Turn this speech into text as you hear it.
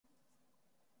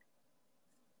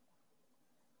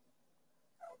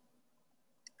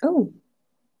Oh,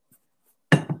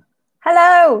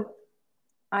 hello.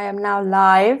 I am now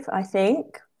live, I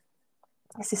think.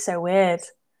 This is so weird.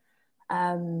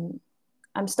 Um,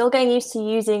 I'm still getting used to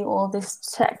using all this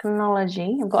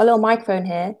technology. I've got a little microphone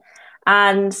here.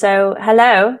 And so,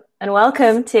 hello and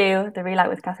welcome to the Relight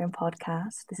with Catherine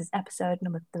podcast. This is episode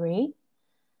number 3.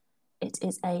 It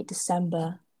is a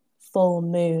December full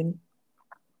moon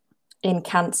in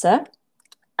Cancer.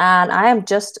 And I am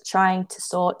just trying to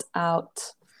sort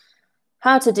out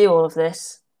how to do all of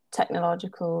this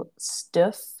technological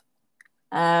stuff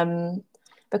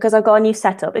because I've got a new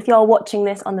setup. If you're watching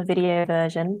this on the video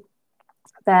version,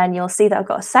 then you'll see that I've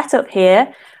got a setup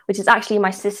here, which is actually my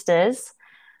sister's,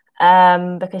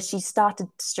 because she started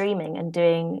streaming and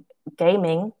doing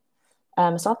gaming.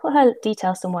 So I'll put her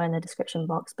details somewhere in the description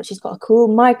box, but she's got a cool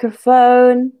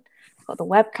microphone, got the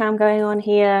webcam going on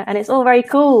here, and it's all very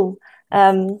cool.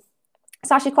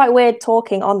 It's actually quite weird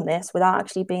talking on this without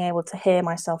actually being able to hear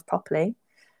myself properly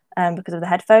because of the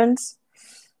headphones.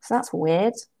 So that's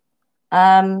weird.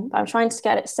 I'm trying to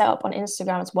get it set up on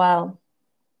Instagram as well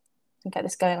and get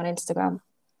this going on Instagram.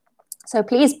 So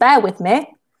please bear with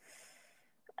me.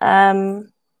 I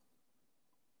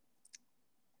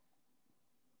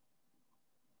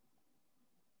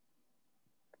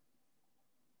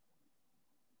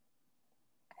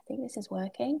think this is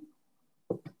working.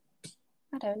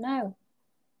 I don't know.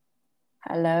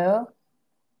 Hello.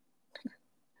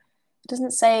 It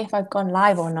doesn't say if I've gone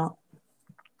live or not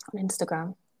on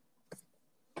Instagram.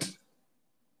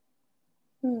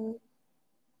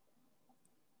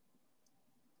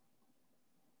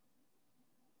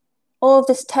 All of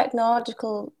this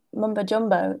technological mumbo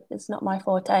jumbo is not my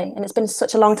forte. And it's been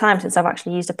such a long time since I've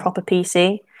actually used a proper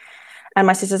PC. And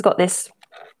my sister's got this,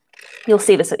 you'll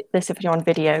see this if you're on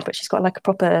video, but she's got like a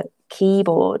proper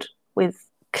keyboard with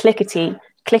clickety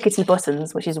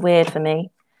buttons, which is weird for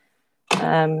me.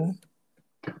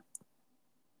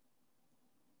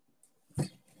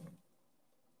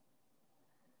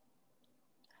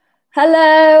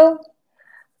 Hello.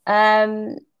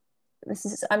 I'm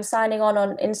signing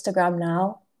on Instagram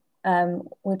now.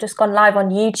 We've just gone live on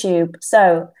YouTube.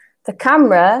 So the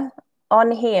camera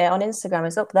on here on Instagram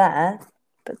is up there,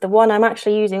 but the one I'm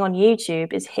actually using on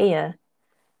YouTube is here.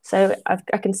 So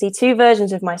I can see 2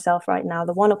 versions of myself right now,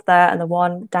 the one up there and the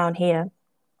one down here.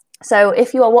 So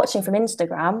if you are watching from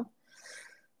Instagram,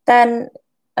 then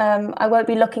I won't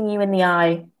be looking you in the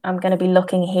eye. I'm going to be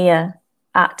looking here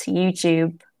at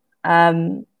YouTube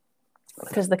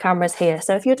because the camera's here.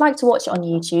 So if you'd like to watch it on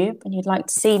YouTube and you'd like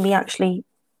to see me actually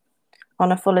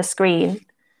on a fuller screen,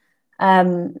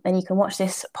 then you can watch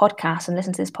this podcast and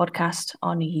listen to this podcast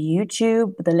on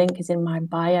YouTube. The link is in my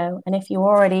bio. And if you're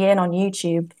already in on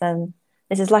YouTube, then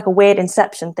this is like a weird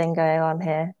Inception thing going on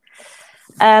here.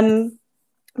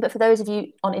 But for those of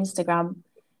you on Instagram,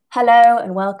 hello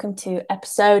and welcome to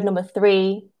episode number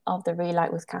 3 of the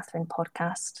Relight with Catherine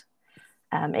podcast.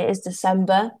 It is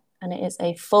December and it is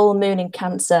a full moon in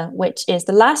Cancer, which is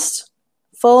the last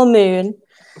full moon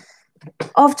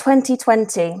of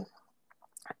 2020.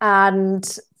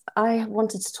 And I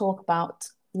wanted to talk about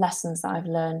lessons that I've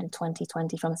learned in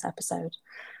 2020 from this episode.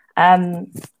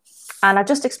 And I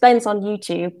just explained this on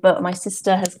YouTube, but my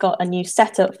sister has got a new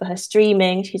setup for her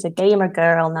streaming. She's a gamer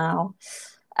girl now.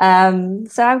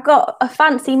 So I've got a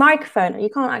fancy microphone. You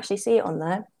can't actually see it on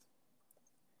there.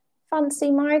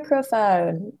 Fancy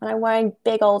microphone. And I'm wearing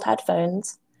big old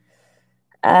headphones.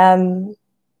 We've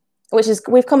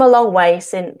come a long way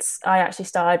since I actually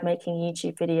started making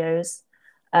YouTube videos.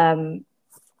 From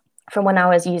when I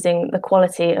was using the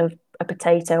quality of a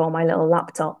potato on my little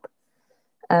laptop.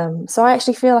 So I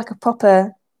actually feel like a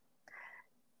proper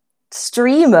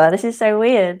streamer. This is so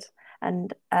weird.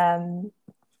 And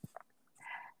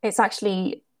it's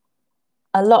actually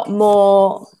a lot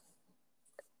more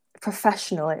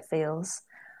professional, it feels.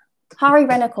 Harry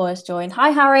Renacore has joined.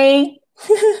 Hi, Harry.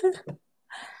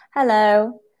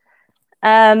 Hello.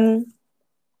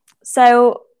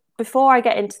 So before I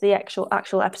get into the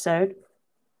actual episode,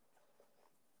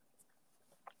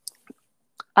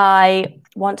 I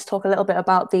want to talk a little bit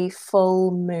about the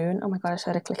full moon. Oh my God, I just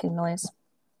heard a clicking noise.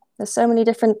 There's so many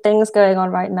different things going on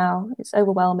right now. It's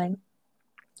overwhelming.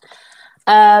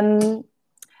 And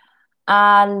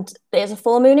there's a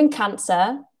full moon in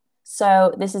Cancer.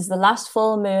 So this is the last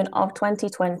full moon of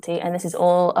 2020, and this is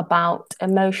all about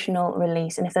emotional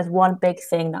release. And if there's one big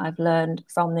thing that I've learned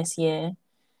from this year,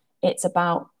 it's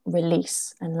about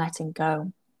release and letting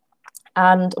go.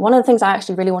 And one of the things I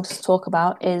actually really wanted to talk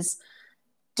about is,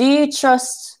 do you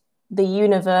trust the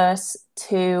universe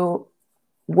to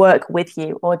work with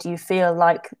you, or do you feel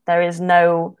like there is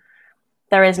no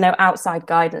there is no outside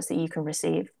guidance that you can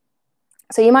receive.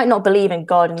 So you might not believe in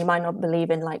God, and you might not believe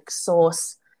in like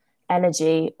source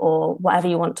energy or whatever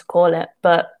you want to call it.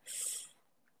 But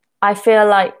I feel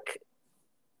like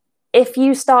if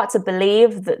you start to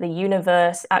believe that the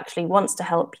universe actually wants to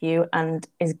help you and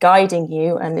is guiding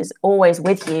you and is always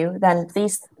with you, then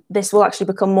this will actually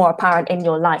become more apparent in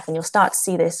your life, and you'll start to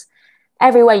see this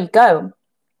everywhere you go.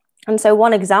 And so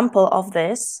one example of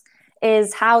this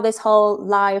is how this whole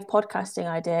live podcasting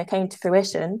idea came to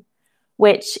fruition,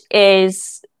 which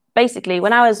is basically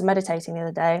when I was meditating the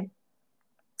other day,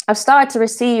 I've started to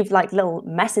receive like little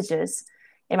messages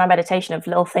in my meditation of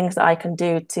little things that I can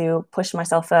do to push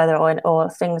myself further, or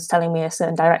things telling me a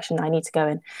certain direction I need to go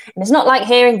in. And it's not like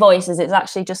hearing voices, it's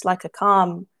actually just like a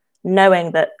calm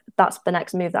knowing that that's the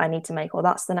next move that I need to make, or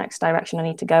that's the next direction I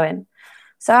need to go in.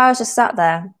 So I was just sat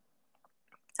there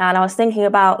and I was thinking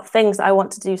about things that I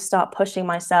want to do, start pushing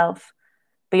myself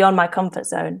beyond my comfort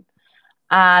zone.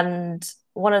 And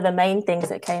one of the main things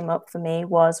that came up for me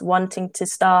was wanting to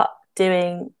start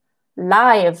doing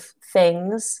live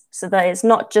things, so that it's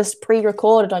not just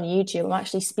pre-recorded on YouTube. I'm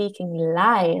actually speaking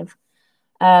live,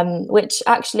 which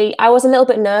actually I was a little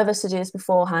bit nervous to do this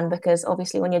beforehand, because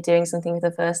obviously when you're doing something for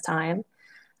the first time,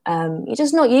 you're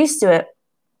just not used to it.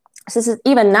 So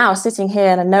even now, sitting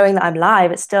here and knowing that I'm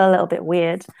live, it's still a little bit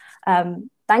weird.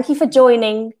 Thank you for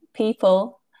joining,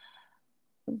 people.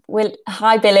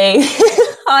 Hi, Billy.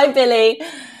 Hi, Billy.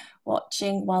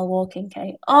 Watching while walking,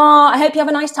 Kate. Oh, I hope you have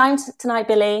a nice time tonight,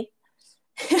 Billy.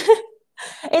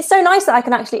 It's so nice that I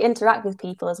can actually interact with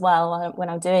people as well when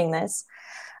I'm doing this.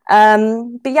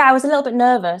 But yeah, I was a little bit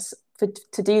nervous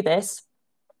to do this.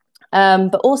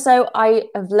 But also I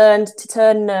have learned to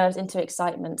turn nerves into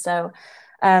excitement. So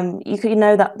you could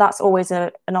know that that's always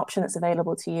an option that's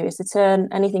available to you, is to turn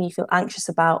anything you feel anxious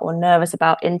about or nervous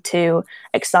about into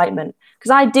excitement.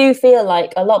 Because I do feel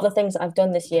like a lot of the things that I've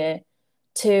done this year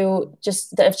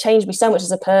that have changed me so much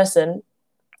as a person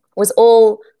was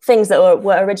all things that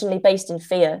were originally based in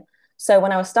fear. So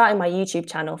when I was starting my YouTube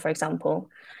channel, for example,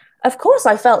 of course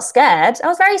I felt scared. I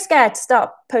was very scared to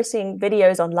start posting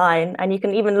videos online. And you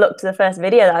can even look to the first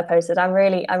video that I posted. I'm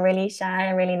really shy,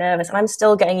 I'm really nervous, and I'm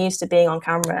still getting used to being on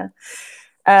camera.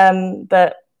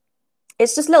 But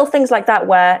it's just little things like that,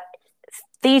 where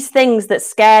these things that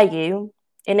scare you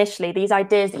initially, these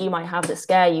ideas that you might have that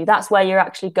scare you, that's where you're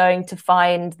actually going to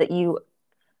find that you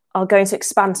are going to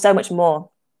expand so much more.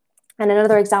 And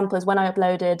another example is when I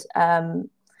uploaded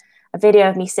a video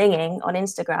of me singing on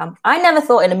Instagram. I never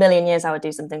thought in a million years I would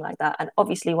do something like that. And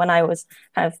obviously when I was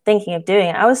kind of thinking of doing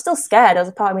it, I was still scared. There was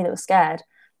a part of me that was scared.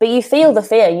 But you feel the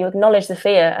fear, you acknowledge the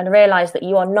fear, and realize that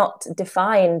you are not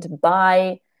defined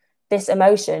by this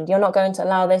emotion. You're not going to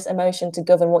allow this emotion to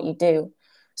govern what you do.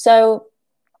 So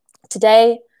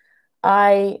today,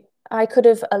 I could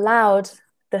have allowed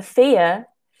the fear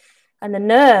and the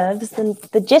nerves and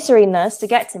the jitteriness to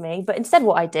get to me. But instead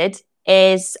what I did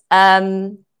is I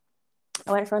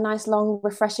went for a nice, long,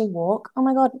 refreshing walk. Oh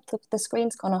my God, the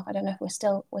screen's gone off. I don't know if we're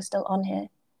still on here.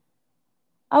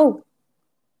 Oh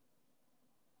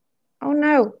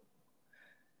no.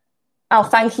 Oh,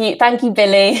 thank you,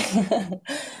 Billy.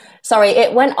 Sorry,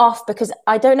 it went off because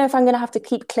I don't know if I'm going to have to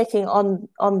keep clicking on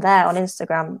there on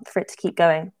Instagram for it to keep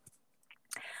going.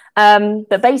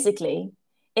 But basically,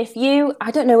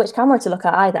 I don't know which camera to look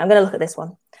at either. I'm going to look at this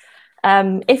one.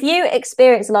 If you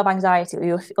experience a lot of anxiety,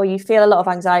 or you feel a lot of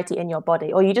anxiety in your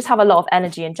body, or you just have a lot of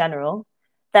energy in general,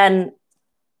 then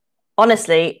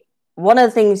honestly, one of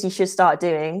the things you should start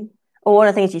doing, or one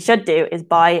of the things you should do, is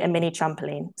buy a mini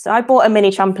trampoline. So I bought a mini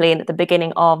trampoline at the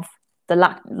beginning of the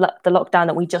lockdown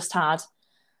that we just had.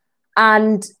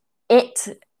 And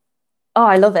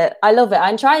I love it.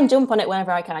 I try and jump on it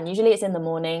whenever I can. Usually it's in the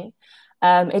morning.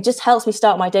 It just helps me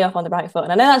start my day off on the right foot.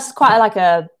 And I know that's quite like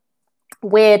a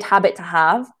weird habit to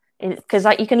have, because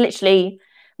like you can literally,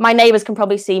 my neighbors can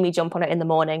probably see me jump on it in the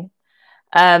morning.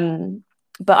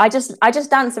 But I just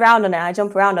dance around on it. I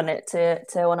jump around on it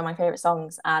to one of my favorite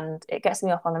songs, and it gets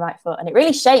me off on the right foot, and it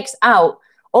really shakes out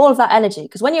all of that energy.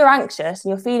 Because when you're anxious and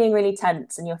you're feeling really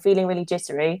tense and you're feeling really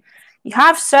jittery, you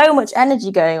have so much energy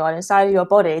going on inside of your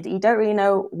body that you don't really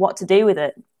know what to do with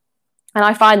it. And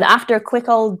I find that after a quick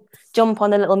old jump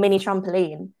on the little mini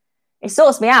trampoline, it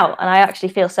sorts me out, and I actually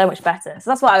feel so much better.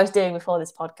 So that's what I was doing before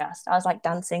this podcast. I was like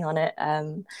dancing on it,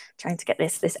 trying to get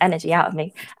this energy out of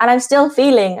me. And I'm still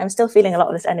feeling a lot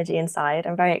of this energy inside.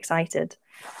 I'm very excited.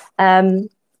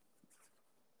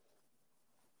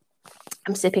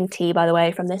 I'm sipping tea, by the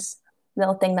way, from this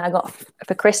little thing that I got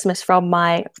for Christmas from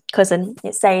my cousin.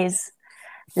 It says,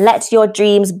 "Let your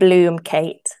dreams bloom,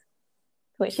 Kate,"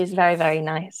 which is very, very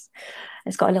nice.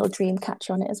 It's got a little dream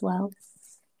catcher on it as well.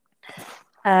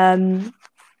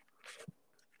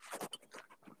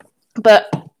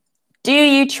 But do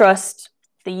you trust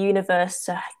the universe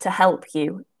to help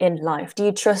you in life? Do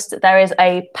you trust that there is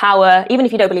a power, even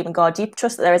if you don't believe in God, do you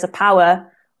trust that there is a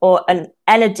power or an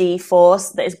energy force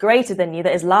that is greater than you,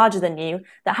 that is larger than you,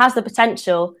 that has the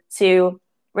potential to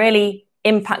really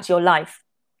impact your life?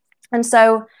 And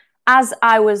so as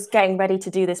I was getting ready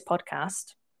to do this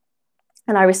podcast,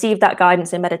 and I received that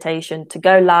guidance in meditation to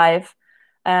go live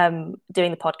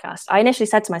doing the podcast, I initially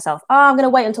said to myself, I'm going to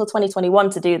wait until 2021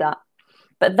 to do that.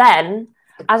 But then,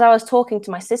 as I was talking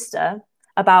to my sister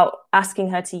about asking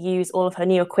her to use all of her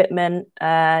new equipment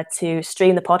to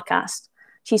stream the podcast,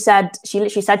 she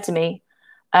literally said to me,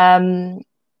 yeah,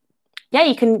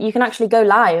 you can actually go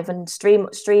live and stream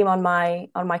on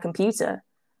my computer.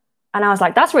 And I was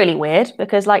like, that's really weird,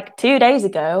 because like 2 days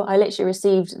ago, I literally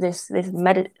received this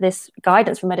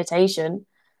guidance from meditation,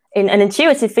 in an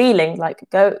intuitive feeling, like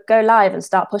go live and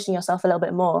start pushing yourself a little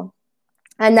bit more.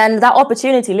 And then that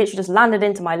opportunity literally just landed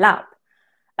into my lap.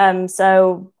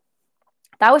 So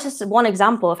that was just one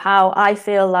example of how I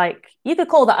feel like, you could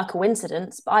call that a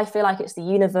coincidence, but I feel like it's the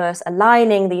universe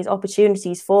aligning these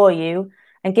opportunities for you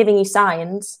and giving you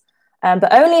signs,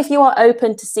 but only if you are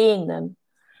open to seeing them.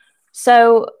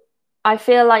 So I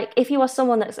feel like if you are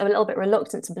someone that's a little bit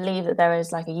reluctant to believe that there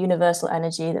is like a universal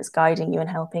energy that's guiding you and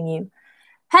helping you.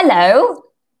 Hello.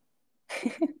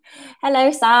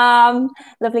 Hello, Sam.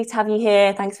 Lovely to have you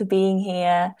here. Thanks for being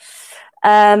here.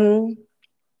 Then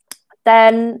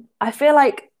I feel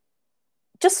like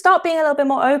just start being a little bit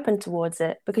more open towards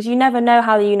it, because you never know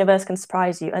how the universe can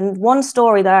surprise you. And one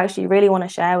story that I actually really want to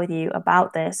share with you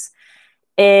about this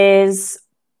is,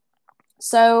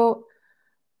 so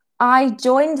I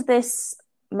joined this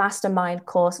mastermind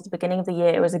course at the beginning of the year.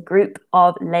 It was a group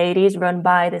of ladies run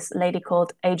by this lady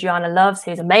called Adriana Loves,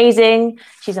 who's amazing.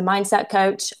 She's a mindset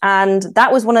coach. And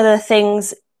that was one of the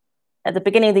things at the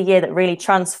beginning of the year that really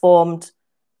transformed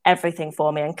everything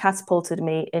for me and catapulted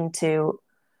me into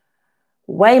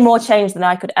way more change than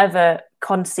I could ever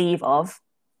conceive of.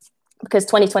 Because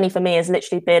 2020 for me has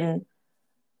literally been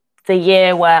the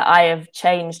year where I have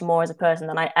changed more as a person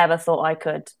than I ever thought I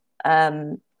could.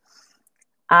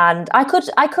 And I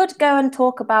could go and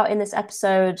talk about in this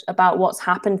episode about what's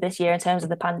happened this year in terms of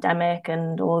the pandemic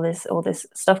and all this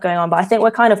stuff going on. But I think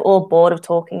we're kind of all bored of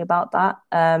talking about that.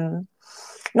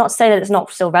 Not to say that it's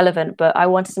not still relevant, but I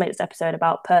wanted to make this episode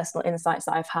about personal insights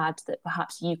that I've had that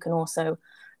perhaps you can also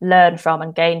learn from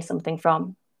and gain something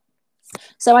from.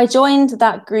 So I joined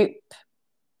that group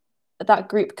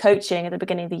coaching at the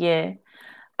beginning of the year.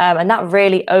 And that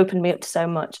really opened me up to so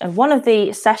much. And one of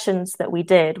the sessions that we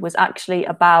did was actually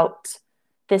about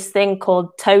this thing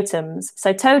called totems. So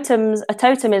a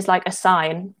totem is like a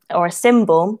sign or a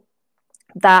symbol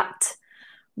that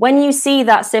when you see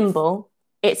that symbol,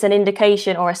 it's an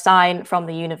indication or a sign from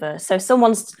the universe. So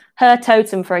her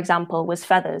totem, for example, was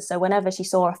feathers. So whenever she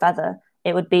saw a feather,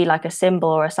 it would be like a symbol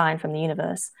or a sign from the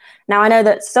universe. Now, I know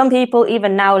that some people,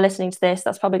 even now listening to this,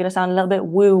 that's probably going to sound a little bit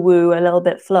woo-woo, a little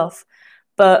bit fluff.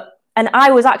 And I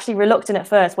was actually reluctant at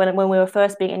first when we were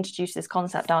first being introduced to this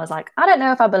concept. I was like, I don't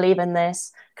know if I believe in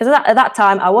this, because at that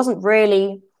time I wasn't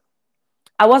really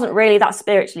that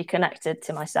spiritually connected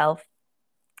to myself,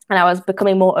 and I was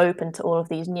becoming more open to all of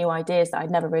these new ideas that I'd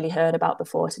never really heard about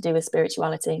before to do with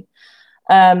spirituality.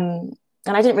 And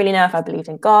I didn't really know if I believed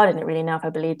in God. I didn't really know if I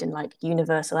believed in like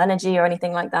universal energy or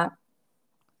anything like that.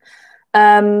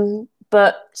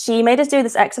 But she made us do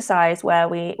this exercise where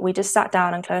we just sat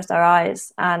down and closed our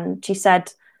eyes. And she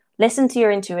said, listen to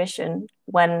your intuition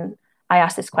when I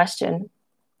asked this question.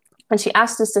 And she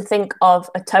asked us to think of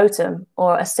a totem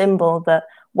or a symbol that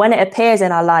when it appears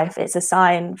in our life, it's a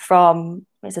sign from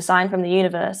the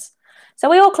universe. So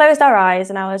we all closed our eyes,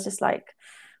 and I was just like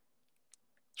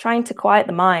trying to quiet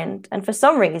the mind. And for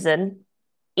some reason,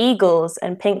 eagles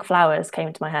and pink flowers came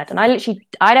into my head. And I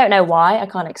don't know why. I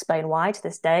can't explain why to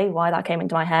this day, why that came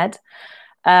into my head.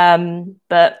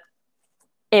 But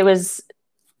that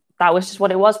was just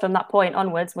what it was from that point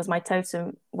onwards. My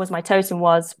totem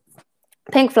was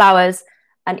pink flowers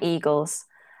and eagles.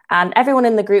 And everyone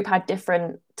in the group had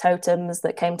different totems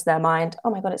that came to their mind. Oh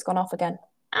my God, it's gone off again.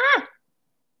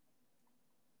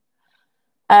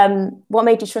 What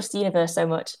made you trust the universe so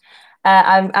much?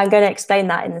 I'm going to explain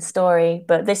that in the story,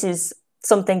 but this is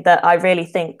something that I really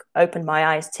think opened my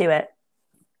eyes to it.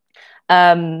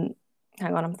 Hang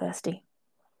on, I'm thirsty.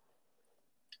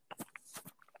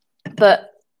 But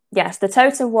yes, the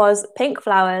totem was pink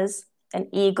flowers and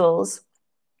eagles.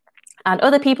 And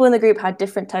other people in the group had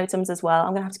different totems as well.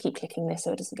 I'm going to have to keep clicking this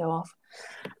so it doesn't go off.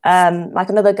 Like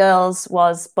another girl's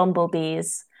was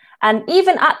bumblebees. And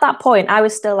even at that point, I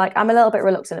was still like, I'm a little bit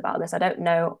reluctant about this. I don't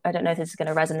know if this is going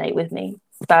to resonate with me,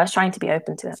 but I was trying to be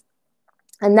open to it.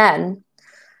 And then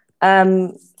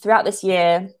throughout this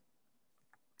year,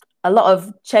 a lot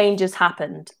of changes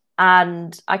happened,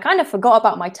 and I kind of forgot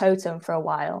about my totem for a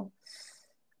while.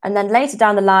 And then later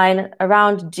down the line,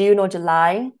 around June or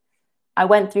July, I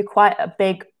went through quite a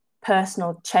big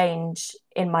personal change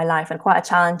in my life and quite a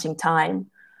challenging time,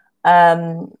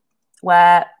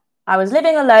 where I was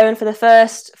living alone for the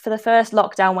first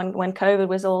lockdown when COVID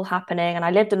was all happening, and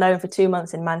I lived alone for 2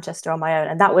 months in Manchester on my own.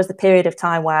 And that was the period of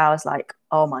time where I was like,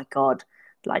 oh my God,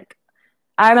 like,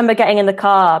 I remember getting in the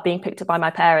car, being picked up by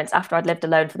my parents after I'd lived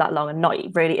alone for that long and not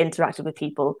really interacted with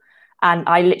people. And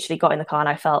I literally got in the car and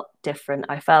I felt different.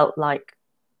 I felt like,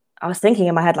 I was thinking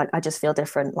in my head, like, I just feel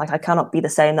different. Like, I cannot be the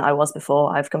same that I was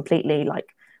before. I've completely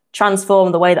like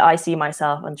transformed the way that I see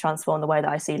myself and transformed the way that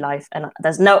I see life. And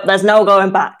there's no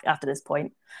going back after this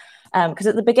point. Because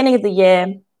at the beginning of the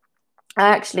year, I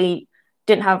actually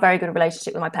didn't have a very good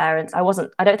relationship with my parents.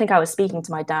 I don't think I was speaking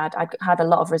to my dad. I had a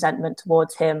lot of resentment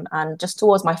towards him and just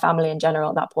towards my family in general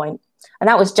at that point. And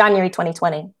that was January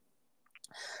 2020.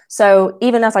 So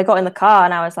even as I got in the car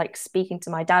and I was like speaking to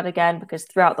my dad again, because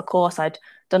throughout the course I'd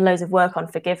done loads of work on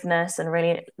forgiveness and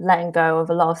really letting go of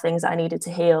a lot of things that I needed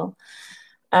to heal.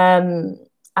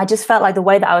 I just felt like the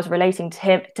way that I was relating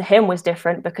to him was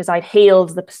different, because I'd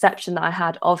healed the perception that I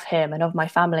had of him and of my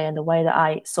family and the way that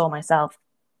I saw myself.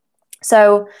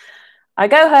 So I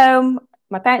go home,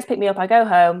 my parents pick me up, I go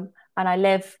home and I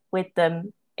live with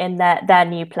them in their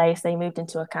new place. They moved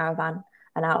into a caravan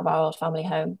and out of our old family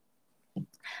home.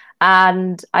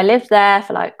 And I lived there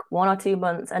for like 1 or 2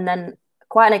 months, and then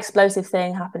quite an explosive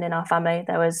thing happened in our family.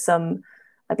 There was some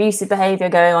abusive behavior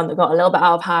going on that got a little bit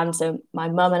out of hand. So my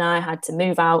mum and I had to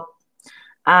move out.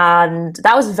 And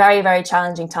that was a very, very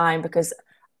challenging time, because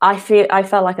I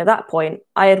felt like at that point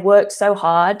I had worked so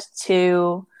hard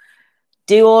to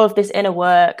do all of this inner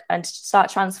work and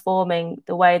start transforming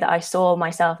the way that I saw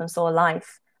myself and saw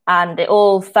life. And it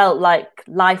all felt like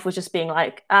life was just being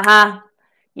like, aha,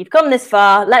 you've come this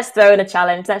far, let's throw in a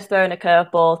challenge, let's throw in a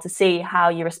curveball to see how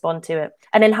you respond to it.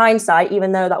 And in hindsight,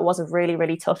 even though that was a really,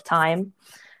 really tough time,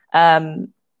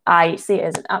 I see it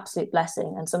as an absolute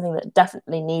blessing and something that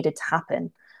definitely needed to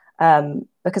happen.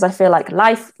 Because I feel like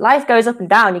life goes up and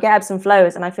down, you get ebbs and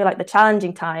flows. And I feel like the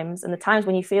challenging times and the times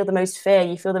when you feel the most fear,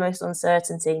 you feel the most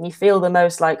uncertainty, and you feel the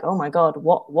most like, oh my God,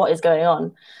 what is going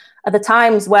on, are the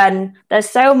times when there's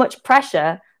so much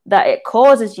pressure that it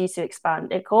causes you to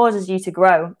expand, it causes you to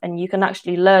grow, and you can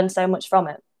actually learn so much from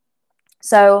it.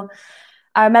 So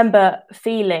I remember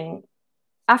feeling,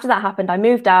 after that happened, I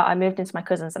moved into my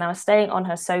cousin's, and I was staying on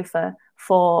her sofa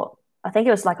for, I think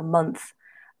it was like a month.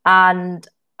 And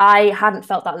I hadn't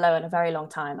felt that low in a very long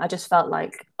time. I just felt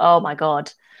like, oh my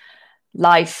God,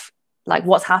 life, like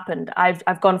what's happened?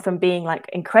 I've gone from being like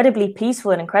incredibly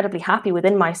peaceful and incredibly happy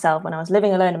within myself when I was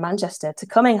living alone in Manchester to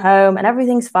coming home and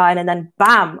everything's fine. And then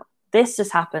bam, this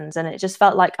just happens. And it just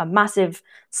felt like a massive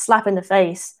slap in the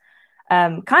face,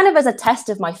 kind of as a test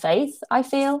of my faith, I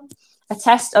feel. A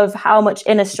test of how much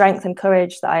inner strength and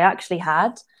courage that I actually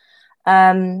had.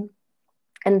 And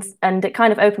it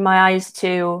kind of opened my eyes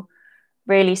to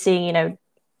really seeing, you know,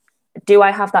 do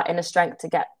I have that inner strength to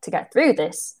get through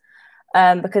this?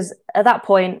 Because at that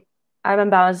point, I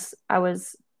remember I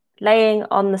was laying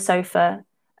on the sofa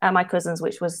at my cousin's,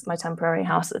 which was my temporary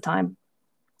house at the time.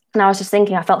 And I was just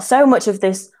thinking, I felt so much of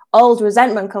this old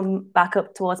resentment come back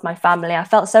up towards my family. I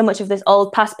felt so much of this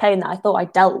old past pain that I thought I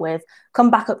dealt with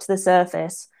come back up to the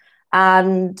surface.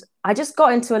 And I just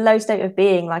got into a low state of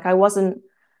being. Like I wasn't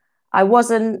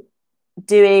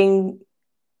doing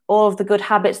all of the good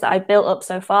habits that I built up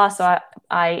so far. So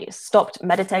I stopped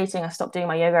meditating. I stopped doing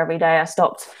my yoga every day. I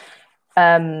stopped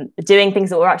doing things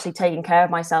that were actually taking care of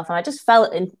myself. And I just fell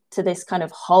into this kind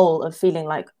of hole of feeling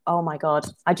like, oh my God,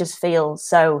 I just feel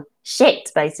so shit,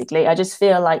 basically. I just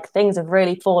feel like things have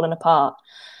really fallen apart.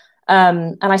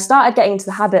 And I started getting into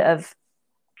the habit of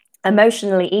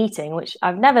emotionally eating, which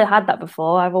I've never had that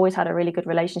before. I've always had a really good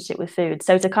relationship with food.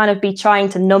 So to kind of be trying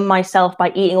to numb myself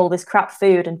by eating all this crap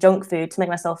food and junk food to make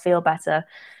myself feel better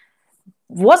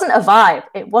wasn't a vibe.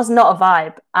 It was not a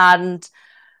vibe. And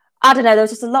I don't know, there was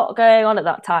just a lot going on at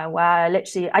that time where I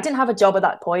didn't have a job at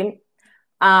that point.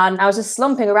 And I was just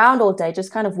slumping around all day,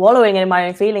 just kind of wallowing in my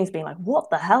own feelings, being like, what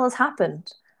the hell has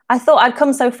happened? I thought I'd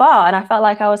come so far, and I felt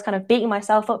like I was kind of beating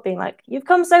myself up, being like, you've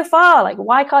come so far. Like,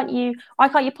 why can't you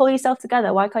pull yourself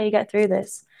together? Why can't you get through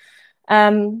this?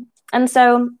 And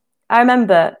so I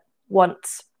remember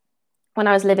once when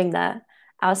I was living there,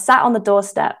 I was sat on the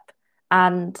doorstep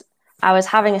and I was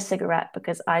having a cigarette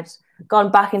because I'd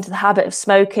gone back into the habit of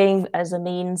smoking as a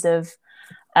means of,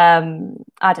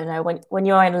 I don't know, when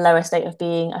you're in a lower state of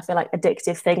being, I feel like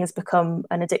addictive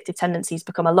tendencies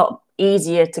become a lot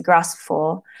easier to grasp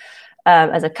for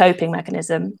as a coping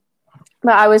mechanism.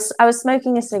 But I was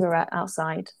smoking a cigarette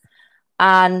outside,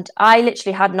 and I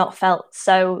literally had not felt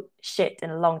so shit in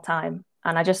a long time.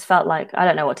 And I just felt like, I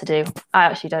don't know what to do. I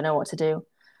actually don't know what to do.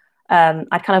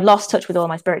 I'd kind of lost touch with all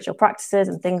my spiritual practices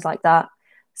and things like that.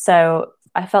 So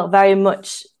I felt very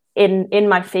much in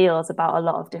my feels about a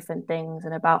lot of different things,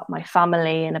 and about my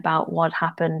family and about what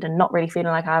happened, and not really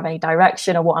feeling like I have any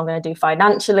direction or what I'm going to do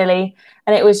financially.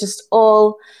 And it was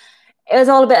all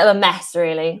a bit of a mess,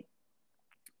 really.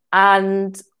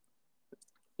 And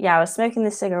yeah, I was smoking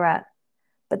this cigarette,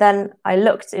 but then I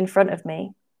looked in front of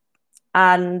me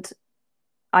and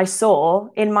I saw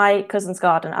in my cousin's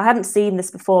garden, I hadn't seen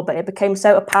this before, but it became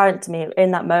so apparent to me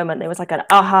in that moment. It was like an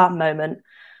aha moment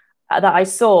that I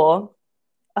saw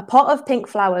a pot of pink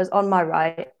flowers on my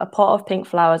right, a pot of pink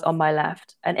flowers on my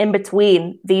left. And in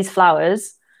between these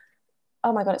flowers,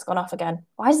 oh my God, it's gone off again.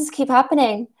 Why does this keep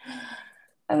happening?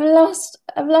 I've lost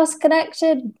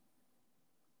connection.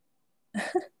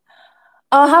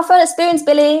 Oh, have fun at Spoons,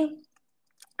 Billy.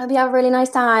 Hope you have a really nice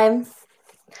time.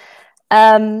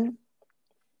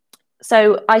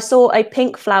 So I saw a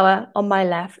pink flower on my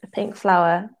left, a pink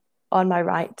flower on my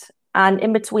right. And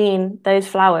in between those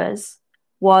flowers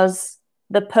was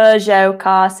the Peugeot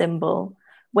car symbol,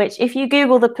 which if you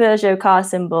Google the Peugeot car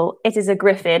symbol, it is a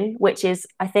griffin, which is,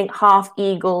 I think, half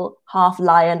eagle, half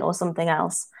lion or something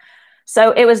else.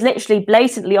 So it was literally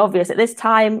blatantly obvious at this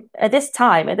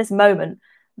moment,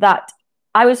 that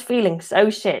I was feeling so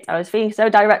shit. I was feeling so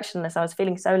directionless. I was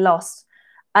feeling so lost.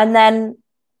 And then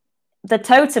the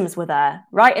totems were there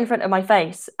right in front of my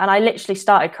face. And I literally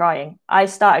started crying. I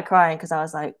started crying because I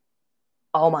was like,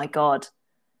 oh my God.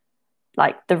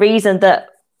 Like, the reason that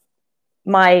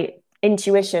my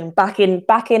intuition back in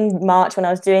March when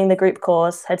I was doing the group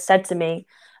course had said to me,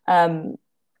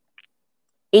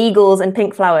 eagles and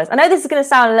pink flowers. I know this is going to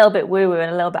sound a little bit woo-woo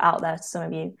and a little bit out there to some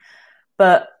of you,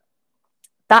 but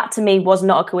that to me was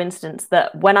not a coincidence,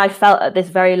 that when I felt at this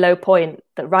very low point,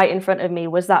 that right in front of me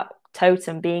was that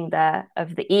totem being there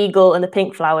of the eagle and the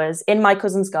pink flowers in my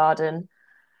cousin's garden.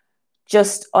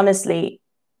 Just honestly,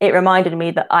 it reminded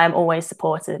me that I am always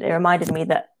supported. It reminded me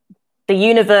that the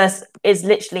universe is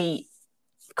literally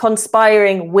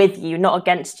conspiring with you, not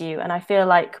against you. And I feel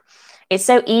like it's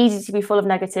so easy to be full of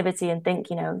negativity and think,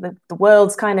 the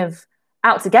world's kind of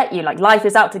out to get you, like life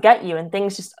is out to get you, and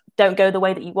things just don't go the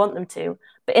way that you want them to.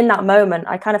 But in that moment,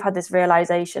 I kind of had this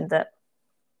realization that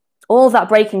all of that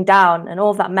breaking down and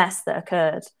all of that mess that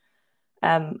occurred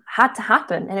had to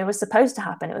happen, and it was supposed to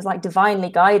happen. It was like divinely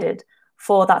guided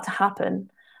for that to happen.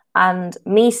 And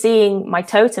me seeing my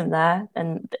totem there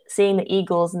and seeing the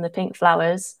eagles and the pink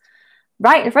flowers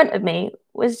right in front of me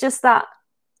was just that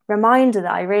reminder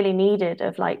that I really needed,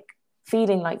 of like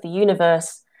feeling like the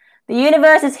universe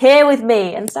is here with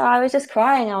me. And so I was just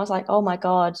crying. I was like, oh my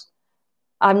God,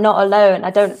 I'm not alone.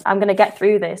 I'm going to get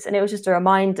through this. And it was just a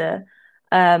reminder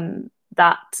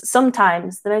that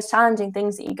sometimes the most challenging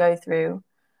things that you go through,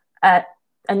 and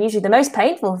usually the most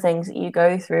painful things that you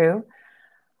go through,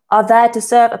 are there to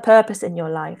serve a purpose in your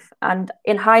life. And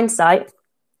in hindsight,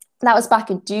 that was back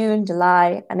in June,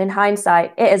 July. And in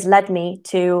hindsight, it has led me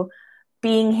to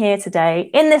being here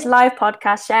today in this live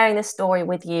podcast, sharing this story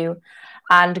with you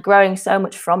and growing so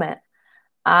much from it.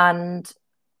 And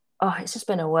it's just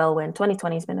been a whirlwind.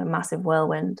 2020 has been a massive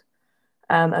whirlwind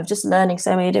of just learning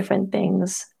so many different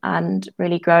things and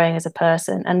really growing as a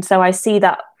person. And so I see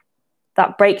that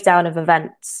breakdown of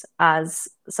events as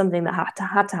something that had to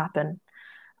happen,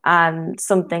 and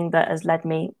something that has led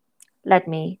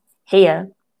me here.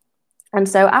 And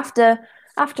so after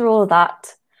all of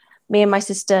that, me and my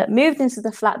sister moved into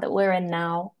the flat that we're in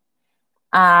now,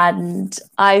 and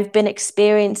I've been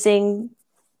experiencing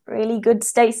really good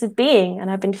states of being, and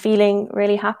I've been feeling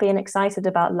really happy and excited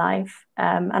about life.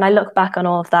 And I look back on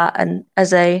all of that and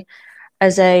as a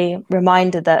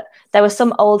reminder that there were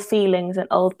some old feelings and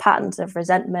old patterns of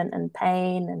resentment and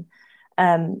pain and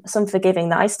some forgiving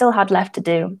that I still had left to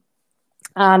do.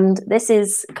 And this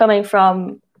is coming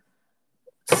from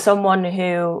someone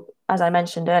who, as I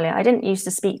mentioned earlier, I didn't used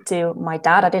to speak to my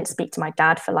dad. I didn't speak to my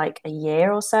dad for like a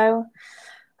year or so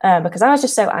because I was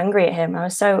just so angry at him. I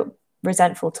was so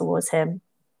resentful towards him.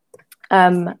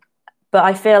 But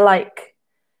I feel like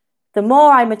the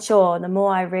more I mature, the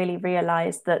more I really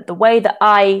realize that the way that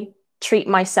I treat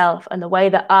myself and the way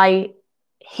that I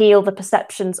heal the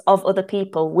perceptions of other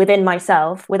people within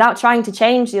myself, without trying to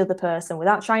change the other person,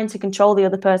 without trying to control the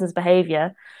other person's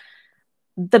behavior,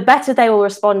 the better they will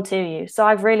respond to you. So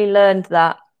I've really learned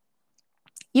that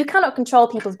you cannot control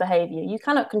people's behavior. You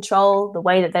cannot control the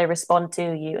way that they respond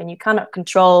to you, and you cannot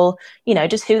control,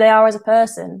 just who they are as a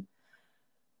person.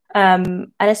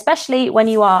 And especially when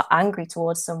you are angry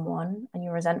towards someone and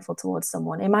you're resentful towards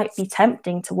someone, it might be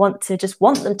tempting to want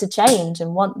them to change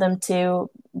and want them to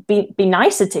be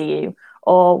nicer to you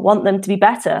or want them to be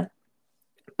better.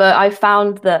 But I've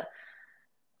found that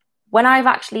when I've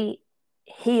actually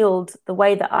healed the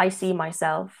way that I see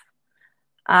myself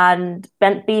and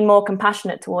been more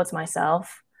compassionate towards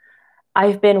myself,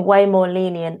 I've been way more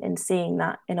lenient in seeing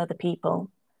that in other people.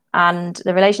 And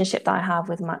the relationship that I have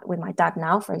with my dad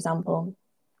now, for example,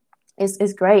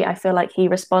 is great. I feel like he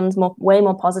responds way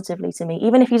more positively to me,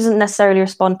 even if he doesn't necessarily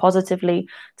respond positively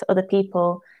to other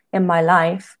people in my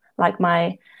life, like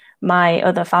my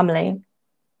other family.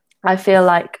 I feel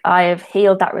like I have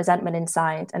healed that resentment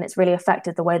inside, and it's really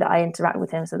affected the way that I interact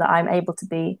with him, so that I'm able to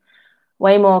be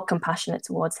way more compassionate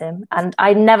towards him. And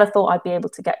I never thought I'd be able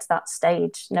to get to that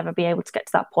stage, never be able to get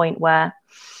to that point where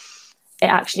it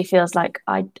actually feels like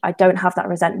I don't have that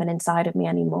resentment inside of me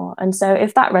anymore. And so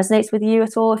if that resonates with you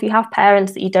at all, if you have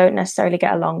parents that you don't necessarily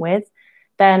get along with,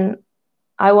 then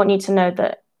I want you to know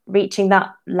that reaching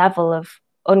that level of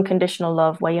unconditional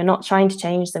love, where you're not trying to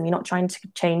change them, you're not trying to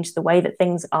change the way that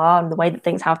things are and the way that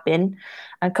things have been,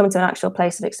 and come to an actual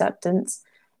place of acceptance,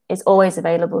 is always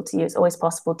available to you. It's always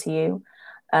possible to you.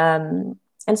 And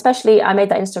especially, I made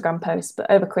that Instagram post,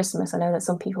 but over Christmas, I know that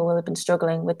some people will have been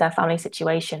struggling with their family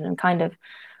situation and kind of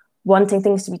wanting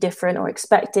things to be different, or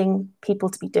expecting people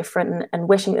to be different, and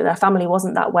wishing that their family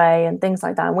wasn't that way and things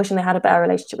like that, and wishing they had a better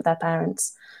relationship with their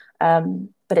parents.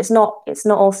 But it's not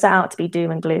all set out to be doom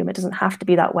and gloom. It doesn't have to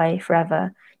be that way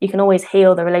forever. You can always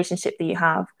heal the relationship that you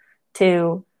have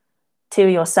to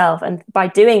yourself. And by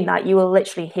doing that, you will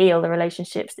literally heal the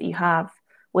relationships that you have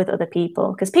with other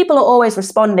people, because people are always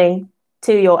responding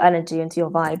to your energy and to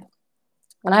your vibe.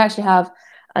 And I actually have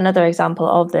another example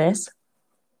of this.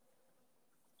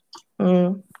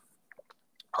 Oh,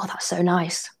 that's so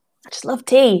nice. I just love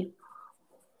tea.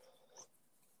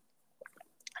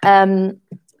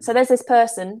 So there's this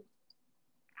person.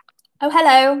 Oh,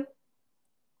 hello.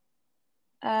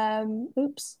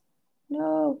 Oops.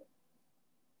 No.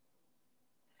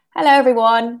 Hello,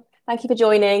 everyone. Thank you for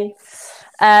joining.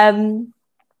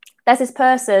 There's this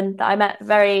person that I met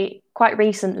quite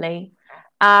recently.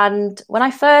 And when I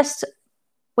first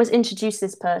was introduced to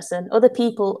this person, other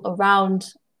people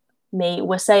around me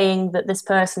were saying that this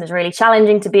person is really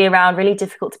challenging to be around, really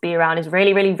difficult to be around, is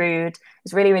really, really rude,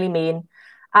 is really, really mean.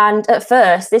 And at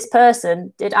first, this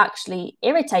person did actually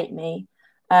irritate me,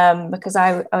 because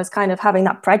I was kind of having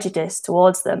that prejudice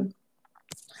towards them.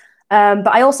 But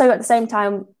I also, at the same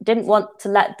time, didn't want to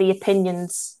let the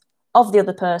opinions of this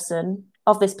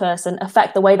person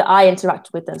affect the way that I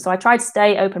interacted with them. So I tried to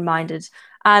stay open-minded.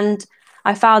 And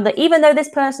I found that even though this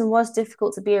person was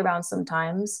difficult to be around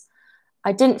sometimes,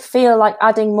 I didn't feel like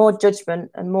adding more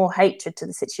judgment and more hatred to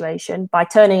the situation by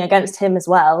turning against him as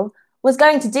well was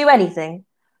going to do anything.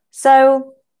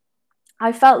 So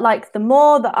I felt like the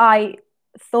more that I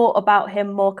thought about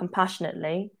him more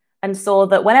compassionately, and saw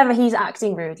that whenever he's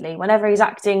acting rudely, whenever he's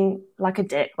acting like a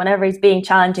dick, whenever he's being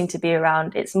challenging to be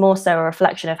around, it's more so a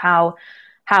reflection of how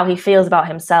he feels about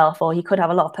himself, or he could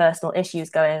have a lot of personal issues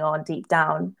going on deep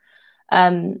down.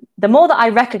 The more that I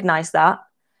recognized that,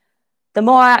 the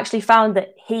more I actually found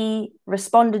that he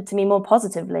responded to me more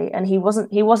positively, and he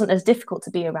wasn't as difficult to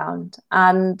be around.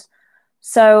 And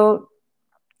so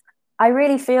I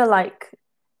really feel like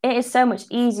it is so much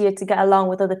easier to get along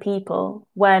with other people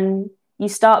when you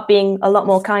start being a lot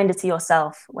more kinder to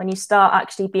yourself, when you start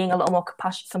actually being a lot more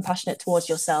compassionate towards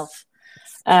yourself.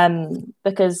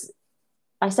 Because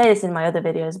I say this in my other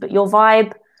videos, but your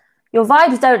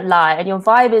vibes don't lie, and your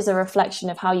vibe is a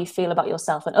reflection of how you feel about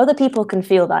yourself. And other people can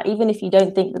feel that, even if you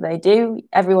don't think that they do.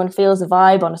 Everyone feels a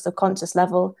vibe on a subconscious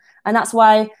level. And that's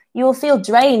why you'll feel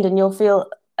drained and you'll feel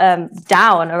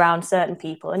down around certain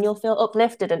people, and you'll feel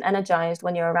uplifted and energized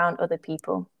when you're around other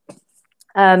people.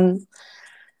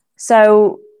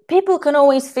 So people can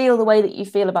always feel the way that you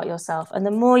feel about yourself. And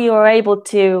the more you are able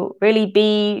to really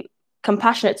be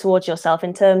compassionate towards yourself,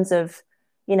 in terms of,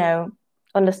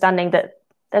 understanding that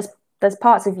there's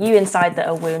parts of you inside that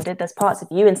are wounded, there's parts of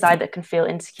you inside that can feel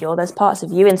insecure, there's parts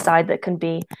of you inside that can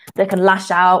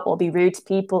lash out or be rude to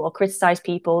people or criticize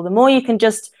people. The more you can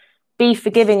just be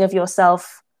forgiving of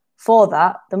yourself for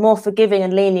that, the more forgiving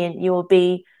and lenient you will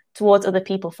be towards other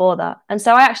people for that. And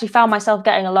so I actually found myself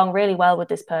getting along really well with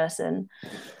this person.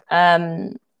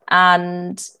 And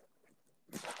I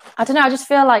don't know, I just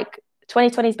feel like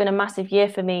 2020 has been a massive year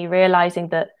for me, realizing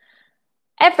that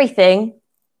everything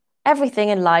everything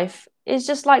in life is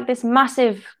just like this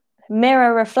massive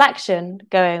mirror reflection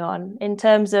going on in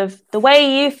terms of the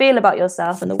way you feel about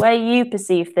yourself and the way you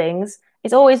perceive things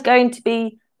is always going to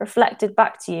be reflected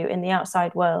back to you in the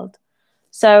outside world.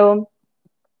 So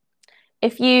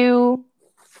if you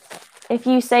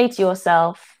say to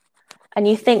yourself and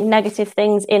you think negative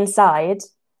things inside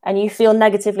and you feel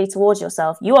negatively towards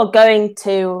yourself, you are going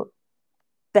to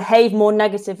behave more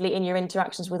negatively in your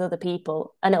interactions with other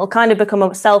people. And it'll kind of become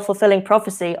a self-fulfilling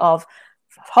prophecy of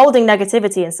holding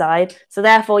negativity inside. So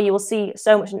therefore you will see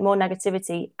so much more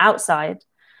negativity outside.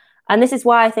 And this is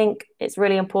why I think it's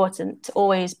really important to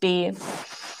always be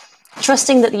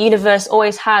trusting that the universe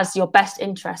always has your best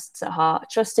interests at heart,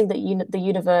 trusting that the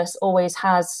universe always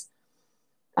has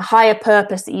a higher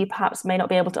purpose that you perhaps may not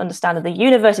be able to understand, that the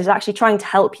universe is actually trying to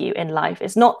help you in life.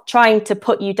 It's not trying to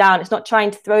put you down. It's not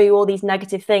trying to throw you all these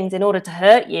negative things in order to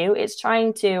hurt you. It's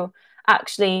trying to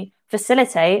actually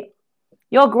facilitate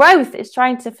your growth. It's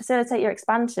trying to facilitate your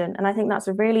expansion. And I think that's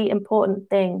a really important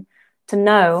thing to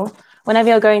know whenever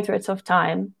you're going through a tough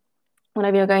time,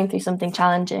 whenever you're going through something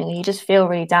challenging and you just feel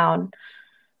really down.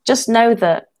 Just know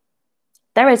that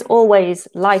there is always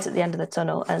light at the end of the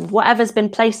tunnel, and whatever's been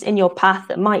placed in your path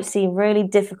that might seem really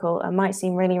difficult and might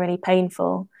seem really, really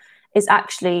painful is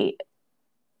actually,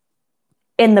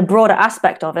 in the broader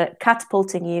aspect of it,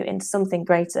 catapulting you into something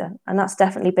greater. And that's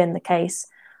definitely been the case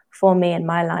for me in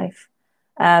my life.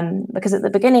 Because at the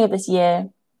beginning of this year,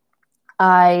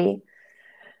 I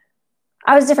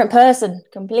was a different person,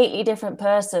 completely different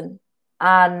person.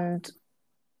 And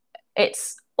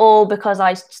it's all because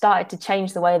I started to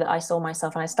change the way that I saw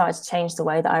myself, and I started to change the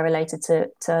way that I related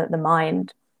to the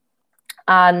mind.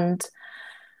 And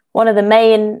one of the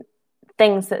main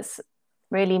things that's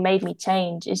really made me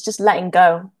change is just letting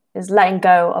go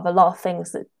of a lot of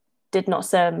things that did not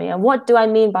serve me. And what do I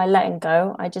mean by letting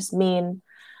go? I just mean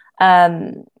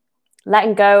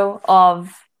letting go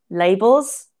of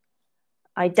labels,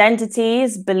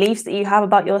 identities, beliefs that you have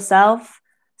about yourself,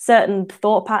 certain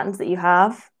thought patterns that you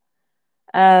have,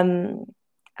 and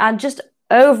just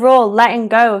overall letting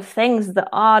go of things that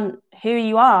aren't who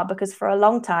you are. Because for a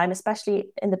long time, especially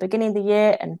in the beginning of the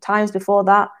year and times before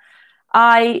that,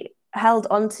 I held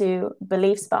on to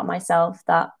beliefs about myself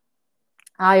that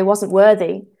I wasn't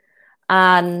worthy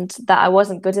and that I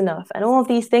wasn't good enough. And all of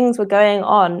these things were going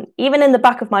on, even in the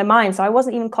back of my mind. So I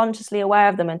wasn't even consciously aware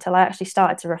of them until I actually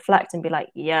started to reflect and be like,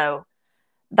 yo,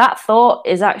 that thought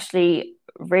is actually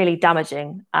really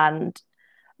damaging. And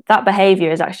that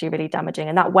behavior is actually really damaging.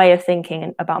 And that way of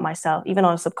thinking about myself, even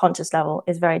on a subconscious level,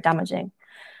 is very damaging.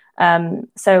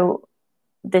 So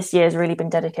this year has really been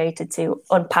dedicated to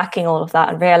unpacking all of that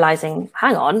and realizing,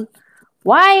 hang on,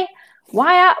 why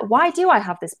do I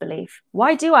have this belief?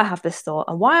 Why do I have this thought?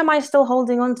 And why am I still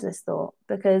holding on to this thought?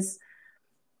 Because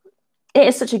it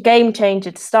is such a game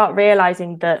changer to start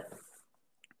realizing that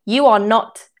you are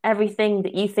not everything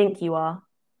that you think you are.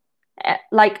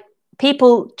 Like,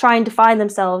 people try and define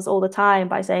themselves all the time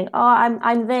by saying, oh,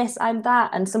 I'm this, I'm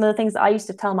that. And some of the things that I used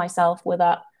to tell myself were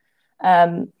that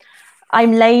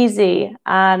I'm lazy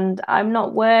and I'm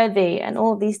not worthy, and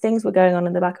all of these things were going on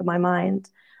in the back of my mind.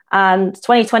 And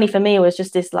 2020 for me was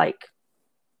just this like,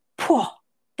 I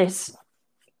don't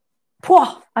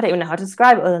even know how to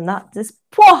describe it other than that. This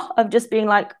of just being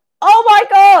like, oh my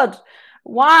God,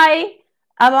 why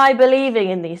am I believing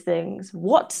in these things?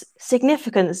 What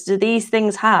significance do these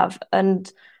things have? And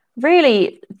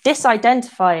really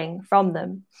disidentifying from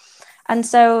them. And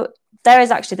so there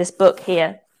is actually this book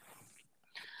here.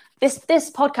 This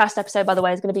podcast episode, by the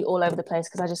way, is going to be all over the place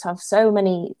because I just have so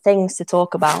many things to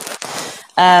talk about.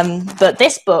 But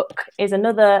this book is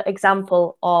another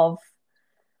example of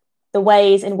the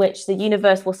ways in which the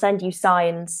universe will send you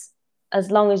signs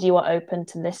as long as you are open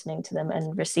to listening to them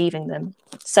and receiving them.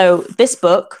 So this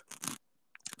book,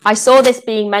 I saw this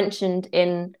being mentioned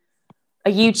in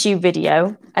a YouTube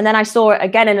video, and then I saw it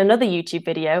again in another YouTube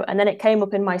video, and then it came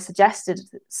up in my suggested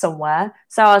somewhere.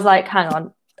 So I was like, hang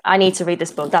on, I need to read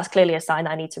this book. That's clearly a sign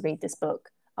I need to read this book.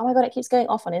 Oh my God, it keeps going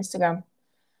off on Instagram.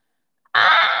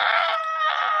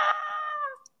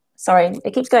 Sorry,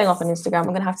 it keeps going off on Instagram. I'm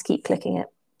going to have to keep clicking it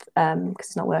because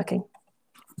it's not working.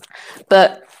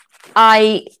 But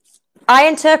I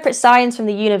interpret signs from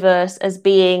the universe as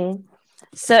being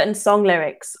certain song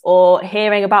lyrics, or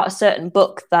hearing about a certain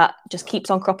book that just keeps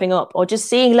on cropping up, or just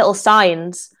seeing little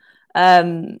signs,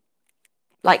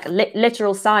 like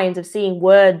literal signs of seeing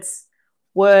words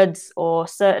or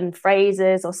certain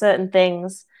phrases or certain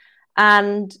things.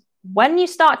 And when you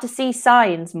start to see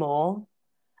signs more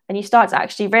and you start to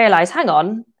actually realize, hang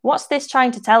on, what's this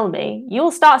trying to tell me?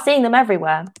 You'll start seeing them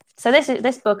everywhere. So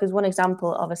this book is one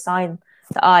example of a sign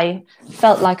that I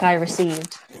felt like I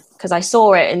received, because I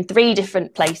saw it in 3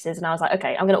 different places, and I was like,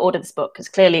 okay, I'm going to order this book because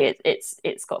clearly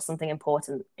it's got something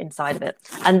important inside of it.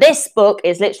 And this book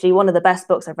is literally one of the best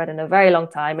books I've read in a very long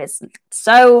time. It's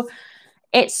so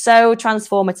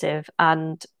transformative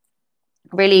and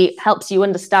really helps you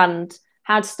understand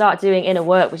how to start doing inner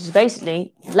work, which is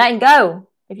basically letting go.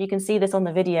 If you can see this on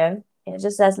the video, it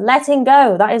just says letting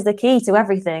go. That is the key to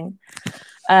everything.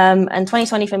 And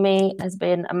 2020 for me has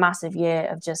been a massive year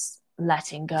of just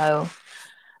letting go,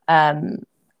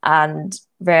 and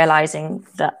realizing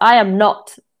that I am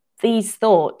not these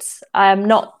thoughts. I am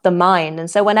not the mind. And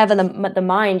so whenever the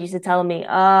mind used to tell me, oh,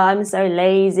 I'm so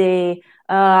lazy,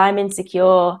 I'm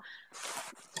insecure,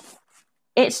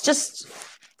 it's just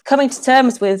coming to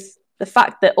terms with the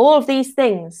fact that all of these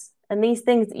things, and these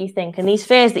things that you think, and these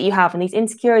fears that you have, and these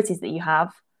insecurities that you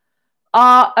have,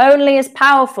 are only as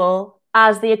powerful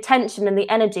as the attention and the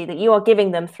energy that you are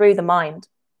giving them through the mind.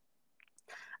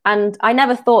 And I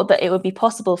never thought that it would be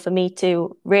possible for me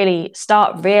to really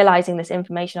start realizing this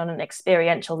information on an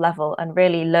experiential level and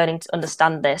really learning to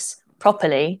understand this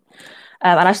properly.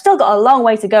 And I've still got a long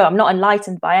way to go. I'm not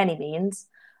enlightened by any means,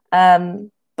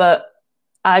 but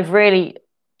I've really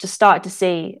just started to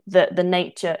see that the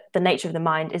nature of the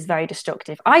mind is very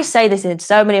destructive. I say this in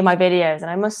so many of my videos, and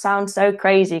I must sound so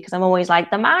crazy because I'm always like,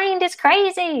 the mind is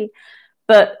crazy.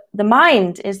 But the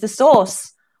mind is the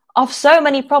source of so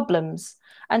many problems.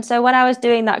 And so when I was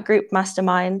doing that group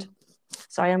mastermind,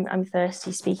 sorry, I'm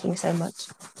thirsty speaking so much.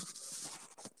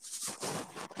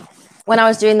 When I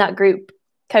was doing that group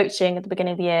coaching at the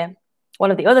beginning of the year,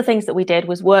 one of the other things that we did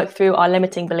was work through our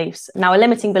limiting beliefs. Now, a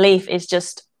limiting belief is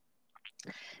just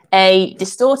a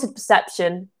distorted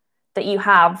perception that you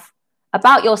have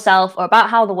about yourself or about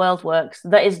how the world works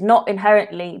that is not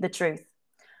inherently the truth.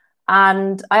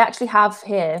 And I actually have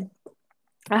here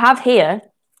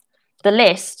the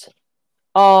list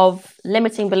of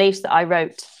limiting beliefs that I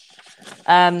wrote.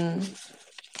 And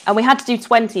we had to do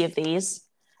 20 of these.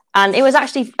 And it was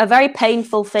actually a very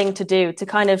painful thing to do, to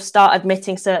kind of start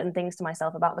admitting certain things to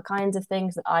myself about the kinds of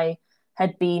things that I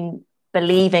had been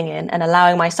believing in and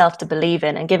allowing myself to believe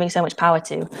in and giving so much power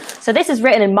to. So this is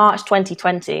written in March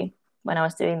 2020 when I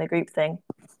was doing the group thing.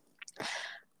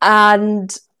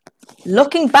 And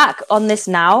looking back on this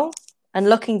now and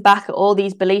looking back at all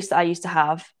these beliefs that I used to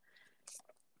have,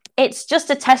 it's just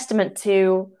a testament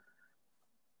to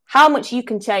how much you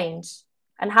can change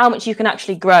and how much you can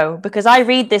actually grow. Because I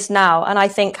read this now and I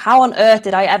think, how on earth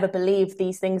did I ever believe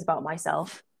these things about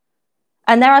myself?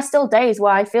 And there are still days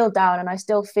where I feel down and I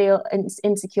still feel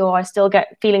insecure. I still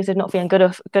get feelings of not feeling good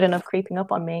enough creeping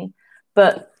up on me.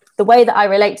 But the way that I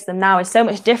relate to them now is so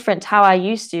much different to how I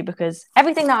used to, because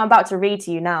everything that I'm about to read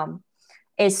to you now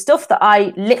is stuff that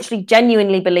I literally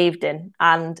genuinely believed in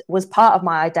and was part of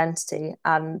my identity,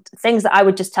 and things that I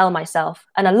would just tell myself.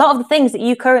 And a lot of the things that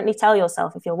you currently tell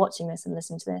yourself, if you're watching this and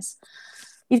listening to this,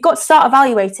 you've got to start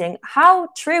evaluating, how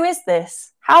true is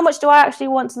this? How much do I actually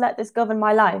want to let this govern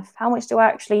my life? How much do I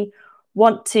actually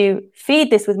want to feed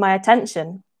this with my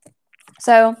attention?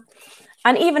 So,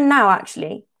 and even now,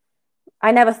 actually,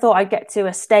 I never thought I'd get to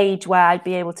a stage where I'd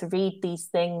be able to read these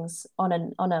things on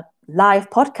a live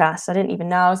podcast. I didn't even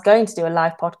know I was going to do a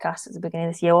live podcast at the beginning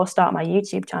of this year or start my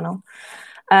YouTube channel.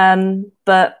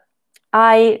 But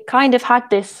I kind of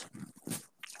had this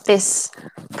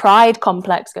pride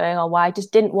complex going on where I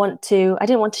just didn't want to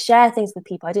share things with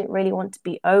people. I didn't really want to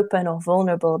be open or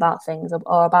vulnerable about things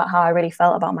or about how I really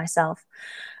felt about myself.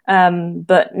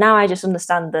 But now I just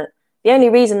understand that the only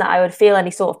reason that I would feel any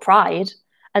sort of pride,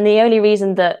 and the only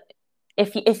reason that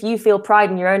if you feel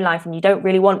pride in your own life and you don't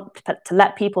really want to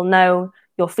let people know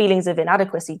your feelings of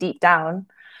inadequacy deep down,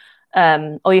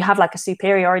 or you have like a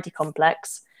superiority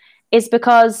complex, is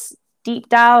because deep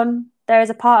down there is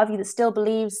a part of you that still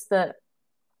believes that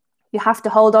you have to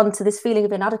hold on to this feeling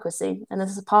of inadequacy. And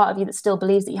there's a part of you that still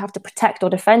believes that you have to protect or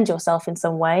defend yourself in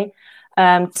some way,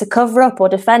 to cover up or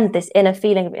defend this inner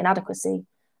feeling of inadequacy.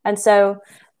 And so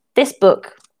this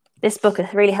book has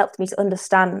really helped me to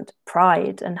understand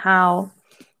pride, and how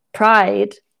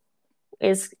pride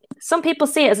is, some people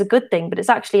see it as a good thing, but it's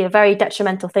actually a very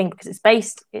detrimental thing, because it's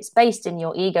based in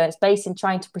your ego. It's based in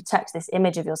trying to protect this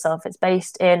image of yourself. It's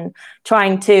based in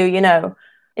trying to,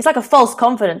 it's like a false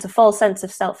confidence, a false sense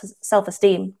of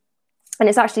self-esteem. And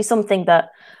it's actually something that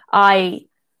I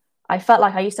felt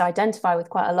like I used to identify with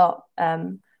quite a lot,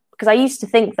 because I used to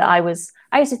think that I was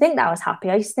happy.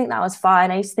 I used to think that I was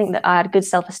fine. I used to think that I had good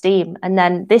self-esteem. And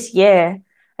then this year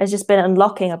has just been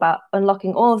unlocking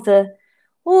all the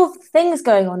things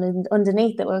going on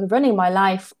underneath that were running my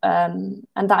life, and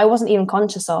that I wasn't even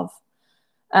conscious of.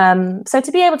 So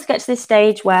to be able to get to this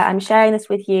stage where I'm sharing this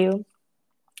with you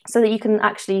so that you can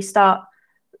actually start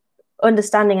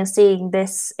understanding and seeing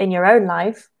this in your own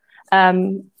life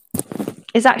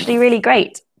is actually really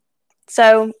great.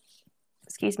 So,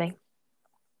 excuse me.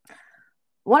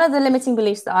 One of the limiting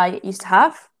beliefs that I used to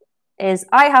have is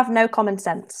I have no common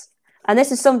sense. And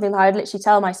this is something that I'd literally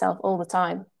tell myself all the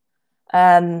time,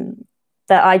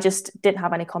 that I just didn't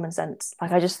have any common sense.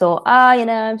 Like I just thought,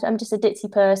 I'm just a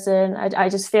ditzy person. I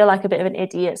just feel like a bit of an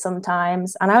idiot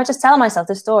sometimes. And I would just tell myself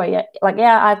this story, like,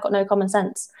 yeah, I've got no common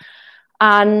sense.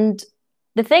 And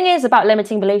the thing is about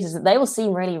limiting beliefs is that they will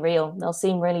seem really real. They'll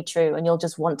seem really true. And you'll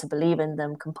just want to believe in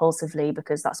them compulsively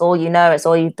because that's all you know. It's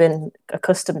all you've been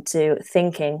accustomed to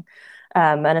thinking,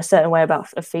 and a certain way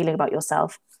of feeling about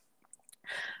yourself.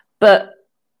 But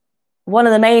one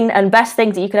of the main and best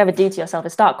things that you could ever do to yourself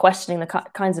is start questioning the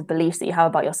kinds of beliefs that you have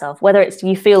about yourself, whether it's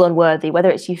you feel unworthy,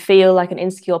 whether it's you feel like an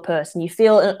insecure person, you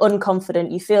feel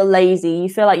unconfident, you feel lazy, you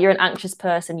feel like you're an anxious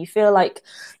person, you feel like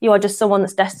you are just someone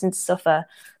that's destined to suffer.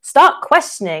 Start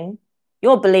questioning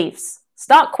your beliefs.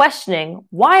 Start questioning,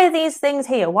 why are these things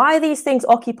here? Why are these things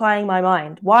occupying my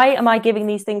mind? Why am I giving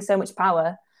these things so much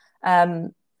power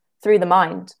through the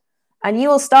mind? And you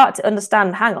will start to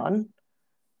understand, hang on,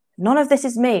 none of this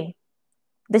is me.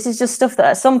 This is just stuff that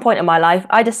at some point in my life,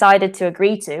 I decided to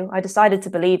agree to, I decided to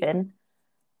believe in.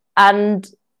 And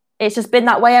it's just been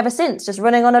that way ever since, just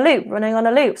running on a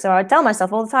loop. So I tell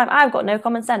myself all the time, I've got no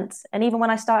common sense. And even when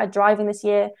I started driving this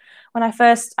year,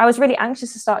 I was really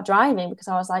anxious to start driving because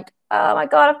I was like, oh my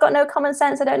God, I've got no common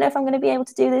sense. I don't know if I'm going to be able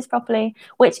to do this properly,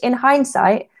 which in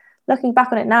hindsight, looking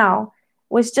back on it now,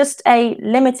 was just a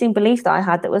limiting belief that I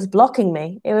had that was blocking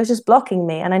me. It was just blocking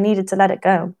me and I needed to let it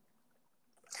go.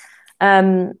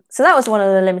 So that was one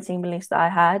of the limiting beliefs that I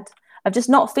had, of just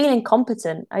not feeling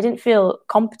competent. I didn't feel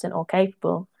competent or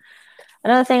capable.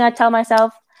 Another thing I tell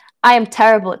myself, I am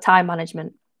terrible at time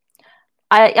management.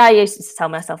 I used to tell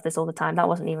myself this all the time. That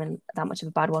wasn't even that much of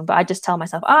a bad one, but I just tell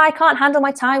myself, I can't handle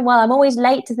my time well. I'm always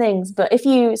late to things. But if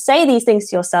you say these things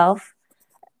to yourself,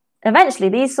 eventually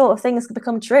these sort of things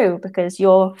become true because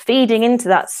you're feeding into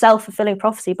that self-fulfilling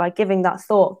prophecy by giving that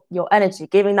thought your energy,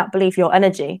 giving that belief your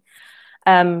energy.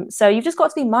 So you've just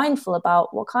got to be mindful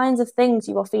about what kinds of things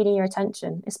you are feeding your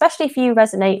attention, especially if you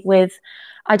resonate with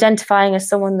identifying as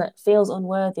someone that feels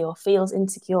unworthy or feels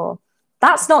insecure.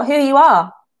 That's not who you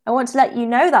are. I want to let you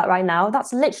know that right now.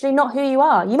 That's literally not who you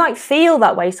are. You might feel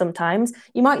that way sometimes.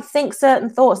 You might think certain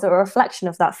thoughts that are a reflection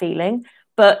of that feeling,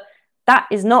 but that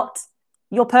is not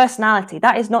your personality.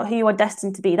 That is not who you are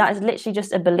destined to be. That is literally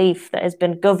just a belief that has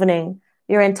been governing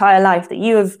your entire life, that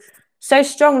you have so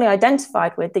strongly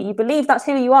identified with, that you believe that's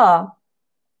who you are.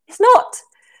 It's not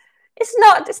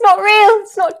real.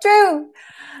 It's not true.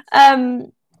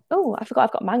 Oh, I forgot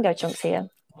I've got mango chunks here.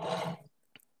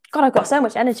 God, I've got so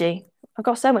much energy.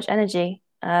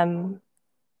 And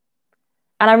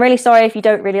I'm really sorry if you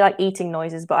don't really like eating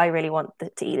noises, but I really want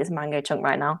to eat this mango chunk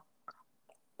right now.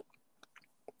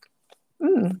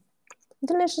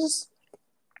 Delicious.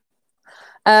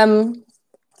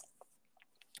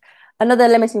 Another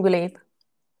limiting belief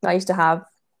I used to have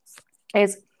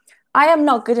is I am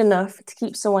not good enough to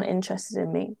keep someone interested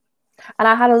in me. And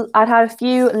I'd had a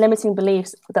few limiting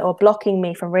beliefs that were blocking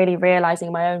me from really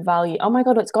realizing my own value. Oh my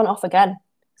God, it's gone off again.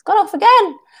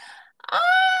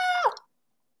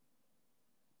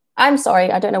 I'm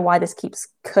sorry. I don't know why this keeps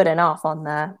cutting off on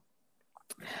there.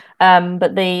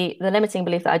 But the limiting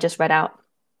belief that I just read out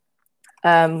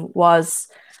was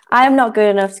I am not good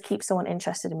enough to keep someone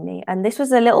interested in me. And this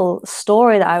was a little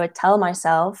story that I would tell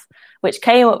myself, which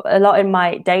came up a lot in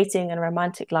my dating and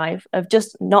romantic life, of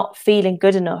just not feeling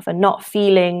good enough and not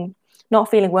feeling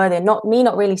worthy, and not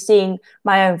really seeing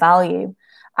my own value.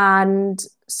 And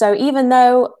so even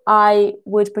though I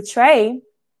would portray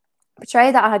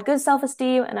that I had good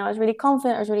self-esteem and I was really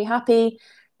confident, I was really happy,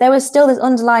 there was still this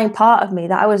underlying part of me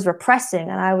that I was repressing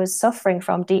and I was suffering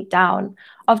from deep down,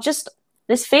 of just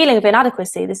this feeling of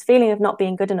inadequacy, this feeling of not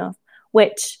being good enough,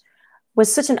 which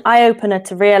was such an eye-opener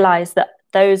to realize that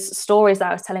those stories that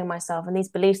I was telling myself and these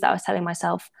beliefs that I was telling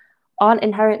myself aren't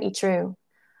inherently true.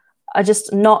 They're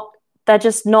just not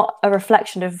a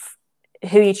reflection of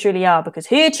who you truly are, because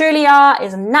who you truly are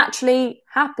is naturally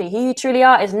happy. Who you truly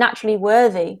are is naturally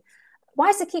worthy.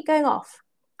 Why does it keep going off?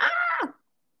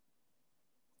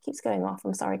 Keeps going off.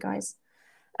 I'm sorry, guys.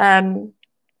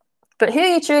 But who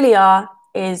you truly are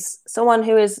is someone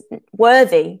who is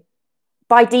worthy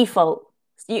by default.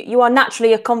 You are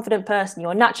naturally a confident person. You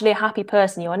are naturally a happy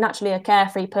person. You are naturally a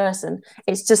carefree person.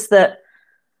 It's just that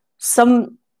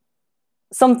some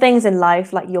things in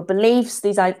life, like your beliefs,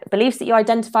 these beliefs that you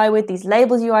identify with, these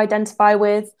labels you identify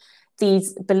with,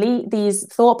 these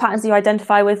thought patterns that you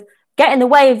identify with get in the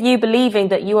way of you believing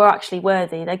that you are actually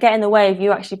worthy. They get in the way of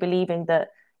you actually believing that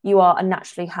you are a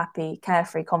naturally happy,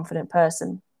 carefree, confident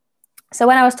person. So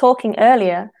when I was talking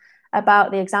earlier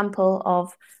about the example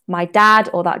of my dad,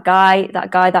 or that guy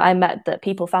that I met that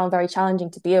people found very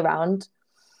challenging to be around,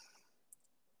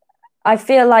 I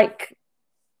feel like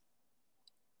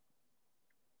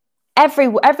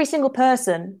every single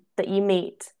person that you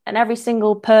meet and every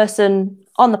single person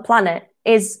on the planet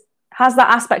has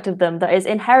that aspect of them that is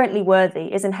inherently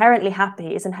worthy, is inherently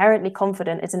happy, is inherently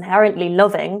confident, is inherently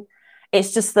loving.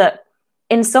 It's just that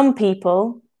in some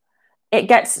people it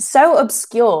gets so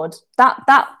obscured,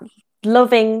 that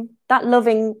loving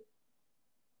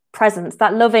presence,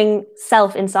 that loving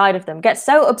self inside of them gets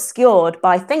so obscured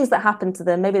by things that happen to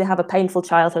them. Maybe they have a painful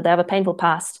childhood, they have a painful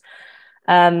past,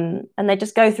 and they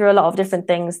just go through a lot of different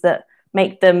things that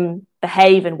make them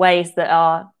behave in ways that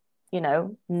are,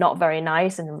 not very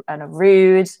nice and are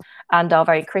rude and are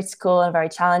very critical and very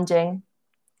challenging.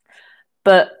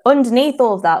 But underneath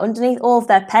all of that, underneath all of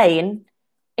their pain,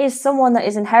 is someone that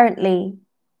is inherently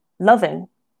loving.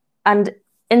 And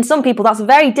in some people, that's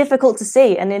very difficult to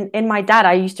see. And in my dad,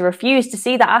 I used to refuse to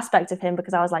see that aspect of him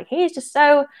because I was like, he is just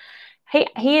so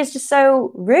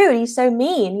rude. He's so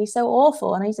mean. He's so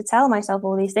awful. And I used to tell myself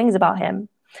all these things about him.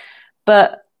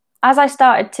 But as I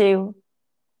started to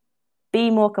be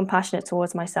more compassionate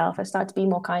towards myself, I started to be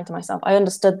more kind to myself, I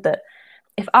understood that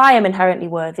if I am inherently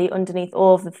worthy underneath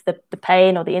all of the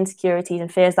pain or the insecurities and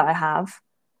fears that I have,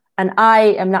 and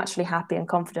I am naturally happy and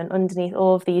confident underneath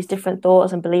all of these different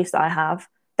thoughts and beliefs that I have,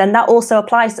 then that also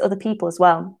applies to other people as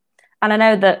well. And I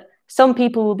know that some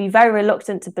people will be very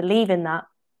reluctant to believe in that.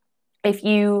 If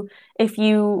you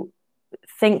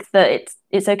think that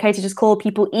it's okay to just call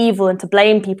people evil and to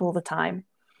blame people all the time.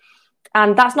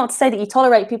 And that's not to say that you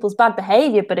tolerate people's bad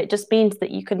behavior, but it just means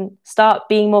that you can start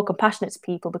being more compassionate to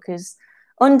people, because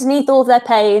underneath all of their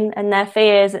pain and their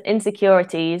fears and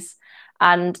insecurities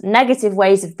and negative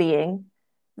ways of being,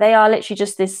 they are literally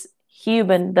just this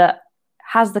human that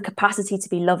has the capacity to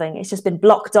be loving. It's just been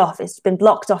blocked off. It's been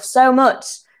blocked off so much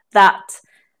that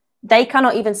they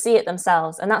cannot even see it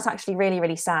themselves. And that's actually really,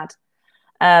 really sad.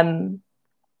 That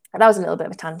was a little bit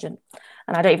of a tangent,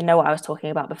 and I don't even know what I was talking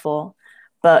about before.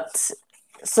 But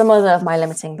some other of my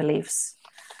limiting beliefs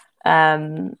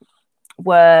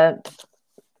were...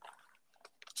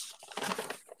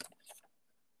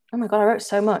 Oh my God, I wrote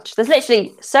so much. There's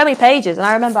literally so many pages. And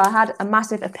I remember I had a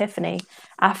massive epiphany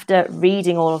after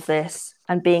reading all of this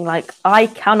and being like, I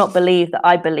cannot believe that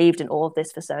I believed in all of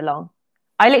this for so long.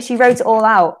 I literally wrote it all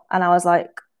out and I was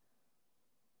like,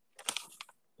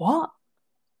 what?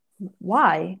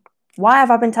 Why? Why have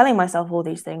I been telling myself all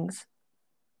these things?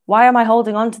 Why am I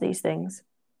holding on to these things?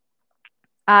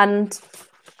 And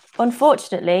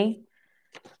unfortunately,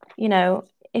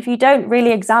 if you don't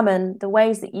really examine the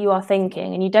ways that you are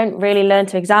thinking and you don't really learn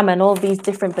to examine all of these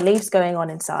different beliefs going on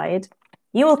inside,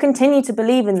 you will continue to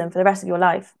believe in them for the rest of your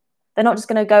life. They're not just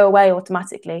going to go away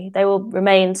automatically. They will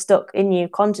remain stuck in you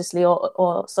consciously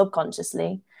or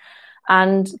subconsciously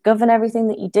and govern everything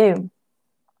that you do.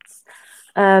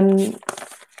 And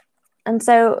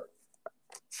so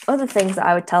other things that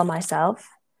I would tell myself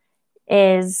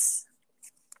is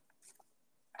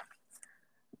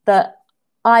that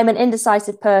I'm an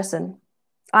indecisive person.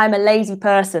 I'm a lazy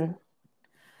person.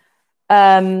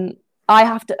 I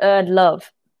have to earn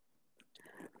love.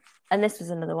 And this was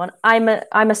another one. I'm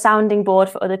a sounding board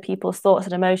for other people's thoughts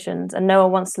and emotions, and no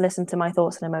one wants to listen to my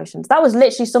thoughts and emotions. That was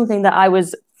literally something that I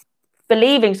was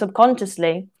believing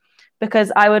subconsciously,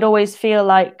 because I would always feel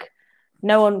like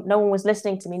no one was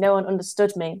listening to me, no one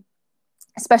understood me,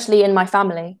 especially in my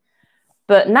family.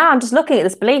 But now I'm just looking at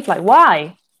this belief like,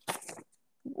 why?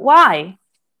 Why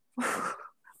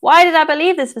did I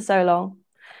believe this for so long?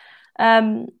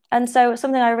 And so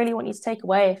something I really want you to take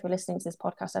away if you're listening to this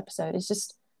podcast episode is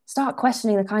just start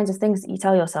questioning the kinds of things that you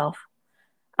tell yourself.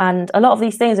 And a lot of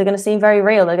these things are going to seem very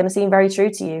real. They're going to seem very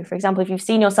true to you. For example, if you've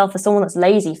seen yourself as someone that's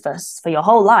lazy for your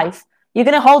whole life, you're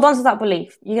going to hold on to that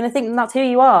belief. You're going to think that's who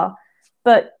you are.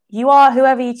 But you are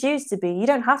whoever you choose to be. You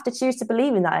don't have to choose to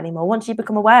believe in that anymore. Once you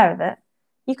become aware of it,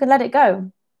 you can let it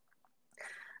go.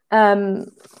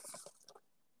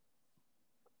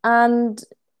 And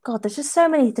God, there's just so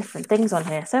many different things on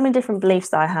here, so many different beliefs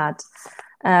that I had.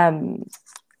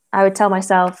 I would tell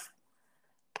myself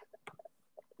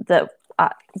that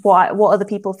what other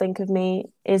people think of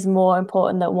me is more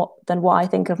important than what I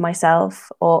think of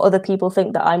myself, or other people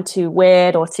think that I'm too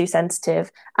weird or too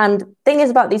sensitive. And the thing is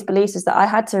about these beliefs is that I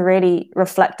had to really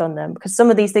reflect on them, because some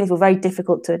of these things were very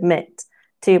difficult to admit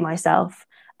to myself.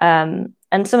 And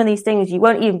some of these things you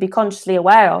won't even be consciously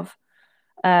aware of.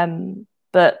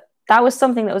 But that was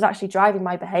something that was actually driving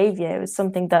my behavior. It was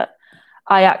something that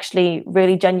I actually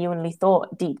really genuinely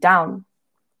thought deep down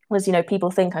was,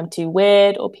 people think I'm too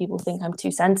weird, or people think I'm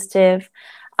too sensitive.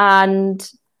 And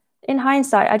in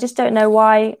hindsight, I just don't know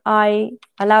why I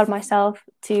allowed myself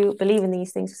to believe in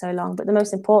these things for so long. But the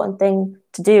most important thing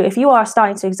to do, if you are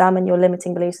starting to examine your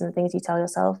limiting beliefs and the things you tell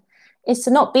yourself, is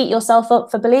to not beat yourself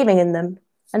up for believing in them,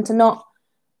 and to not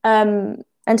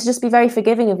and to just be very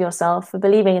forgiving of yourself for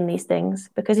believing in these things.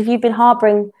 Because if you've been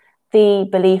harboring the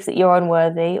belief that you're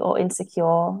unworthy or insecure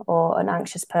or an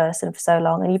anxious person for so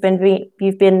long, and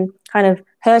you've been kind of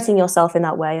hurting yourself in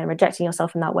that way and rejecting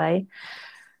yourself in that way,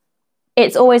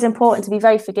 it's always important to be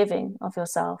very forgiving of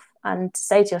yourself and to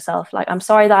say to yourself, like, I'm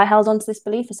sorry that I held on to this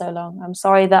belief for so long. I'm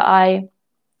sorry that I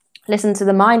listened to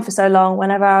the mind for so long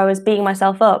whenever I was beating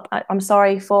myself up. I'm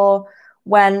sorry for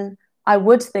when I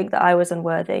would think that I was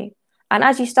unworthy. And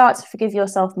as you start to forgive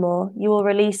yourself more, you will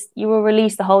release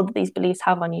the hold that these beliefs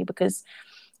have on you, because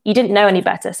you didn't know any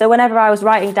better. So whenever I was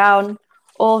writing down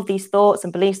all of these thoughts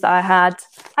and beliefs that I had,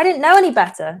 I didn't know any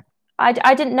better. I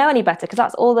didn't know any better, because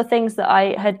that's all the things that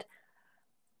I had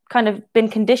kind of been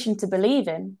conditioned to believe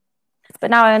in.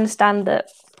 But now I understand that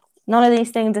none of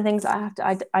these things are things that I have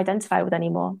to identify with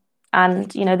anymore.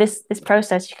 And this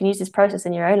process, you can use this process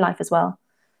in your own life as well.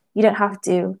 You don't have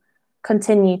to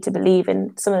continue to believe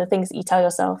in some of the things that you tell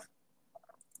yourself.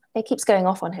 It keeps going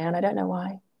off on here and I don't know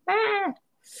why.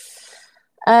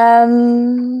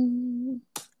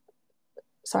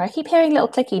 Sorry, I keep hearing little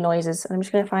clicky noises, and I'm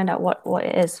just going to find out what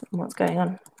it is and what's going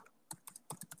on.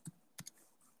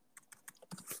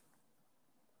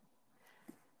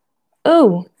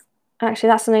 Oh, actually,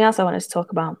 that's something else I wanted to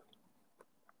talk about.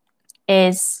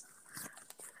 Actually,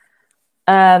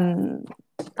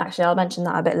 I'll mention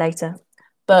that a bit later.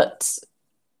 But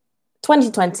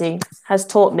 2020 has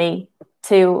taught me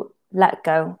to let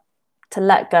go,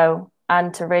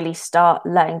 and to really start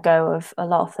letting go of a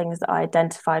lot of things that I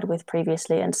identified with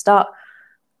previously, and start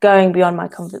going beyond my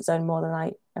comfort zone more than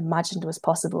I imagined was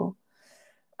possible.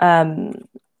 And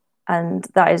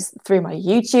that is through my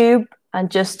YouTube, and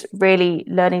just really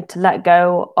learning to let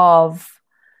go of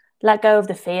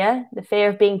the fear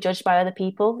of being judged by other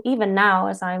people. Even now,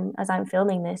 as I'm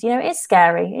filming this, it's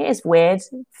scary. It is weird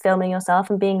filming yourself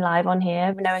and being live on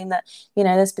here, knowing that,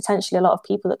 there's potentially a lot of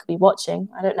people that could be watching.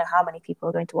 I don't know how many people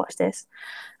are going to watch this.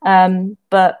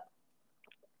 But,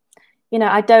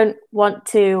 I don't want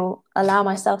to allow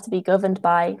myself to be governed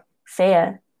by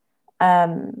fear.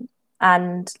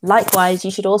 And likewise,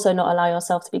 you should also not allow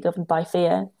yourself to be governed by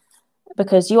fear,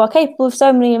 because you are capable of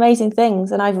so many amazing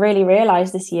things. And I've really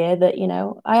realized this year that,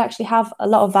 I actually have a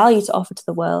lot of value to offer to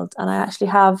the world. And I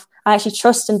actually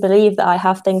trust and believe that I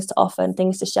have things to offer and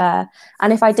things to share.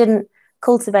 And if I didn't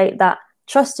cultivate that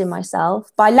trust in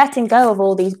myself by letting go of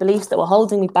all these beliefs that were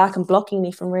holding me back and blocking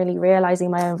me from really realizing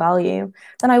my own value,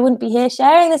 then I wouldn't be here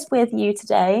sharing this with you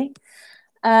today.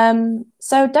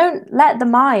 So don't let the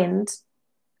mind,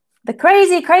 the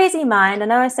crazy mind, I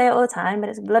know I say it all the time, but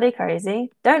it's bloody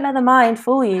crazy. Don't let the mind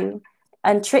fool you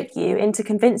and trick you into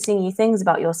convincing you things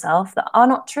about yourself that are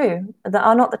not true, that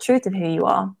are not the truth of who you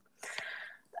are.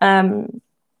 And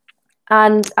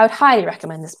I would highly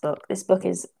recommend this book. This book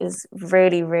is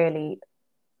really, really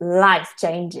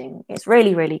life-changing. It's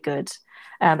really, really good.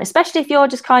 Especially if you're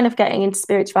just kind of getting into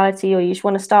spirituality, or you just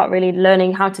want to start really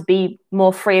learning how to be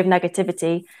more free of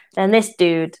negativity, then this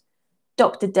dude,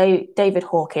 Dr. David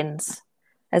Hawkins,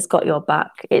 has got your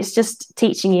back. It's just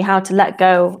teaching you how to let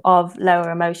go of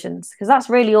lower emotions, because that's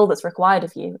really all that's required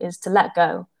of you, is to let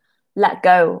go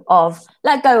of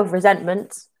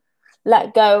resentment,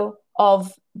 let go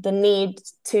of the need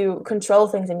to control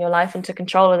things in your life and to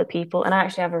control other people. And I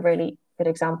actually have a really good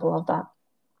example of that.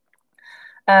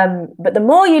 But the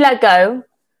more you let go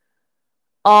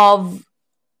of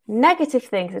negative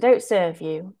things that don't serve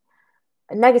you,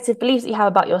 negative beliefs that you have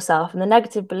about yourself, and the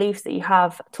negative beliefs that you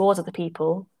have towards other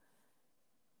people,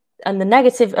 and the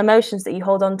negative emotions that you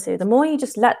hold on to, the more you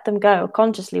just let them go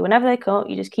consciously, whenever they come,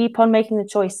 you just keep on making the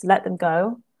choice to let them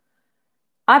go.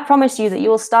 I promise you that you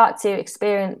will start to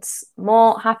experience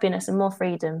more happiness and more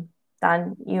freedom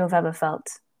than you have ever felt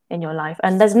in your life.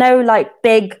 And there's no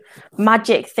big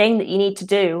magic thing that you need to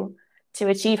do to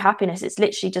achieve happiness. It's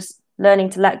literally just learning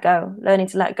to let go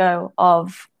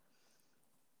of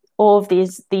all of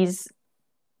these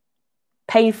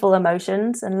painful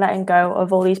emotions, and letting go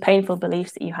of all these painful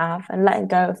beliefs that you have, and letting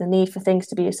go of the need for things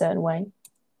to be a certain way.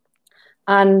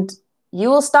 And you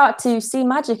will start to see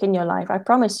magic in your life, I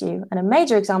promise you. And a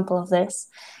major example of this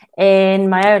in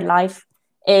my own life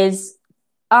is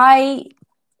I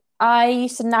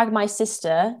used to nag my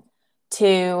sister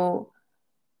to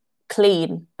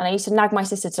clean. And I used to nag my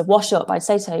sister to wash up. I'd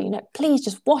say to her, please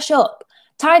just wash up,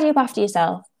 tidy up after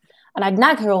yourself. And I'd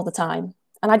nag her all the time.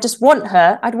 And I'd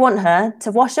want her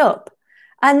to wash up.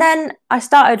 And then I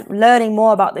started learning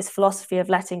more about this philosophy of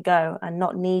letting go and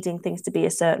not needing things to be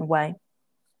a certain way.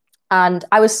 And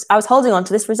I was holding on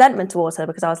to this resentment towards her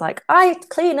because I was like, I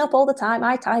clean up all the time.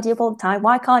 I tidy up all the time.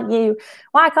 Why can't you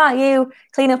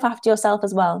clean up after yourself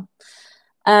as well?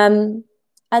 And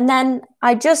then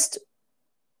I just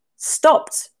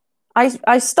stopped.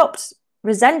 I stopped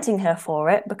resenting her for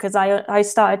it because I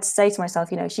started to say to myself,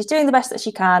 she's doing the best that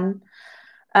she can.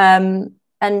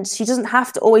 And she doesn't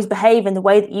have to always behave in the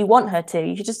way that you want her to.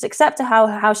 You should just accept her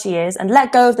how she is and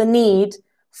let go of the need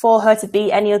for her to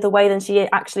be any other way than she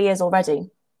actually is already.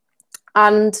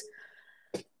 And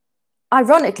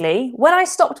ironically, when I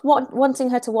stopped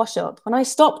wanting her to wash up, when I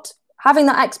stopped having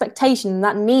that expectation,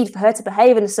 that need for her to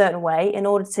behave in a certain way in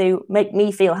order to make me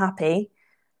feel happy,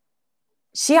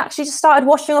 she actually just started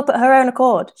washing up at her own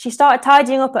accord. She started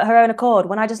tidying up at her own accord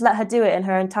when I just let her do it in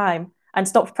her own time and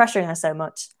stopped pressuring her so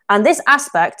much. And this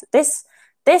aspect, this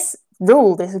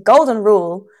rule, this golden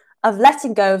rule of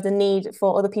letting go of the need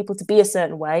for other people to be a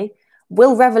certain way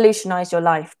will revolutionize your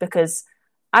life, because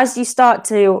as you start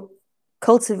to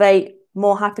cultivate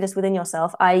more happiness within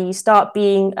yourself, i.e. you start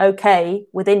being okay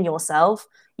within yourself,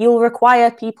 you'll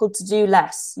require people to do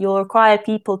less. You'll require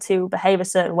people to behave a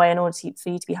certain way in order for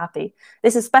you to be happy.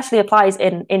 This especially applies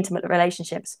in intimate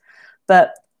relationships.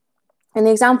 But in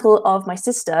the example of my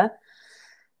sister,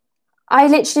 I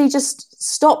literally just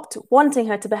stopped wanting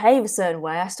her to behave a certain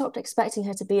way. I stopped expecting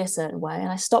her to be a certain way. And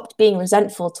I stopped being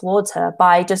resentful towards her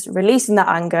by just releasing that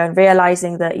anger and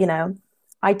realizing that,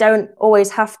 I don't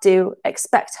always have to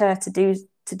expect her to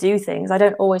do things. I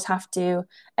don't always have to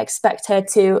expect her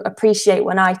to appreciate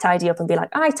when I tidy up and be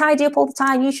like, I tidy up all the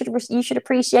time. You should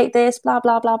appreciate this, blah,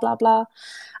 blah, blah, blah, blah.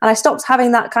 And I stopped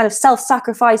having that kind of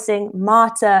self-sacrificing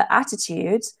martyr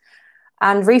attitude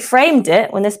and reframed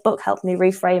it, when this book helped me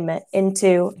reframe it,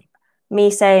 into me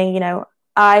saying,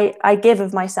 I give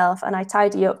of myself and I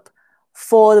tidy up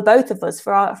for the both of us,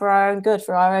 for our own good,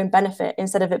 for our own benefit,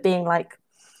 instead of it being like,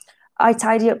 I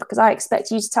tidy up because I expect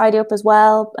you to tidy up as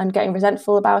well, and getting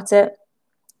resentful about it.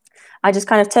 I just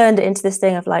kind of turned it into this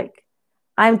thing of like,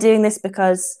 I'm doing this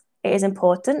because it is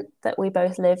important that we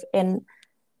both live in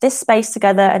this space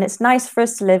together and it's nice for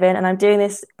us to live in, and I'm doing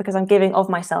this because I'm giving of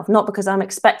myself, not because I'm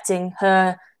expecting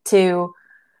her to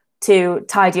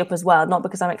tidy up as well, not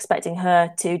because I'm expecting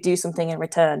her to do something in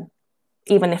return,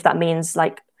 even if that means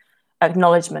like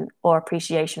acknowledgement or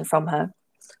appreciation from her.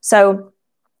 So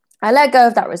I let go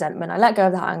of that resentment, I let go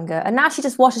of that anger, and now she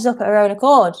just washes up at her own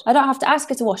accord. I don't have to ask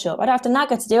her to wash up, I don't have to nag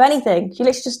her to do anything. She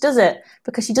literally just does it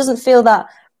because she doesn't feel that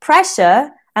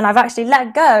pressure. And I've actually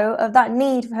let go of that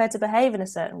need for her to behave in a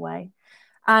certain way.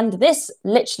 And this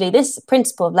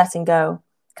principle of letting go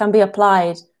can be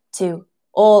applied to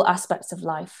all aspects of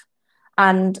life.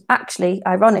 And actually,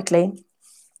 ironically,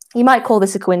 you might call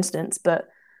this a coincidence, but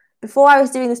before I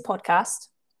was doing this podcast,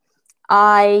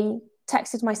 I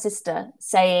texted my sister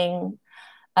saying,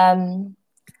 I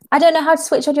don't know how to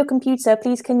switch on your computer.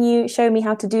 Please, can you show me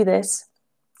how to do this?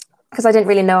 Because I didn't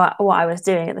really know what I was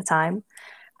doing at the time.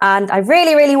 And I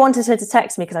really, really wanted her to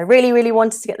text me because I really, really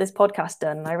wanted to get this podcast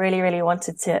done. And I really, really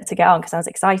wanted to get on because I was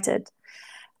excited.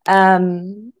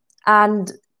 And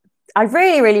I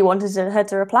really, really wanted her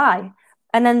to reply.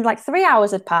 And then like 3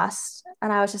 hours had passed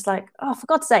and I was just like, oh, for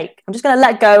God's sake, I'm just going to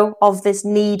let go of this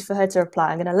need for her to reply.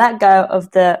 I'm going to let go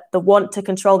of the want to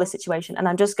control the situation. And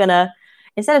I'm just going to,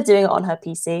 instead of doing it on her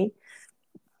PC,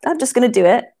 I'm just going to do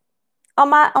it on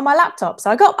my laptop.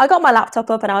 So I got my laptop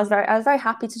up and I was very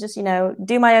happy to just,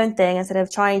 do my own thing instead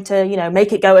of trying to,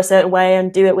 make it go a certain way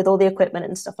and do it with all the equipment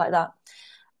and stuff like that.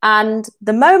 And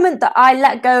the moment that I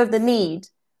let go of the need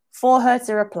for her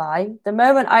to reply, the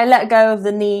moment I let go of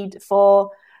the need for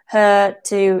her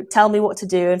to tell me what to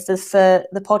do and for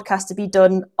the podcast to be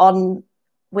done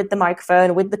with the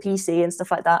microphone, with the PC and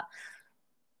stuff like that,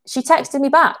 she texted me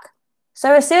back.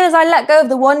 So as soon as I let go of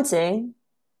the wanting,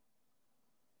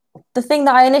 the thing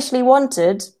that I initially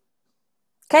wanted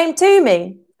came to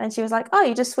me. And she was like, oh,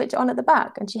 you just switch it on at the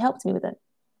back. And she helped me with it.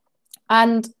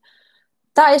 And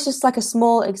that is just like a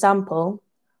small example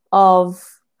of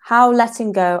how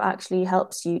letting go actually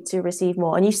helps you to receive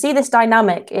more. And you see this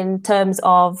dynamic in terms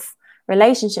of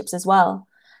relationships as well.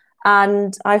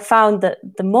 And I found that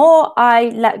the more I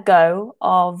let go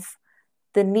of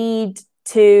the need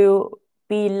to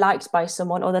be liked by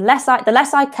someone, or the less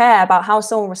I care about how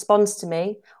someone responds to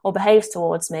me or behaves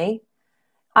towards me,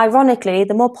 ironically,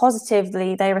 the more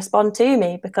positively they respond to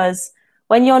me. Because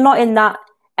when you're not in that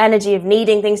energy of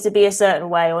needing things to be a certain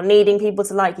way, or needing people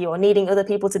to like you, or needing other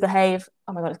people to behave.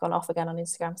 Oh my God, it's gone off again on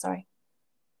Instagram. Sorry.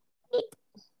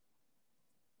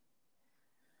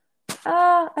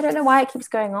 I don't know why it keeps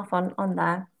going off on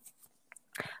there.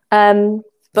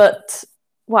 But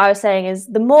what I was saying is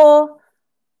the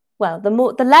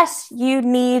less you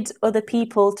need other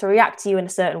people to react to you in a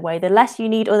certain way, the less you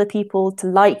need other people to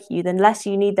like you, the less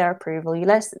you need their approval,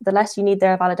 the less you need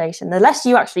their validation, the less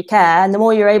you actually care, and the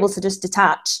more you're able to just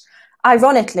detach.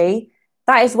 Ironically,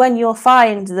 that is when you'll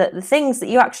find that the things that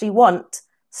you actually want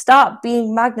start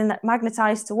being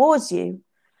magnetized towards you.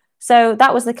 So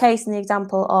that was the case in the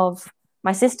example of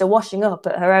my sister washing up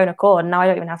at her own accord. Now I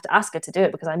don't even have to ask her to do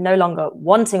it because I'm no longer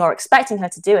wanting or expecting her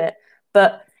to do it.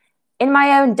 But in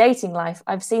my own dating life,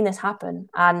 I've seen this happen.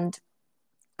 And,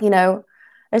 you know,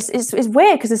 it's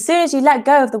weird because as soon as you let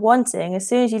go of the wanting, as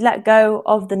soon as you let go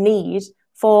of the need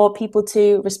for people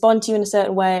to respond to you in a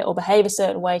certain way or behave a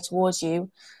certain way towards you,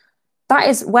 that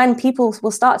is when people will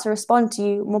start to respond to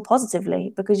you more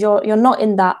positively, because you're not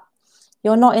in that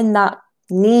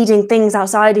needing things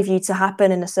outside of you to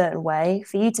happen in a certain way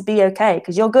for you to be okay,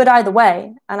 because you're good either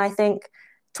way. And I think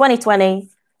 2020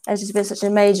 has just been such a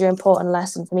major important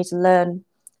lesson for me to learn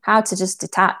how to just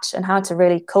detach and how to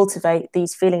really cultivate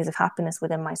these feelings of happiness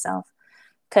within myself.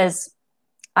 Because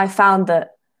I found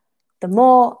that the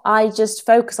more I just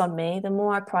focus on me, the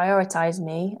more I prioritize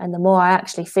me, and the more I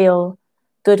actually feel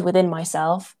good within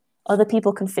myself, other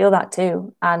people can feel that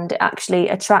too. And it actually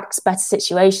attracts better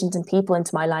situations and people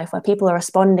into my life where people are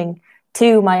responding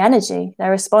to my energy.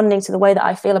 They're responding to the way that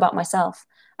I feel about myself.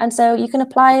 And so you can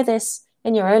apply this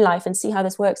in your own life and see how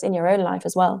this works in your own life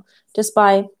as well, just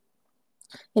by,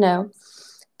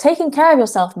 taking care of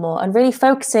yourself more and really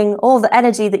focusing all the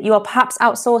energy that you are perhaps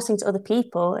outsourcing to other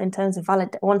people in terms of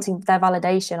wanting their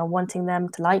validation or wanting them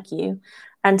to like you,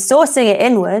 and sourcing it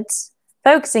inwards,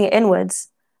 focusing it inwards,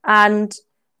 and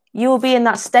you will be in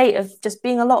that state of just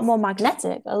being a lot more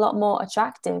magnetic, a lot more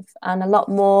attractive, and a lot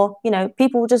more,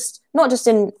 people just, not just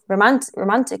in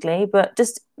romantically, but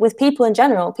just with people in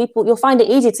general. You'll find it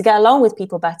easier to get along with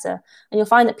people better, and you'll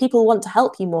find that people want to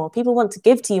help you more. People want to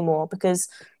give to you more because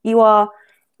you are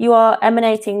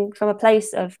emanating from a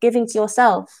place of giving to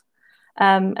yourself.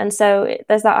 And so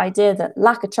there's that idea that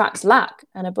lack attracts lack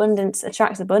and abundance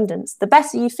attracts abundance. The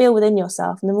better you feel within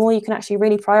yourself and the more you can actually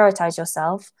really prioritize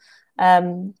yourself,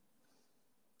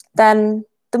 then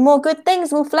the more good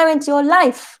things will flow into your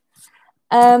life.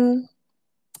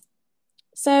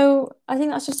 So I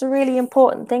think that's just a really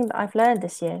important thing that I've learned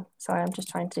this year. Sorry, I'm just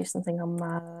trying to do something on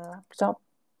my laptop.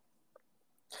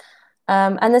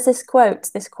 And there's this quote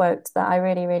that I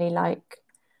really, really like,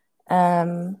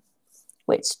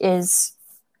 which is,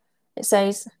 it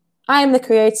says, "I am the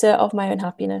creator of my own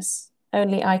happiness.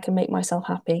 Only I can make myself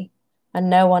happy. And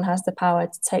no one has the power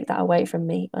to take that away from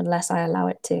me unless I allow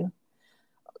it to."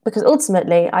 Because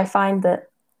ultimately, I find that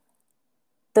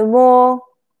the more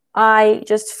I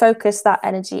just focus that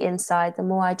energy inside, the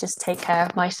more I just take care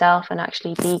of myself and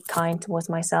actually be kind towards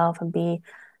myself and be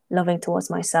loving towards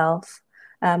myself,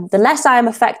 the less I am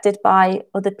affected by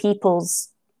other people's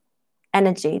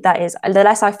energy. That is, the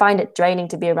less I find it draining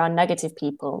to be around negative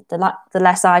people, the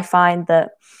less I find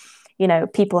that,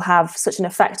 people have such an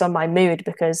effect on my mood,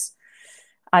 because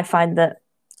I find that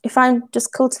if I'm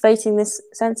just cultivating this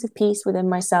sense of peace within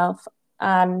myself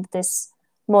and this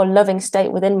more loving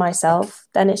state within myself,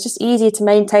 then it's just easier to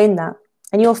maintain that.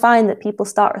 And you'll find that people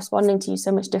start responding to you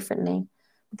so much differently.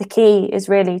 The key is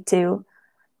really to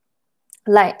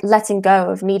letting go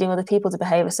of needing other people to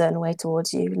behave a certain way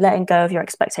towards you, letting go of your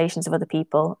expectations of other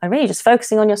people, and really just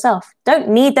focusing on yourself. Don't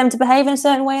need them to behave in a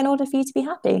certain way in order for you to be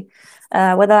happy,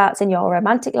 whether that's in your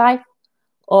romantic life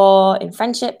or in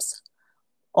friendships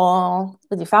or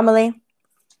with your family.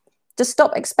 Just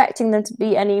stop expecting them to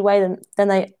be any way than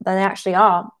they actually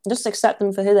are. Just accept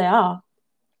them for who they are.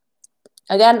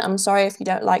 Again, I'm sorry if you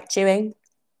don't like chewing.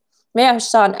 Maybe I should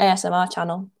start an ASMR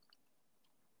channel.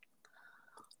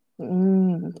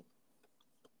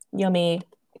 Yummy.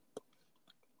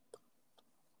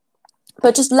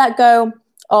 But just let go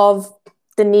of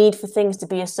the need for things to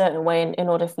be a certain way in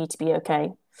order for you to be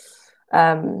okay.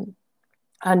 And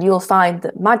you'll find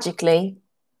that magically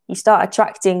you start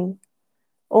attracting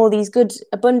all these good,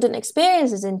 abundant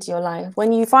experiences into your life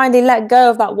when you finally let go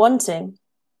of that wanting.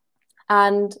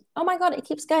 And oh my God, it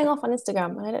keeps going off on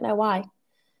Instagram and I don't know why.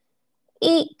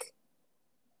 Eek.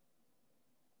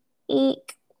 I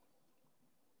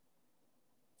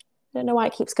don't know why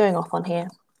it keeps going off on here.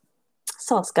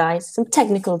 Soz, guys, some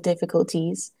technical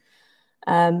difficulties.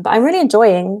 But I'm really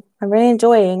enjoying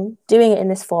doing it in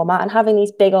this format and having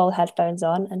these big old headphones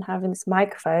on and having this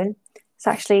microphone. It's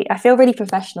actually, I feel really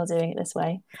professional doing it this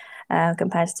way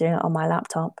compared to doing it on my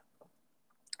laptop.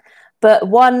 But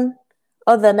one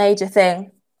other major thing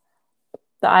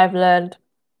that I've learned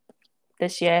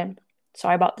this year,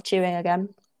 sorry about the chewing again,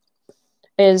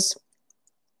 is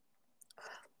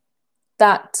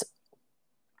that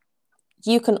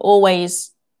you can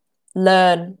always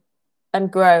learn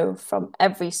and grow from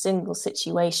every single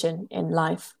situation in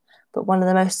life. But one of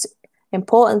the most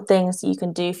important things that you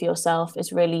can do for yourself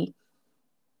is really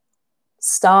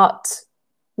start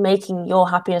making your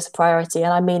happiness a priority.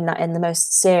 And I mean that in the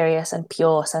most serious and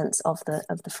pure sense of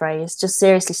the phrase. Just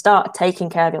seriously start taking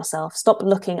care of yourself. Stop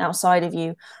looking outside of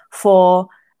you for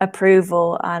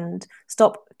approval and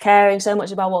stop caring so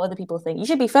much about what other people think. You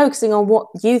should be focusing on what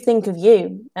you think of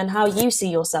you and how you see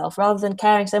yourself rather than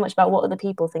caring so much about what other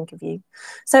people think of you.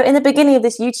 So in the beginning of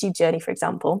this YouTube journey, for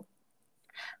example,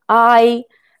 I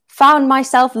found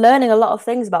myself learning a lot of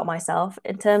things about myself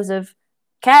in terms of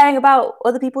caring about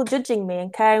other people judging me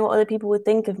and caring what other people would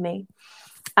think of me.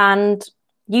 And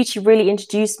YouTube really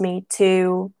introduced me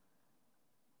to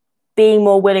being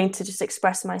more willing to just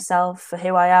express myself for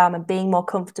who I am and being more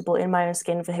comfortable in my own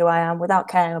skin for who I am without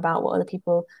caring about what other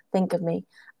people think of me.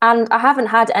 And I haven't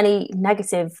had any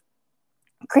negative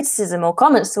criticism or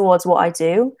comments towards what I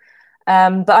do.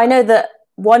 But I know that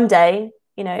one day,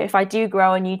 you know, if I do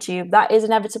grow on YouTube, that is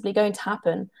inevitably going to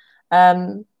happen.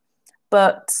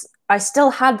 But I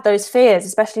still had those fears,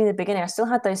 especially in the beginning. I still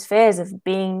had those fears of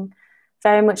being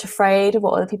very much afraid of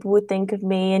what other people would think of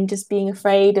me and just being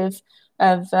afraid of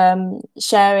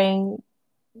sharing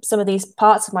some of these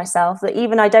parts of myself that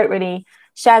even I don't really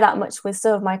share that much with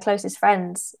some of my closest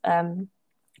friends. You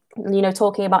know,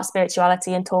 talking about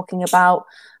spirituality and talking about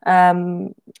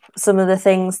some of the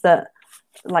things that,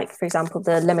 like, for example,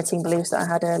 the limiting beliefs that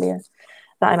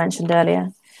I mentioned earlier.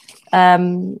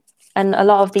 And a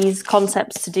lot of these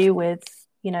concepts to do with,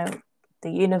 you know, the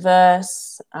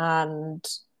universe and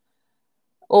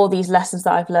all these lessons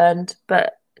that I've learned.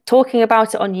 But talking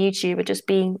about it on YouTube or just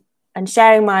being and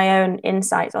sharing my own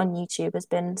insights on YouTube has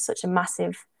been such a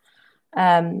massive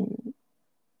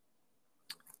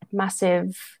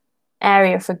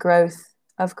area for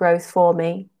growth for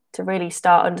me, to really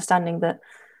start understanding that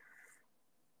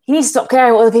you need to stop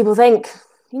caring what other people think.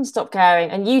 You need to stop caring.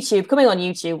 And coming on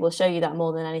YouTube will show you that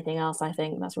more than anything else. I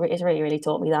think it's really, really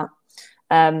taught me that.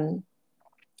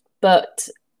 But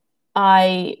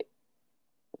I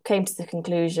came to the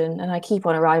conclusion, and I keep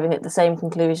on arriving at the same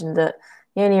conclusion, that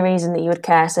the only reason that you would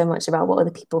care so much about what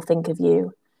other people think of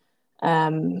you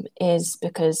is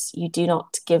because you do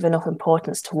not give enough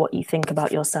importance to what you think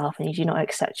about yourself, and you do not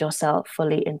accept yourself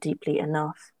fully and deeply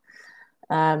enough.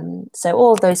 So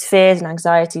all of those fears and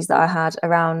anxieties that I had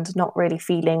around not really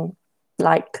feeling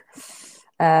like,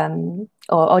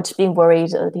 or just being worried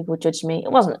that other people would judge me, it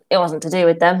wasn't to do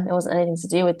with them. It wasn't anything to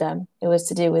do with them. It was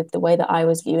to do with the way that I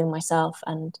was viewing myself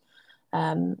and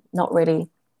not really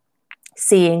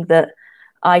seeing that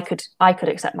I could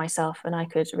accept myself and I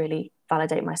could really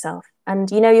validate myself.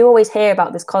 And, you know, you always hear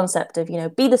about this concept of, you know,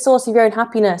 be the source of your own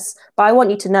happiness. But I want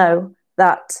you to know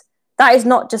that that is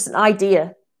not just an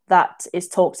idea that is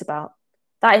talked about.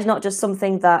 That is not just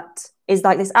something that is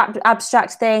like this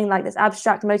abstract thing, like this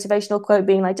abstract motivational quote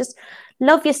being like, just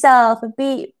love yourself and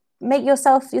make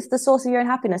yourself the source of your own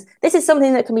happiness. This is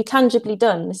something that can be tangibly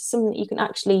done. This is something that you can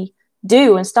actually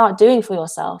do and start doing for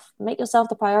yourself. Make yourself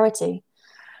the priority.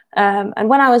 And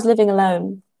when I was living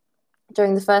alone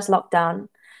during the first lockdown,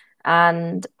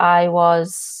 and I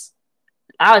was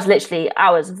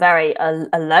very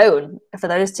alone for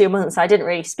those 2 months. I didn't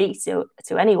really speak to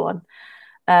anyone.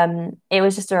 It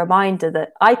was just a reminder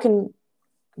that I can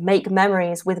make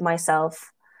memories with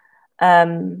myself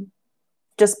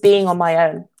just being on my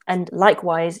own. And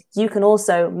likewise, you can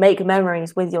also make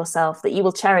memories with yourself that you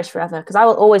will cherish forever. Because I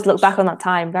will always look back on that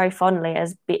time very fondly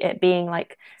as it being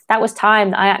like, that was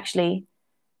time that I actually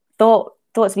thought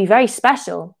to be very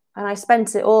special. And I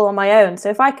spent it all on my own. So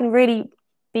if I can really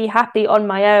be happy on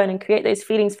my own and create those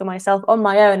feelings for myself on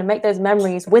my own and make those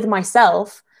memories with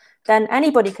myself, then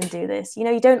anybody can do this. You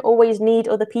know, you don't always need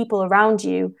other people around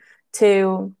you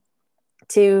to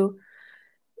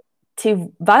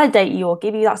validate you or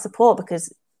give you that support,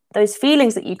 because those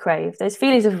feelings that you crave, those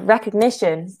feelings of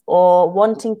recognition or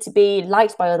wanting to be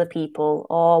liked by other people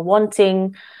or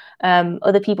wanting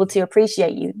other people to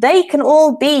appreciate you, they can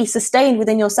all be sustained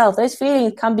within yourself. Those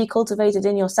feelings can be cultivated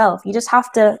in yourself. You just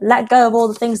have to let go of all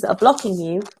the things that are blocking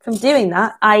you from doing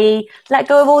that, i.e. let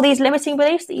go of all these limiting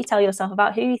beliefs that you tell yourself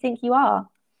about who you think you are.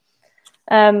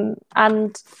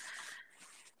 And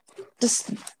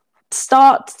just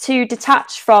start to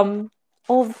detach from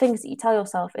all the things that you tell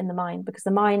yourself in the mind, because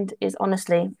the mind is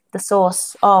honestly the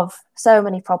source of so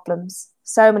many problems.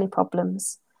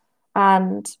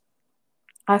 And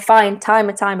I find time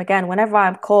and time again, whenever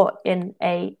I'm caught in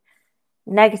a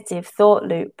negative thought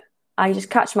loop, I just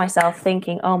catch myself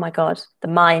thinking, oh my God, the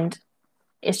mind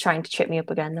is trying to trip me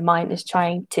up again. The mind is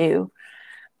trying to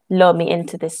lure me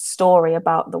into this story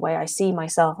about the way I see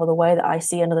myself, or the way that I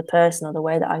see another person, or the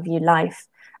way that I view life.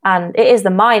 And it is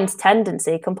the mind's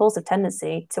tendency, compulsive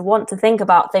tendency, to want to think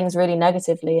about things really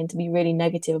negatively and to be really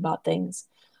negative about things.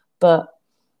 But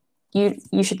you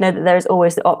should know that there is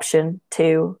always the option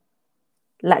to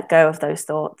let go of those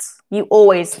thoughts. You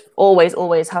always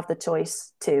have the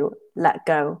choice to let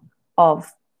go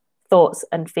of thoughts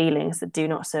and feelings that do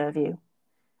not serve you.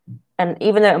 And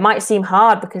even though it might seem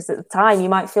hard, because at the time you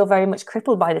might feel very much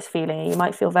crippled by this feeling, you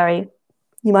might feel very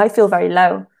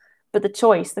low, but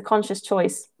the conscious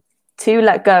choice to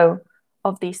let go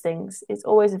of these things is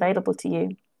always available to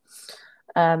you.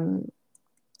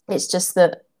 It's just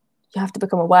that you have to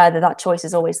become aware that choice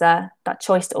is always there. That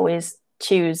choice to always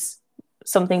choose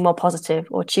something more positive,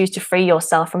 or choose to free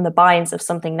yourself from the binds of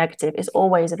something negative, is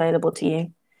always available to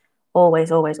you.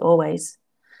 Always.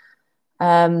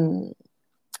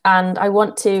 And I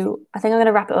think I'm going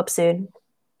to wrap it up soon,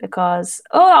 because,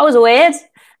 that was weird.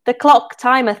 The clock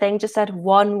timer thing just said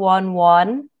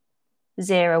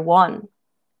 11101,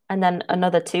 and then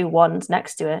another 2 ones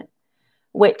next to it,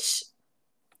 which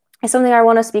is something I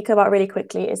want to speak about really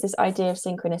quickly, is this idea of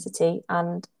synchronicity,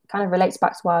 and kind of relates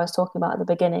back to what I was talking about at the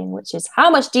beginning, which is, how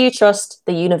much do you trust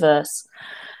the universe?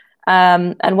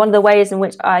 And one of the ways in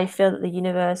which I feel that the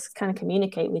universe can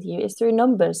communicate with you is through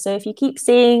numbers. So if you keep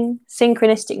seeing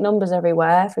synchronistic numbers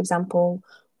everywhere, for example,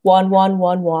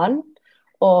 1111,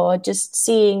 or just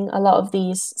seeing a lot of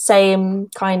these same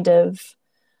kind of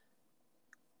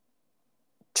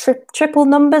triple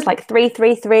numbers like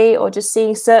 333, or just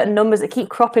seeing certain numbers that keep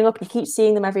cropping up and you keep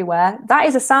seeing them everywhere, that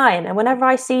is a sign. And whenever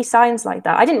I see signs like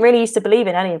that, I didn't really used to believe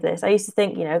in any of this. I used to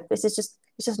think, it's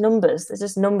just numbers. There's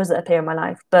just numbers that appear in my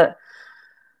life. But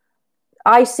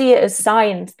I see it as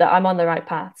signs that I'm on the right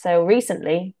path. So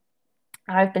recently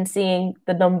I've been seeing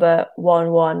the number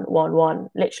 1111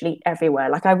 literally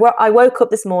everywhere. Like I woke up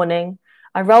this morning,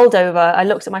 I rolled over, I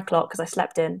looked at my clock because I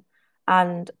slept in,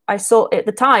 and I saw it,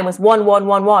 the time was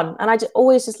 1111, and I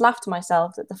always just laughed to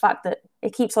myself at the fact that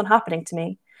it keeps on happening to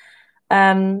me.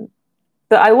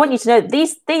 But I want you to know that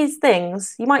these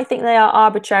things, you might think they are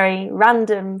arbitrary,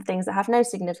 random things that have no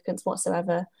significance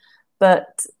whatsoever,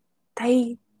 but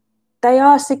they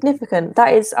are significant.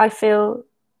 That is, I feel,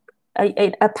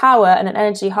 a power and an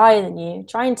energy higher than you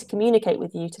trying to communicate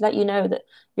with you to let you know that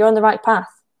you're on the right path.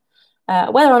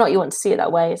 Whether or not you want to see it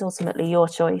that way is ultimately your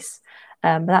choice.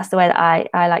 But that's the way that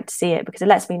I like to see it, because it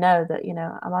lets me know that,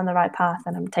 I'm on the right path,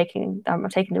 and I'm taking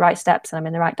the right steps, and I'm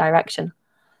in the right direction.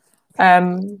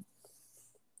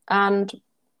 And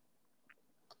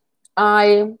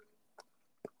I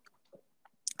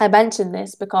mention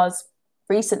this because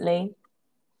recently,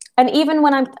 and even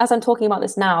as I'm talking about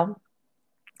this now,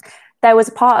 there was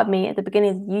a part of me at the beginning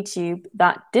of YouTube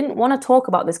that didn't want to talk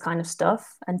about this kind of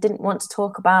stuff, and didn't want to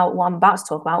talk about what I'm about to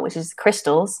talk about, which is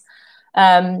crystals,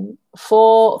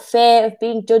 for fear of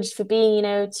being judged for being,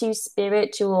 too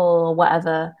spiritual or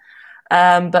whatever.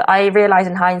 But I realized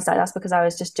in hindsight, that's because I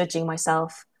was just judging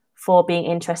myself for being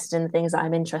interested in the things that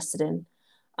I'm interested in,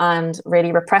 and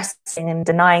really repressing and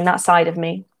denying that side of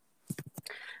me.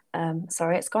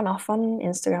 Sorry, it's gone off on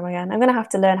Instagram again. I'm going to have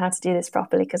to learn how to do this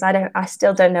properly, because I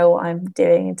still don't know what I'm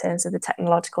doing in terms of the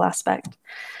technological aspect.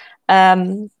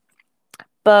 But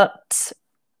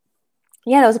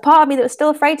yeah, there was a part of me that was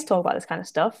still afraid to talk about this kind of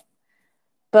stuff.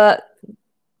 But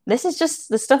this is just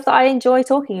the stuff that I enjoy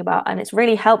talking about, and it's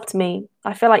really helped me.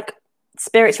 I feel like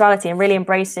spirituality, and really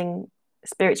embracing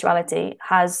spirituality,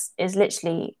 is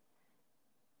literally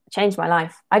changed my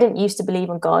life. I didn't used to believe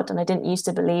in God, and I didn't used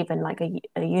to believe in like a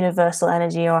universal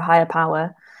energy or a higher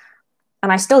power.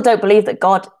 And I still don't believe that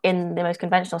God, in the most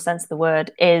conventional sense of the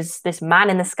word, is this man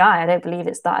in the sky. I don't believe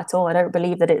it's that at all. I don't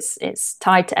believe that it's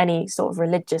tied to any sort of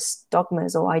religious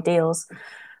dogmas or ideals.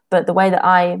 But the way that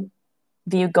I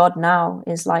view God now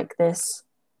is like this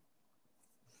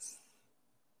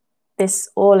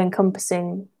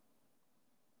all-encompassing,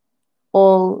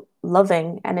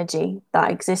 all-loving energy that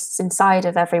exists inside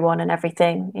of everyone and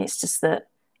everything. It's just that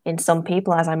in some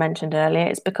people, as I mentioned earlier,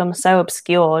 it's become so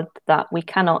obscured that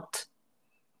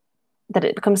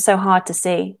it becomes so hard to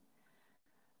see.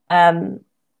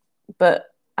 But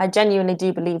I genuinely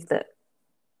do believe that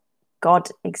God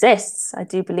exists. I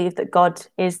do believe that God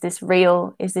is this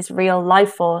real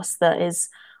life force that is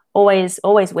always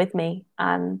with me,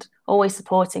 and always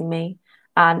supporting me,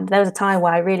 And there was a time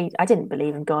where I didn't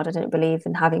believe in God. I didn't believe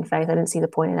in having faith. I didn't see the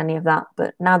point in any of that.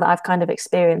 But now that I've kind of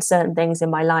experienced certain things in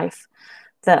my life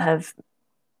that have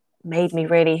made me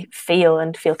really feel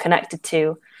connected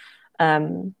to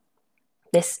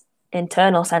this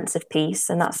internal sense of peace,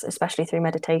 and that's especially through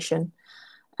meditation.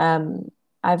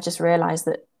 I've just realized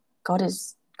that God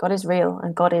is real,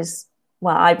 and God is,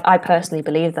 well, I personally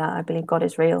believe that. I believe God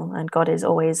is real, and God is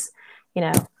always,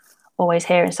 always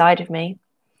here inside of me.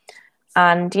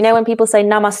 And when people say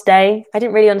namaste, I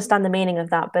didn't really understand the meaning of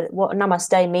that, but what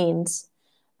namaste means,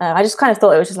 I just kind of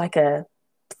thought it was just like a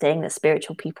thing that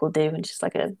spiritual people do, and just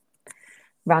like a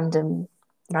random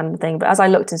thing. But as I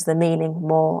looked into the meaning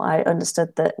more, I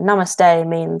understood that namaste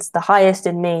means the highest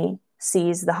in me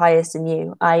sees the highest in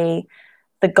you, i.e.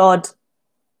 the God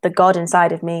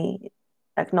inside of me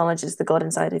acknowledges the God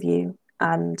inside of you.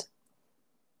 And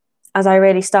as I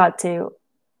really start to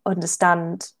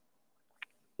understand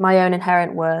my own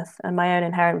inherent worth and my own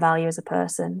inherent value as a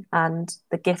person and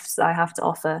the gifts that I have to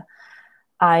offer,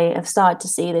 I have started to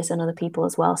see this in other people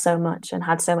as well so much, and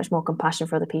had so much more compassion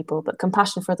for other people. But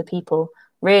compassion for other people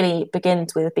really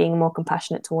begins with being more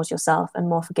compassionate towards yourself and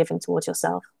more forgiving towards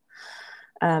yourself.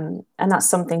 And that's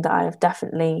something that I have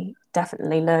definitely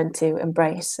learned to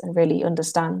embrace and really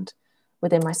understand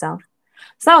within myself.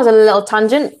 So that was a little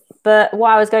tangent, but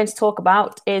what I was going to talk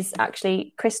about is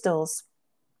actually crystals.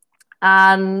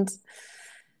 And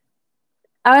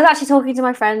I was actually talking to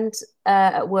my friend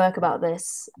at work about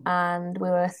this, and we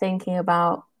were speaking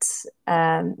about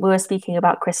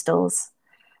crystals,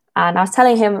 and I was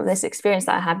telling him this experience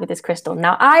that I had with this crystal.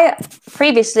 Now, I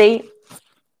previously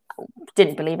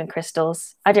didn't believe in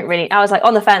crystals. I was like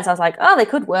on the fence. I was like, oh, they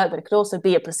could work, but it could also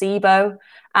be a placebo.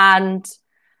 And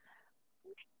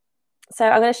so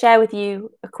I'm going to share with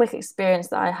you a quick experience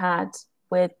that I had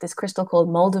with this crystal called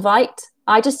Moldovite.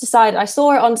 I just decided, I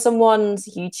saw it on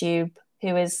someone's YouTube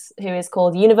who is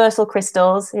called Universal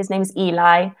Crystals. His name's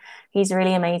Eli. He's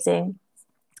really amazing.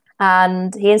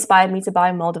 And he inspired me to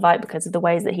buy Moldovite because of the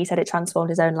ways that he said it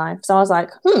transformed his own life. So I was like,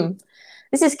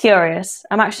 this is curious.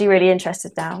 I'm actually really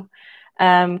interested now.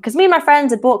 Because me and my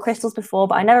friends had bought crystals before,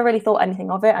 but I never really thought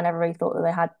anything of it. I never really thought that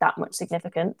they had that much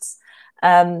significance.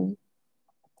 And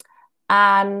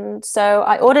so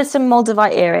I ordered some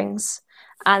Moldovite earrings,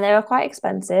 and they were quite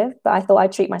expensive, but I thought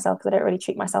I'd treat myself because I don't really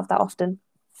treat myself that often.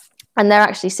 And they're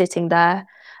actually sitting there.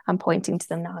 I'm pointing to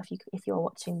them now if you're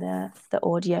watching the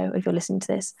audio, if you're listening to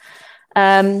this.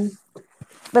 But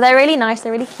they're really nice,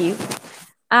 they're really cute.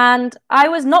 And I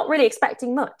was not really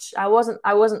expecting much. I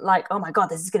wasn't like, oh my God,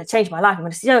 this is going to change my life. I'm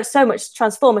going to see so much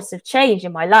transformative change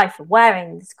in my life from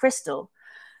wearing this crystal.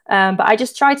 But I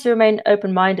just tried to remain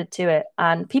open-minded to it.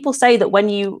 And people say that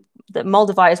that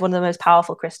Moldovite is one of the most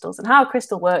powerful crystals. And how a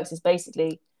crystal works is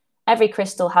basically every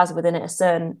crystal has within it a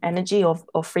certain energy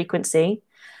or frequency.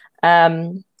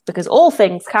 Because all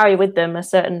things carry with them a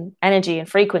certain energy and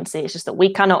frequency. It's just that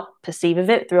we cannot perceive of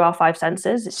it through our five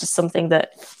senses. It's just something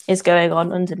that is going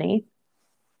on underneath.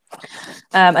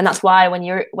 And that's why when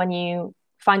you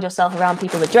find yourself around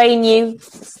people that drain you,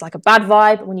 it's like a bad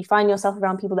vibe. When you find yourself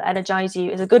around people that energize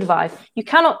you, it's a good vibe. You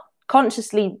cannot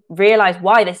consciously realize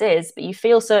why this is, but you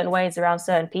feel certain ways around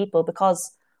certain people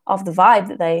because of the vibe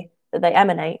that they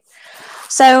emanate.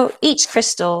 So each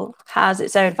crystal has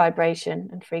its own vibration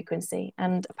and frequency,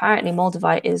 and apparently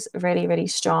Moldovite is really, really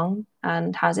strong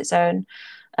and has its own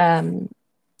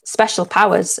special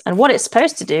powers. And what it's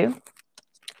supposed to do,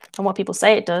 and what people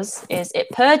say it does, is it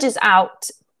purges out.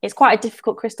 It's quite a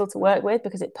difficult crystal to work with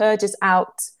because it purges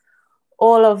out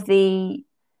all of the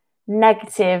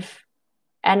negative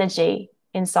energy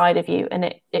inside of you,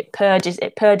 and it purges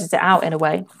it out in a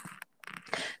way.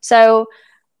 So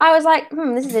I was like,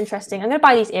 this is interesting. I'm going to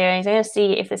buy these earrings. I'm going to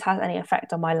see if this has any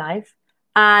effect on my life.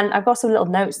 And I've got some little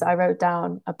notes that I wrote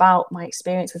down about my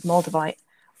experience with Moldovite,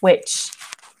 which,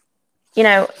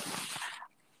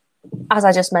 as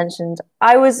I just mentioned,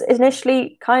 I was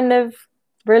initially kind of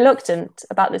reluctant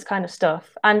about this kind of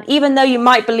stuff. And even though you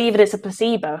might believe that it's a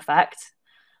placebo effect,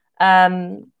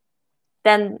 then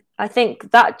I think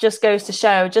that just goes to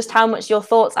show just how much your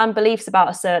thoughts and beliefs about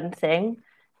a certain thing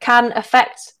can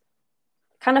affect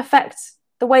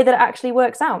the way that it actually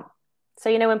works out. So,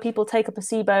 when people take a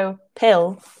placebo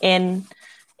pill in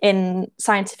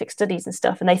scientific studies and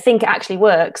stuff, and they think it actually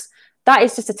works, that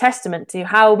is just a testament to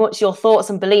how much your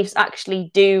thoughts and beliefs actually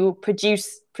do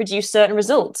produce certain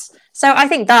results. So I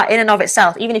think that in and of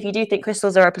itself, even if you do think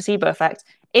crystals are a placebo effect,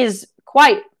 is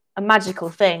quite a magical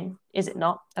thing, is it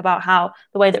not? About how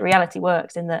the way that reality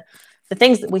works, in that the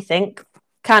things that we think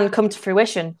can come to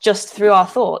fruition just through our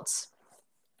thoughts.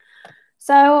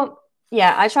 So,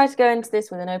 yeah, I tried to go into this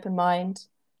with an open mind,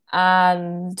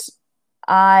 And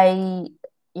I've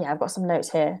got some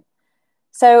notes here.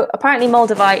 So apparently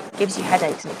Moldovite gives you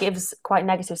headaches, and it gives quite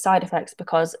negative side effects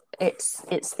because it's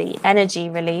the energy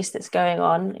release that's going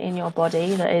on in your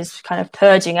body that is kind of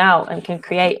purging out and can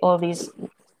create all these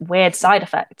weird side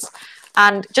effects.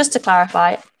 And just to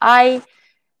clarify, I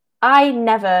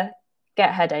never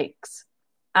get headaches.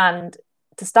 And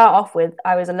to start off with,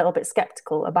 I was a little bit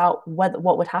skeptical about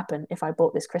what would happen if I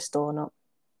bought this crystal or not.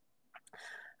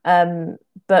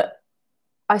 But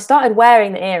I started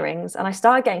wearing the earrings and I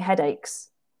started getting headaches.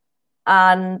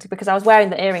 And because I was wearing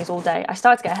the earrings all day, I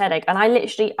started to get a headache. And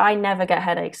I never get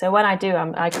headaches. So when I do,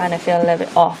 I kind of feel a little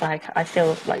bit off. And I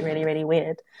feel like really, really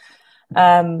weird.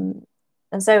 And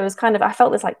so it was I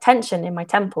felt this like tension in my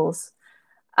temples.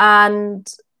 And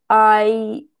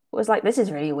I was like, this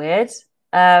is really weird.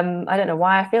 I don't know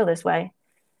why I feel this way.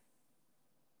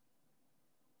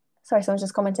 Sorry, someone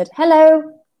just commented,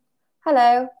 hello.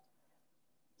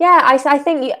 Yeah, I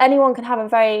think anyone can have a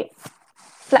very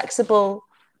flexible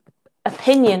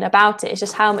opinion about it. It's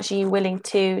just how much are you willing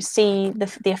to see the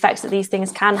effects that these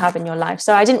things can have in your life.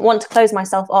 So I didn't want to close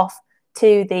myself off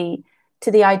to the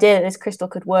idea that this crystal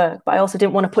could work, but I also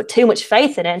didn't want to put too much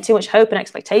faith in it and too much hope and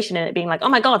expectation in it, being like, oh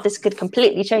my God, this could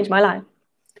completely change my life.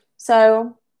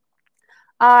 So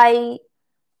I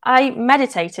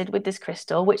meditated with this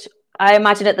crystal, which I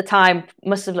imagine at the time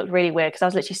must have looked really weird because I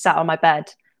was literally sat on my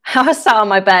bed. I was sat on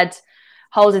my bed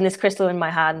holding this crystal in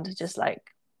my hand, just like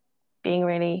being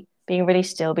really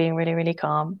still, being really, really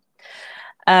calm.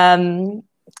 And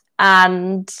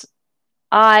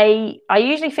I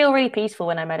usually feel really peaceful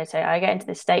when I meditate. I get into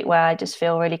this state where I just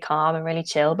feel really calm and really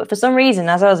chill. But for some reason,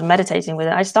 as I was meditating with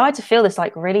it, I started to feel this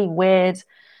like really weird,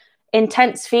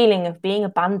 intense feeling of being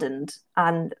abandoned.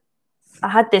 And I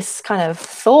had this kind of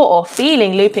thought or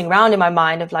feeling looping around in my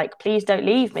mind of like, please don't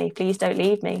leave me. Please don't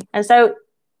leave me. And so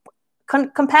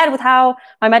compared with how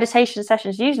my meditation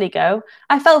sessions usually go,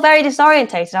 I felt very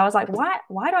disorientated. I was like, why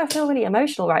do I feel really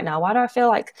emotional right now? Why do I feel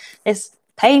like this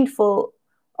painful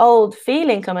old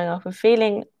feeling coming up of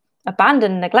feeling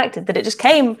abandoned and neglected, that it just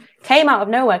came out of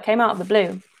nowhere, came out of the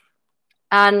blue.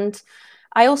 And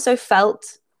I also felt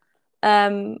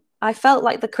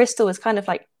like the crystal was kind of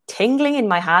like tingling in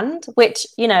my hand, which,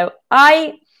 you know,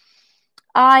 I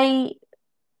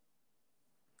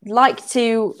like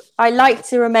to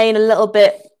remain a little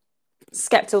bit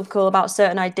skeptical about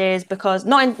certain ideas, because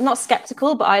not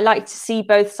skeptical, but I like to see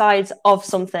both sides of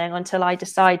something until I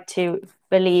decide to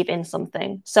believe in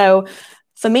something. So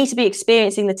for me to be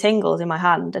experiencing the tingles in my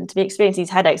hand and to be experiencing these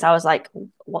headaches, I was like,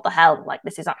 what the hell? Like,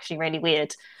 this is actually really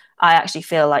weird. I actually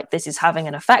feel like this is having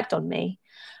an effect on me.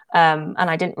 And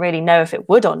I didn't really know if it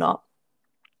would or not.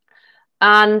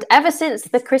 And ever since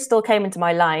the crystal came into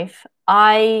my life,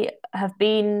 I have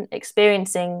been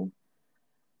experiencing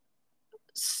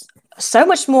so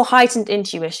much more heightened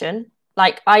intuition.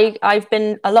 Like I've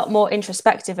been a lot more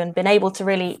introspective and been able to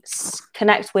really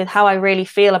connect with how I really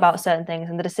feel about certain things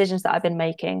and the decisions that I've been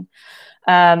making.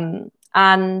 And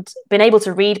been able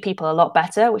to read people a lot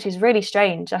better, which is really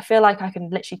strange. I feel like I can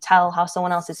literally tell how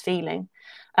someone else is feeling.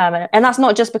 And that's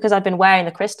not just because I've been wearing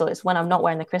the crystal. It's when I'm not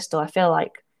wearing the crystal, I feel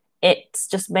like it's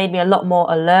just made me a lot more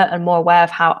alert and more aware of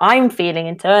how I'm feeling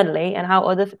internally and how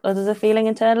others are feeling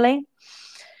internally.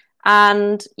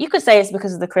 And you could say it's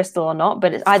because of the crystal or not,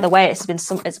 but either way, it's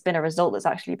been a result that's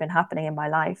actually been happening in my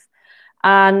life.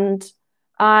 And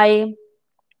I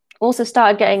also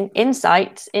started getting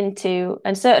insights into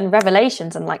and certain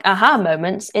revelations and like aha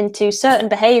moments into certain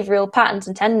behavioral patterns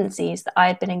and tendencies that I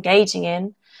had been engaging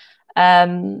in,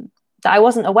 that I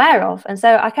wasn't aware of. And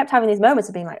so I kept having these moments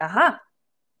of being like, aha,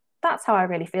 that's how I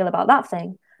really feel about that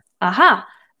thing. Aha,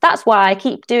 that's why I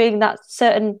keep doing that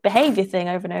certain behavior thing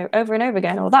over and over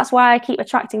again. Or that's why I keep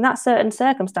attracting that certain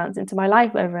circumstance into my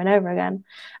life over and over again.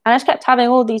 And I just kept having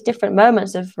all these different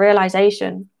moments of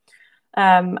realization.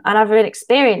 And I've been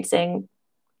experiencing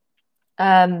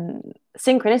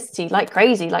synchronicity like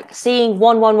crazy, like seeing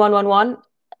 11111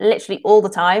 literally all the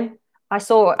time. I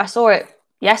saw it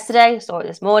yesterday, I saw it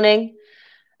this morning.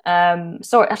 I've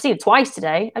seen it twice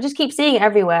today. I just keep seeing it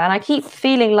everywhere, and I keep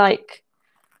feeling like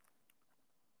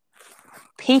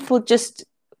people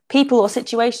or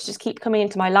situations just keep coming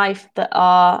into my life that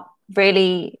are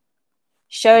really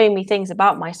showing me things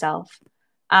about myself.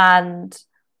 And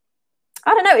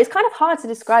I don't know, it's kind of hard to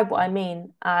describe what I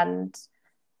mean and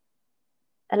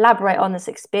elaborate on this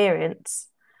experience,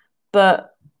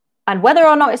 and whether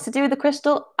or not it's to do with the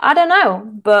crystal, I don't know,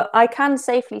 but I can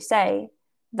safely say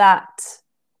that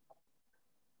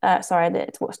sorry,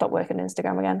 it stopped working on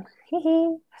Instagram again.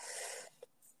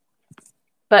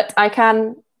 But I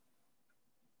can.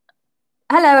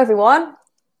 Hello, everyone.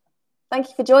 Thank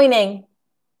you for joining.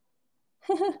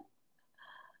 Is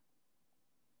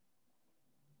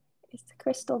the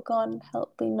crystal gone?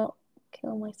 Help me not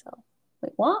kill myself.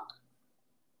 Wait, what?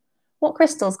 What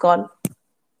crystal's gone?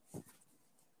 Oh,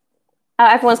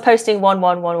 everyone's posting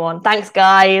 1111. Thanks,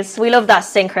 guys. We love that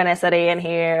synchronicity in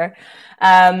here.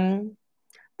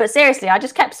 But seriously, I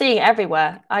just kept seeing it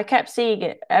everywhere. I kept seeing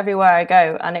it everywhere I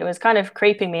go, and it was kind of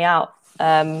creeping me out.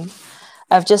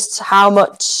 Of just how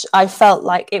much I felt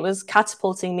like it was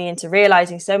catapulting me into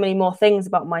realizing so many more things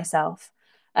about myself.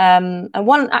 And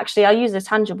one, actually, I'll use a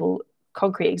tangible,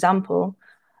 concrete example.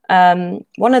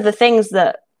 One of the things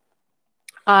that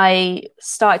I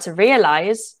started to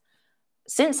realize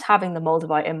since having the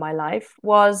Moldovite in my life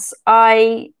was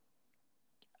I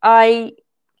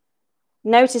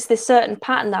noticed this certain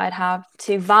pattern that I'd have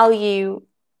to value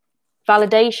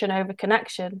validation over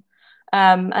connection.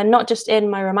 And not just in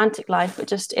my romantic life, but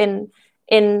just in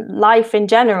life in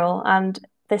general. And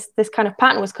this kind of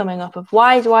pattern was coming up of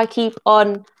why do I keep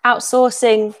on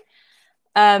outsourcing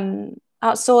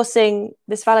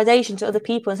this validation to other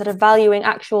people instead of valuing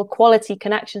actual quality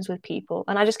connections with people.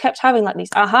 And I just kept having like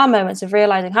these aha moments of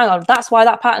realizing, hang on, that's why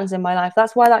that pattern's in my life.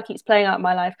 That's why that keeps playing out in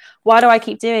my life. Why do I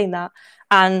keep doing that?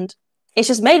 And it's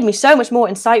just made me so much more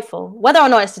insightful. Whether or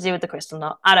not it's to do with the crystal or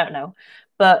not, I don't know.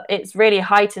 But it's really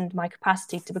heightened my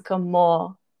capacity to become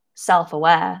more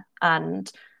self-aware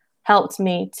and helped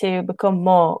me to become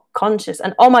more conscious.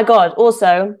 And oh my God,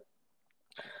 also,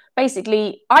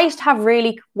 basically, I used to have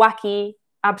really wacky,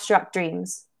 abstract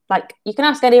dreams. Like, you can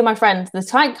ask any of my friends, the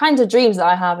kinds of dreams that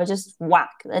I have are just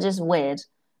whack. They're just weird.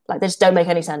 Like, they just don't make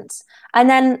any sense. And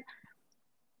then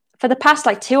for the past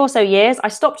like 2 or so years, I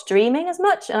stopped dreaming as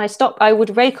much, and I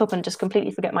would wake up and just completely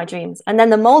forget my dreams. And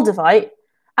then the Moldovite,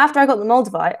 after I got the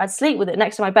Moldovite, I'd sleep with it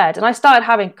next to my bed, and I started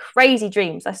having crazy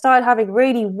dreams. I started having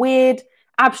really weird,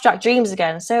 abstract dreams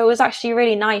again. So it was actually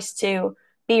really nice to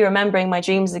be remembering my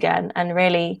dreams again, and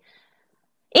really,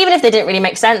 even if they didn't really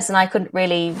make sense and I couldn't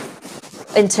really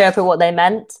interpret what they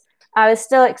meant, I was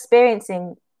still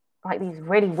experiencing like these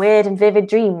really weird and vivid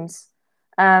dreams.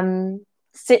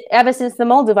 Ever since the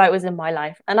Moldovite was in my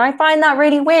life. And I find that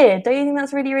really weird. Don't you think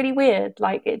that's really, really weird?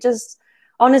 Like, it just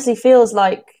honestly feels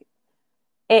like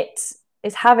it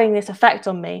is having this effect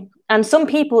on me. And some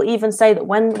people even say that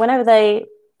whenever they,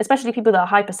 especially people that are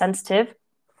hypersensitive,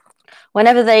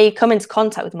 whenever they come into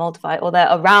contact with Moldovite, or they're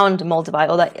around Moldovite,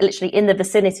 or they're literally in the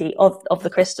vicinity of the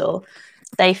crystal,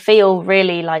 they feel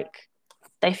really like,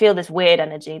 they feel this weird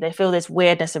energy. They feel this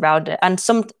weirdness around it. And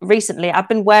recently I've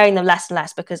been wearing them less and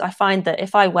less, because I find that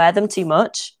if I wear them too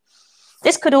much,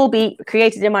 this could all be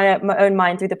created in my own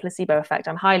mind through the placebo effect.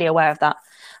 I'm highly aware of that.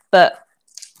 But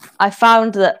I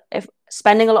found that if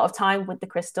spending a lot of time with the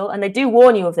crystal, and they do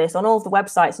warn you of this on all of the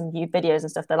websites and videos and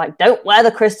stuff, they're like, don't wear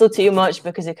the crystal too much,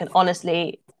 because it can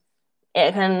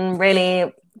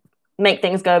really make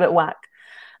things go a bit whack.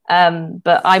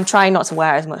 But I'm trying not to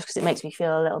wear as much because it makes me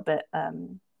feel a little bit.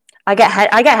 I get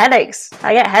headaches.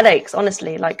 I get headaches,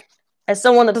 honestly. Like, as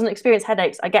someone that doesn't experience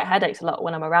headaches, I get headaches a lot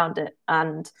when I'm around it,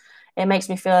 and it makes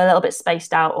me feel a little bit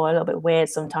spaced out or a little bit weird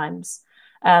sometimes.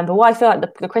 But what I feel like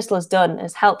the crystal has done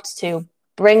is helped to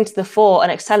bring to the fore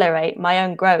and accelerate my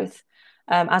own growth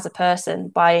as a person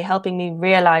by helping me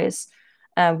realize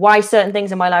why certain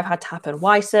things in my life had to happen,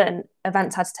 why certain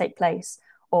events had to take place,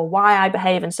 or why I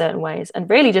behave in certain ways, and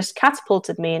really just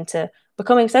catapulted me into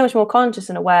becoming so much more conscious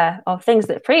and aware of things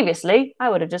that previously I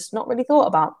would have just not really thought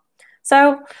about.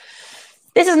 So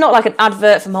this is not like an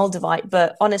advert for Moldovite,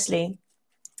 but honestly,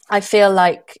 I feel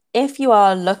like if you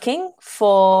are looking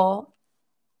for,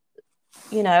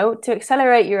 to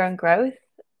accelerate your own growth,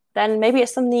 then maybe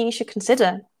it's something you should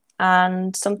consider,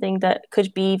 and something that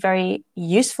could be very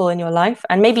useful in your life.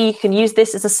 And maybe you can use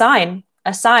this as a sign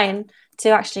to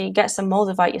actually get some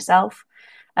Moldovite yourself.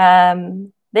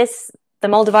 The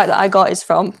Moldovite that I got is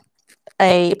from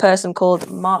a person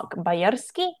called Mark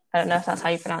Bajerski. I don't know if that's how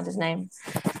you pronounce his name.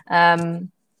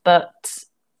 But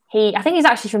I think he's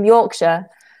actually from Yorkshire.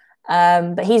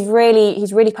 But he's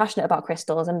really passionate about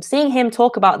crystals, and seeing him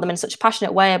talk about them in such a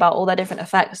passionate way about all their different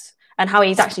effects, and how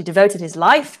he's actually devoted his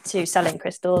life to selling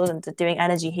crystals and to doing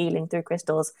energy healing through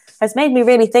crystals, has made me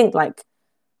really think, like,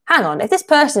 hang on, if this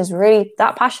person is really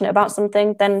that passionate about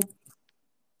something, then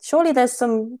surely there's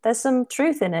some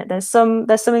truth in it. There's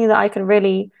something that I can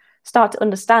really start to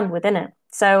understand within it.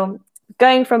 So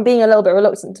going from being a little bit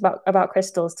reluctant about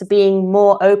crystals to being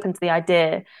more open to the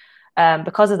idea,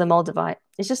 because of the Moldovite,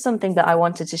 it's just something that I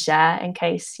wanted to share in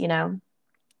case,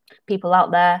 people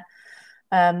out there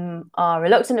are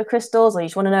reluctant of crystals, or you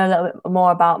just want to know a little bit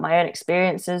more about my own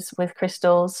experiences with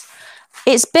crystals.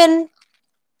 It's been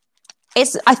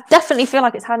I definitely feel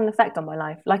like it's had an effect on my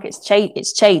life. Like it's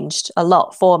changed a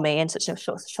lot for me in such a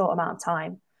short amount of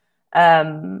time.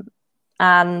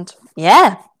 And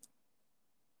yeah,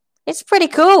 it's pretty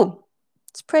cool.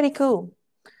 It's pretty cool.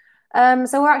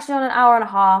 So we're actually on an hour and a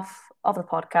half of the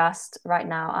podcast right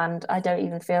now, and I don't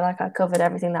even feel like I covered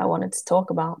everything that I wanted to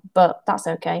talk about, but that's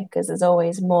okay because there's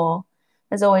always more.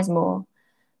 There's always more.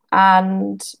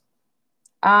 And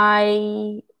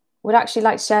I would actually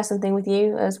like to share something with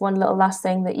you as one little last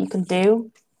thing that you can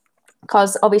do.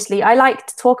 Because obviously, I like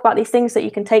to talk about these things that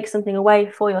you can take something away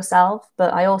for yourself,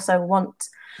 but I also want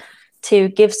to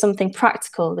give something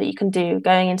practical that you can do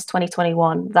going into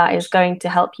 2021 that is going to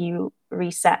help you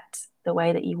reset the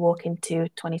way that you walk into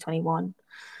 2021.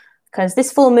 Because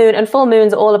this full moon, and full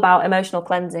moons are all about emotional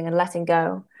cleansing and letting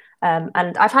go.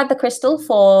 And I've had the crystal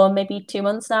for maybe 2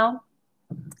 months now,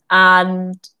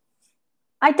 and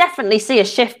I definitely see a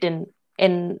shift in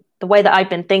the way that I've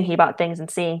been thinking about things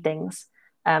and seeing things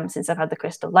since I've had the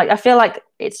crystal. Like I feel like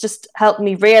it's just helped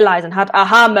me realize and had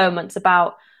aha moments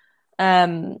about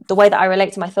the way that I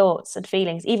relate to my thoughts and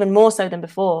feelings, even more so than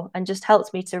before, and just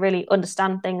helped me to really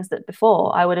understand things that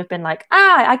before I would have been like,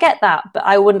 I get that, but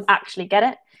I wouldn't actually get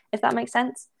it, if that makes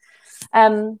sense.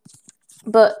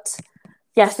 But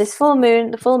yes, the full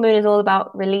moon is all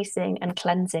about releasing and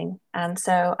cleansing. And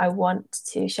so I want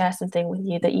to share something with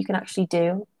you that you can actually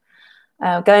do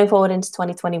going forward into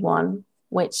 2021,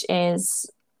 which is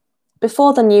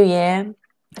before the new year.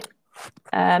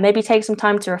 Maybe take some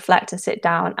time to reflect and sit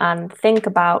down and think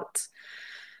about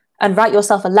and write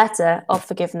yourself a letter of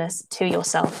forgiveness to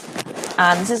yourself.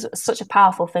 And this is such a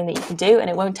powerful thing that you can do, and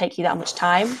it won't take you that much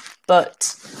time,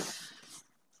 but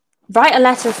write a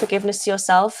letter of forgiveness to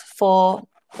yourself for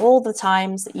all the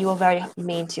times that you were very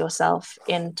mean to yourself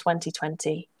in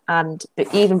 2020, and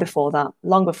even before that,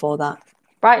 long before that.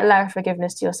 Write a letter of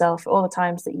forgiveness to yourself for all the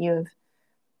times that you have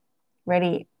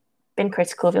really been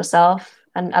critical of yourself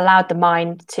and allowed the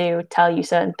mind to tell you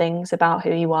certain things about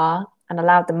who you are, and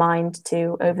allowed the mind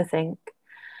to overthink,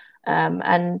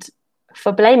 and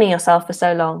for blaming yourself for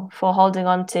so long, for holding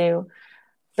on to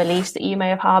beliefs that you may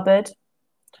have harbored,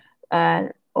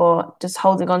 or just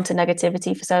holding on to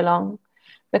negativity for so long.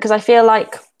 Because I feel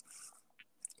like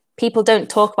people don't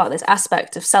talk about this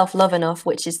aspect of self-love enough,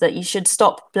 which is that you should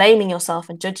stop blaming yourself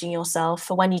and judging yourself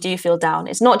for when you do feel down.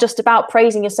 It's not just about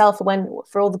praising yourself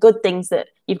for all the good things that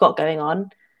you've got going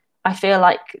on. I feel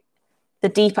like the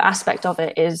deeper aspect of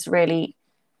it is really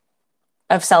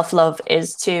of self-love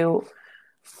is to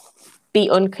be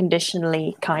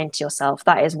unconditionally kind to yourself.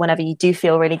 That is, whenever you do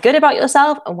feel really good about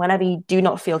yourself and whenever you do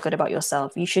not feel good about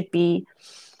yourself, you should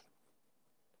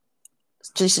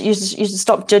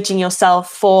stop judging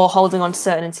yourself for holding on to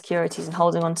certain insecurities and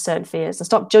holding on to certain fears, and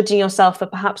stop judging yourself for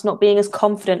perhaps not being as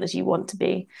confident as you want to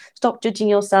be. Stop judging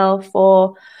yourself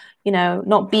for,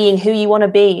 not being who you want to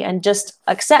be, and just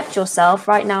accept yourself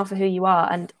right now for who you are.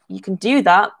 And you can do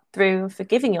that through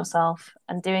forgiving yourself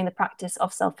and doing the practice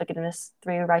of self-forgiveness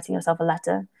through writing yourself a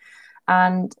letter.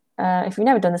 And if you've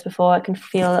never done this before, it can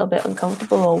feel a little bit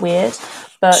uncomfortable or weird,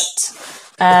 but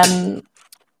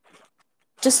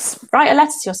just write a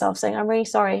letter to yourself saying, I'm really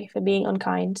sorry for being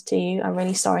unkind to you. I'm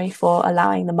really sorry for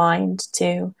allowing the mind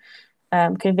to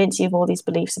convince you of all these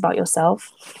beliefs about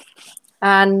yourself.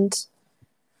 And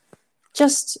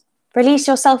just release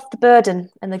yourself the burden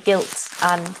and the guilt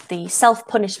and the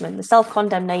self-punishment, the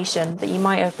self-condemnation that you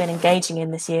might have been engaging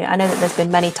in this year. I know that there's been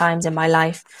many times in my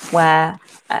life where,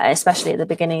 especially at the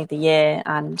beginning of the year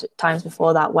and times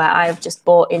before that, where I've just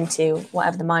bought into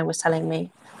whatever the mind was telling me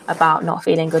about not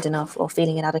feeling good enough or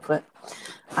feeling inadequate.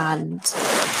 And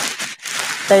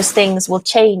those things will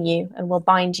chain you and will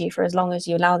bind you for as long as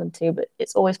you allow them to, but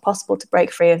it's always possible to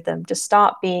break free of them. Just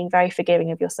start being very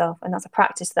forgiving of yourself. And that's a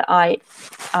practice that I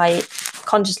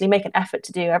consciously make an effort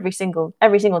to do every single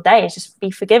day, is just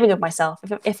be forgiving of myself.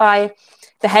 If I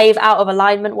behave out of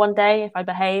alignment one day, if I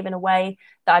behave in a way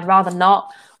that I'd rather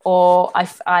not, or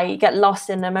I get lost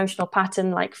in an emotional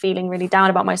pattern, like feeling really down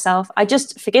about myself, I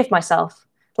just forgive myself.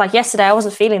 Like yesterday, I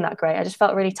wasn't feeling that great. I just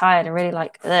felt really tired and really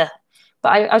like, ugh. But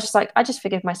I was just like, I just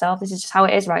forgive myself. This is just how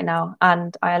it is right now.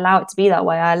 And I allow it to be that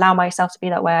way. I allow myself to be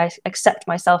that way. I accept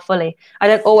myself fully. I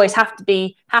don't always have to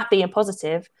be happy and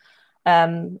positive.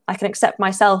 I can accept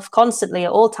myself constantly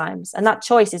at all times. And that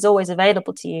choice is always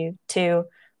available to you, to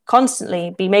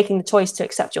constantly be making the choice to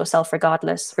accept yourself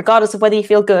regardless of whether you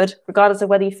feel good, regardless of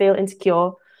whether you feel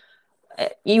insecure.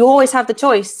 You always have the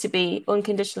choice to be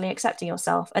unconditionally accepting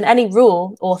yourself. And any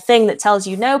rule or thing that tells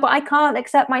you, no, but I can't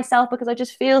accept myself because I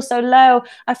just feel so low,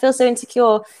 I feel so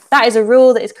insecure, that is a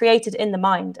rule that is created in the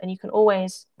mind. And you can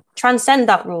always transcend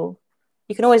that rule.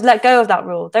 You can always let go of that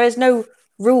rule. There is no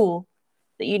rule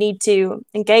that you need to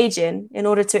engage in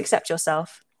order to accept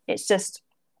yourself. It's just,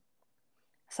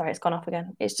 sorry, it's gone off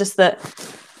again. It's just that,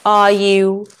 are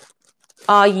you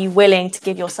willing to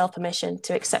give yourself permission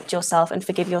to accept yourself and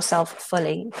forgive yourself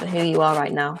fully for who you are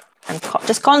right now? And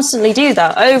just constantly do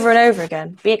that over and over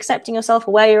again. Be accepting yourself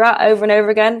for where you're at over and over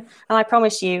again. And I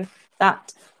promise you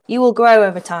that you will grow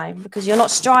over time, because you're not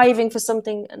striving for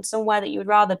something and somewhere that you would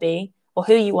rather be or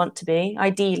who you want to be,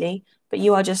 ideally, but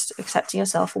you are just accepting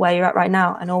yourself for where you're at right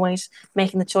now and always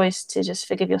making the choice to just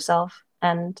forgive yourself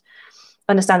and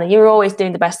understand that you're always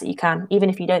doing the best that you can, even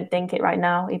if you don't think it right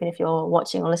now, even if you're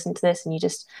watching or listening to this and you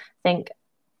just think,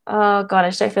 oh God, I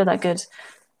just don't feel that good.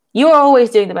 You are always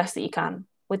doing the best that you can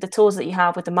with the tools that you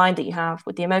have, with the mind that you have,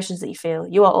 with the emotions that you feel.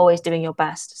 You are always doing your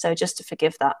best. So just to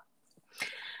forgive that.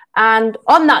 And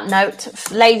on that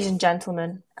note, ladies and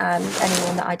gentlemen, and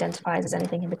anyone that identifies as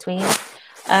anything in between,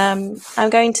 I'm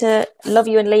going to love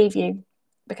you and leave you,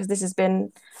 because this has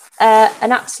been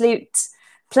an absolute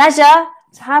pleasure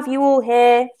to have you all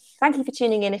here. Thank you for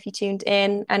tuning in if you tuned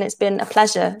in, and it's been a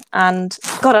pleasure. And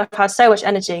God, I've had so much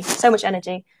energy. It's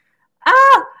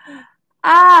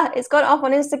gone off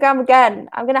on Instagram again.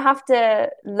 I'm going to have to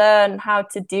learn how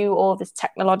to do all this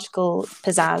technological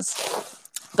pizzazz.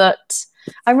 But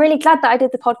I'm really glad that I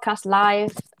did the podcast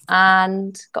live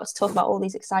and got to talk about all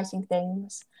these exciting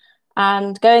things.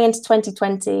 And going into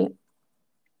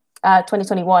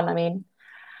 2021, I mean,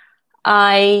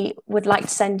 I would like to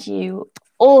send you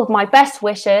all of my best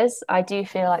wishes. I do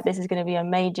feel like this is going to be a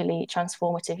majorly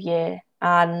transformative year.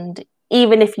 And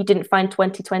even if you didn't find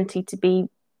 2020 to be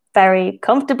very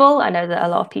comfortable, I know that a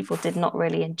lot of people did not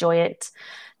really enjoy it.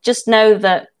 Just know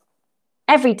that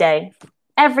every day,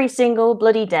 every single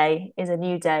bloody day is a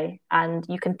new day, and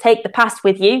you can take the past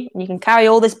with you, and you can carry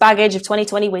all this baggage of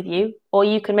 2020 with you, or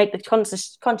you can make the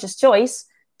conscious choice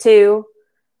to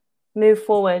move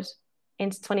forward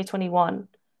into 2021,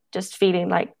 just feeling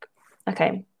like,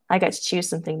 okay, I get to choose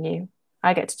something new.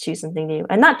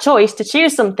 And that choice to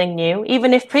choose something new,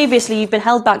 even if previously you've been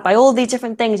held back by all these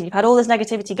different things, you've had all this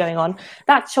negativity going on,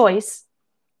 that choice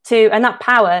and that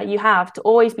power you have to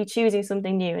always be choosing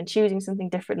something new and choosing something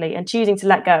differently and choosing to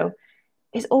let go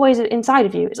is always inside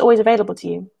of you. It's always available to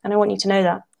you. And I want you to know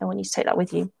that. I want you to take that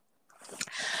with you.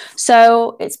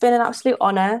 So it's been an absolute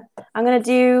honor. I'm going to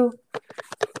do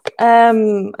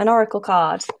an oracle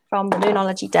card from the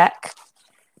Moonology deck.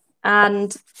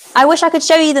 And I wish I could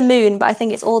show you the moon, but I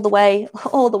think it's all the way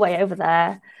over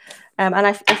there.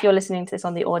 And if you're listening to this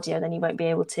on the audio, then you won't be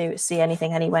able to see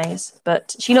anything anyways.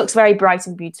 But she looks very bright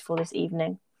and beautiful this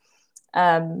evening.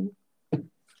 And,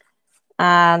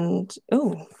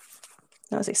 oh,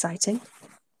 that was exciting.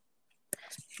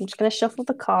 I'm just going to shuffle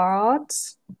the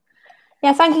cards.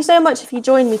 Yeah, thank you so much if you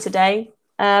joined me today.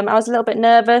 I was a little bit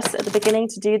nervous at the beginning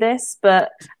to do this,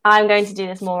 but I'm going to do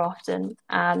this more often.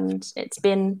 And it's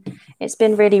been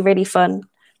really, really fun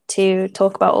to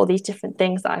talk about all these different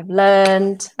things that I've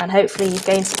learned, and hopefully you've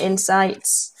gained some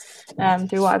insights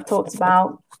through what I've talked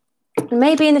about. And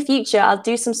maybe in the future I'll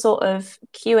do some sort of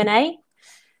Q&A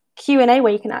where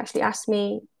you can actually ask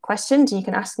me questions, and you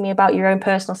can ask me about your own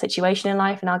personal situation in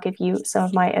life, and I'll give you some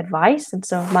of my advice and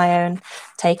some of my own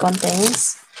take on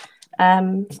things,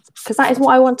 because that is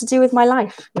what I want to do with my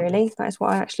life. Really, that is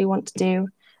what I actually want to do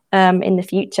in the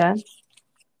future,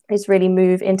 is really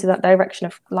move into that direction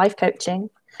of life coaching.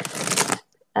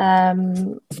 I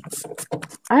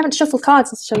haven't shuffled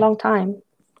cards in such a long time.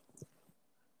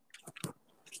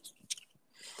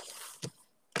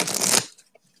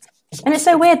 And it's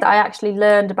so weird that I actually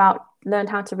learned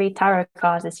how to read tarot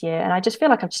cards this year, and I just feel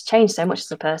like I've just changed so much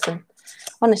as a person.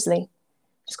 Honestly,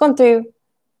 just gone through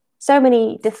so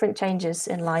many different changes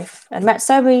in life and met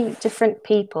so many different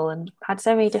people and had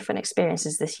so many different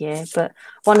experiences this year. But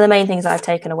one of the main things that I've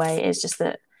taken away is just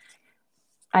that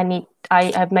I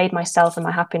have made myself and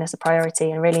my happiness a priority,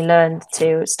 and really learned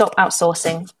to stop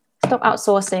outsourcing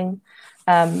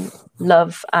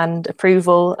love and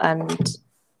approval and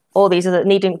all these other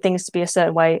needing things to be a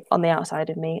certain way on the outside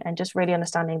of me, and just really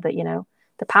understanding that, you know,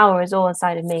 the power is all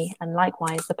inside of me, and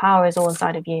likewise the power is all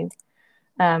inside of you.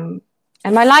 And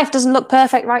my life doesn't look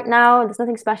perfect right now. There's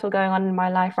nothing special going on in my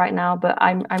life right now, but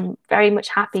I'm very much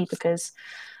happy because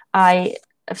I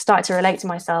have started to relate to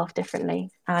myself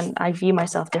differently, and I view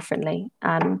myself differently.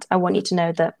 And I want you to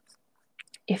know that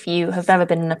if you have ever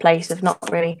been in a place of not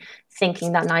really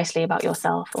thinking that nicely about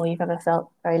yourself, or you've ever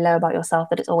felt very low about yourself,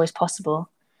 that it's always possible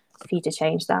for you to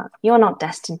change that. You're not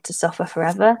destined to suffer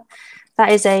forever.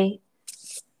 That is a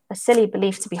silly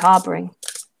belief to be harboring.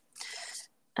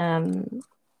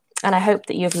 And I hope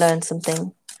that you've learned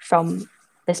something from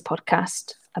this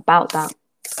podcast about that.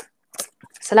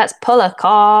 So let's pull a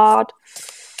card.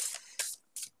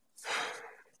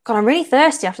 God, I'm really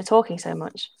thirsty after talking so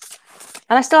much.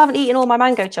 And I still haven't eaten all my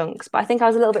mango chunks, but I think I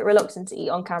was a little bit reluctant to eat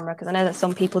on camera because I know that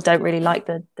some people don't really like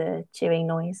the chewing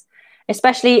noise,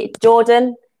 especially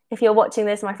Jordan. If you're watching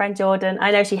this, my friend Jordan,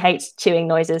 I know she hates chewing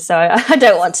noises, so I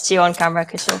don't want to chew on camera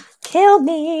because she'll kill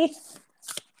me.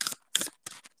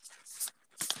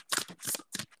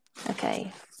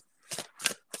 Okay.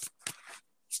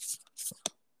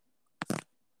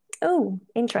 Oh,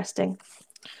 interesting.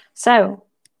 So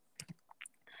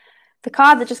the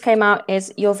card that just came out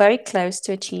is you're very close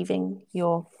to achieving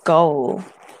your goal.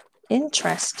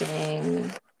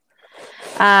 Interesting.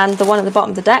 And the one at the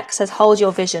bottom of the deck says hold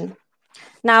your vision.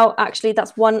 Now, actually,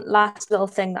 that's one last little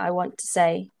thing that I want to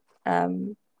say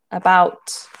about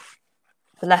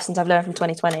the lessons I've learned from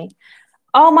 2020.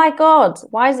 Oh my God,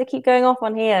 why does it keep going off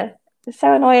on here? It's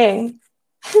so annoying.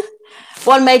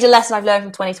 One major lesson I've learned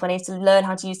from 2020 is to learn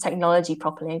how to use technology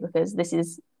properly, because this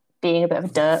is being a bit of a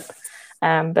derp.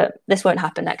 But this won't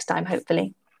happen next time,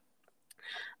 hopefully.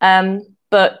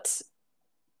 But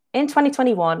in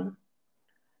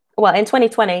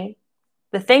 2020,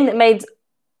 the thing that made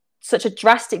such a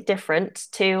drastic difference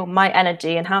to my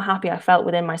energy and how happy I felt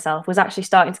within myself was actually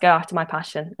starting to go after my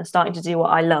passion and starting to do what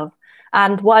I love.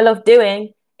 And what I love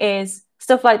doing is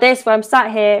stuff like this, where I'm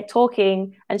sat here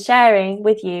talking and sharing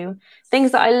with you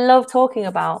things that I love talking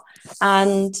about.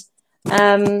 And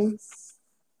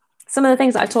some of the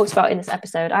things that I talked about in this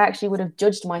episode, I actually would have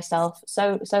judged myself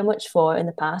so much for in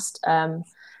the past,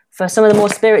 for some of the more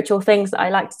spiritual things that I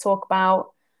like to talk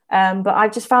about. But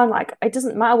I've just found, like, it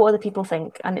doesn't matter what other people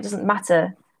think, and it doesn't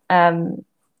matter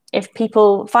if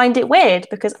people find it weird,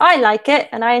 because I like it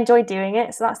and I enjoy doing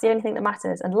it. So that's the only thing that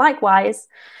matters. And likewise,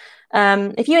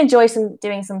 if you enjoy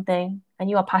doing something and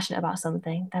you are passionate about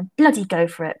something, then bloody go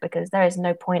for it, because there is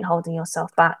no point holding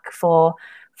yourself back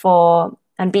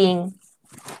and being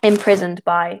imprisoned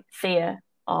by fear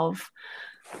of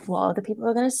what other people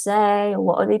are going to say or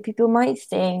what other people might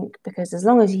think. Because as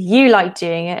long as you like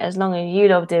doing it, as long as you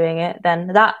love doing it, then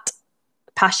that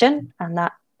passion and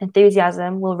that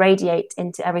enthusiasm will radiate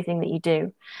into everything that you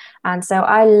do. And so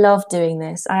I love doing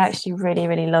this. I actually really,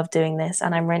 really love doing this,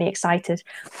 and I'm really excited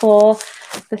for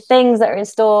the things that are in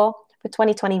store for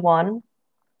 2021.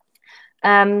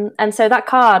 And so that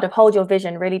card of hold your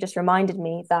vision really just reminded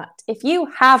me that if you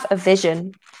have a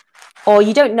vision, or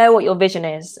you don't know what your vision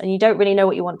is, and you don't really know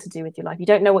what you want to do with your life, you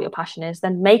don't know what your passion is,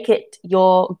 then make it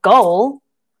your goal.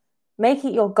 Make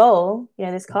it your goal. You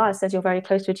know, this card says you're very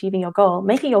close to achieving your goal.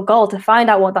 Make it your goal to find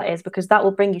out what that is, because that will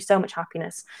bring you so much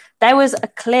happiness. There was a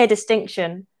clear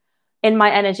distinction in my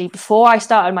energy before I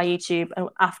started my YouTube and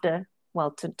after,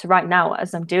 well, to right now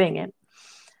as I'm doing it.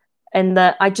 And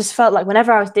that I just felt like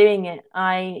whenever I was doing it,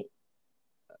 I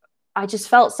just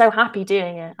felt so happy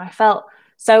doing it. I felt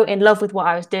so in love with what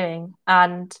I was doing.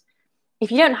 And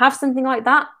if you don't have something like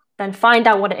that, then find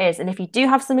out what it is. And if you do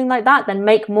have something like that, then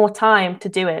make more time to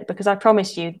do it, because I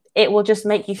promise you, it will just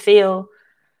make you feel,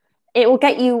 it will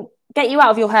get you out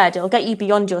of your head. It'll get you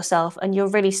beyond yourself, and you'll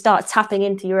really start tapping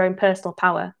into your own personal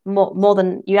power more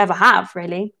than you ever have,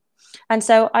 really. And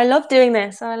so I love doing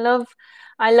this, and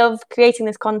I love creating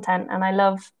this content, and I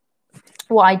love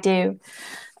what I do.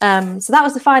 So that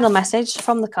was the final message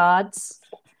from the cards.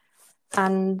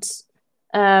 And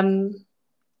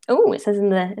it says in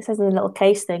the little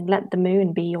case thing, let the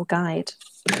moon be your guide.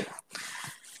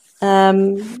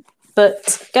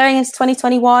 But going into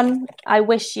 2021, I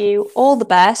wish you all the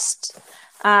best,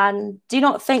 and do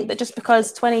not think that just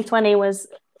because 2020 was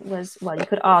well, you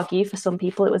could argue for some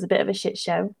people it was a bit of a shit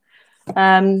show.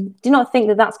 Do not think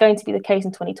that that's going to be the case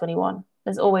in 2021.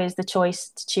 There's always the choice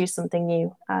to choose something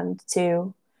new and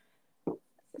to.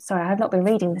 Sorry, I have not been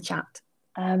reading the chat.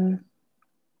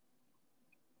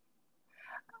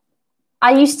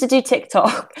 I used to do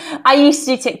TikTok. I used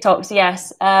to do TikToks,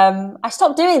 yes. I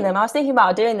stopped doing them. I was thinking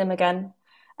about doing them again.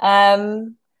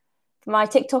 My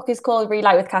TikTok is called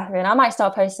Relight with Catherine. I might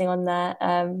start posting on there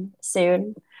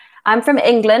soon. I'm from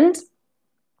England.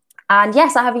 And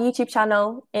yes, I have a YouTube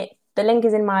channel. The link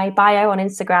is in my bio on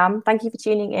Instagram. Thank you for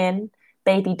tuning in,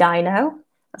 Baby Dino.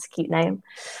 That's a cute name.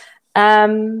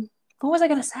 What was I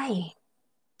going to say?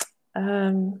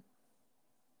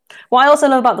 What I also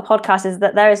love about the podcast is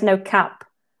that there is no cap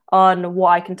on what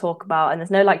I can talk about, and there's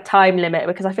no like time limit,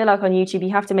 because I feel like on YouTube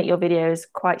you have to make your videos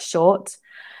quite short.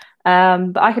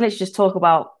 But I can literally just talk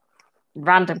about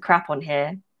random crap on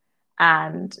here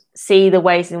and see the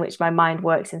ways in which my mind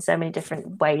works in so many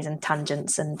different ways and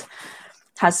tangents, and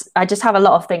I just have a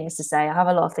lot of things to say. I have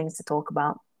a lot of things to talk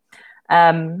about.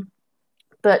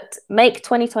 But make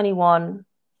 2021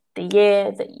 the year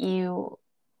that you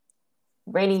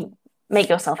really make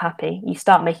yourself happy. You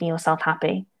start making yourself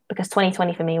happy, because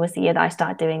 2020 for me was the year that I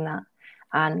started doing that.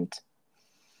 And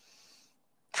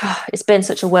it's been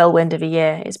such a whirlwind of a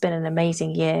year. It's been an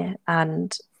amazing year.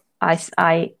 And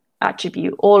I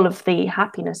attribute all of the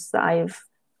happiness that I've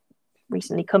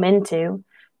recently come into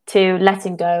to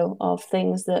letting go of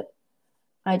things that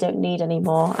I don't need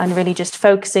anymore, and really just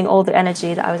focusing all the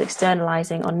energy that I was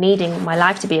externalizing on needing my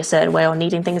life to be a certain way or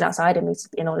needing things outside of me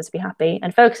in order to be happy,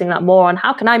 and focusing that more on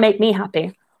how can I make me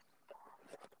happy.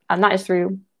 And that is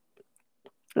through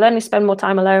learning to spend more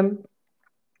time alone,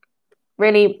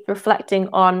 really reflecting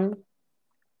on,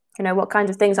 what kinds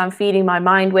of things I'm feeding my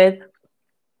mind with,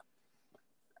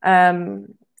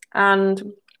 and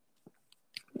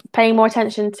paying more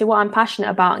attention to what I'm passionate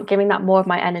about and giving that more of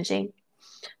my energy.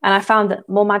 And I found that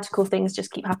more magical things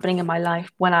just keep happening in my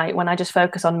life when I just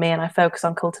focus on me and I focus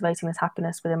on cultivating this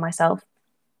happiness within myself,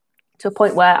 to a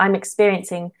point where I'm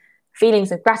experiencing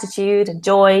feelings of gratitude and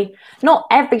joy, not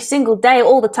every single day,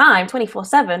 all the time,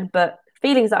 24/7, but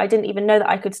feelings that I didn't even know that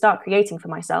I could start creating for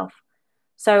myself.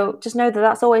 So just know that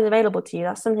that's always available to you.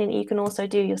 That's something that you can also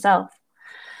do yourself.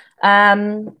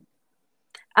 And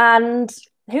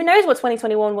who knows what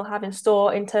 2021 will have in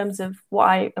store in terms of what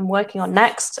I am working on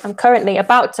next. I'm currently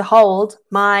about to hold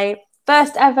my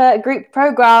first ever group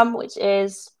program, which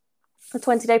is the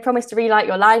 20-day promise to relight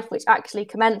your life, which actually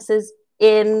commences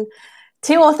in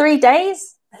 2 or 3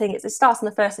 days. I think it starts on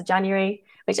the 1st of January,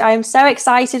 which I am so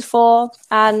excited for.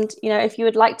 And, if you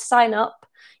would like to sign up,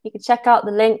 you can check out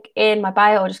the link in my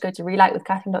bio or just go to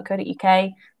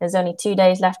relightwithcatherine.co.uk. There's only 2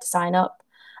 days left to sign up.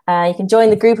 You can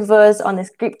join the group of us on this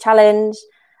group challenge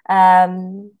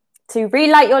to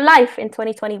relight your life in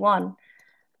 2021.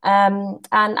 And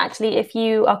actually, if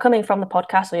you are coming from the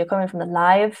podcast or you're coming from the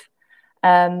live,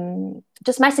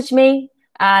 just message me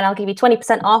and I'll give you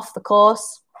 20% off the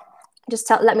course. Just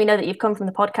let me know that you've come from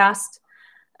the podcast.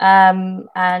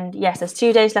 And yes, there's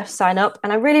 2 days left to sign up,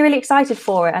 and I'm really, really excited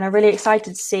for it. And I'm really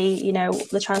excited to see,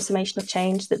 the transformational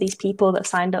change that these people that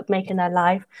signed up make in their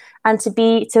life, and to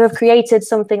have created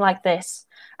something like this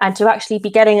and to actually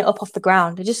be getting it up off the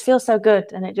ground. It just feels so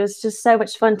good, and it was just so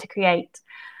much fun to create.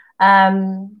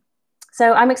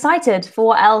 So I'm excited for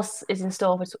what else is in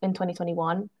store in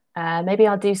 2021. Maybe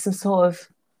I'll do some sort of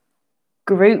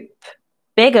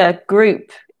bigger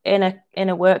group in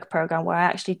a work program where I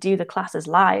actually do the classes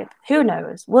live. Who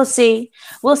knows? We'll see.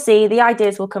 The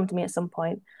ideas will come to me at some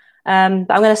point. But I'm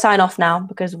going to sign off now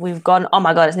because we've gone, oh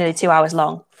my God, it's nearly 2 hours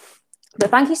long.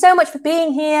 But thank you so much for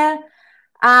being here,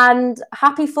 and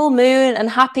happy full moon and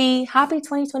happy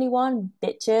 2021,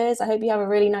 bitches. I hope you have a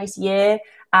really nice year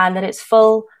and that it's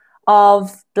full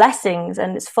of blessings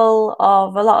and it's full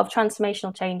of a lot of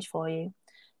transformational change for you.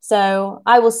 So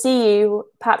I will see you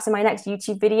perhaps in my next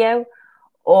YouTube video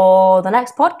or the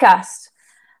next podcast.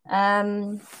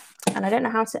 And I don't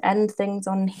know how to end things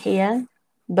on here,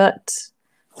 but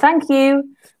thank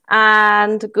you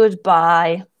and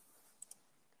goodbye.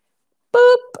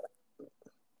 Boop.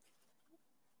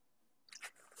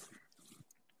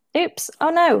 Oops. Oh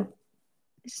no.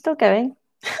 It's still going.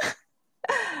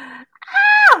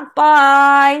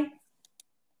 Bye.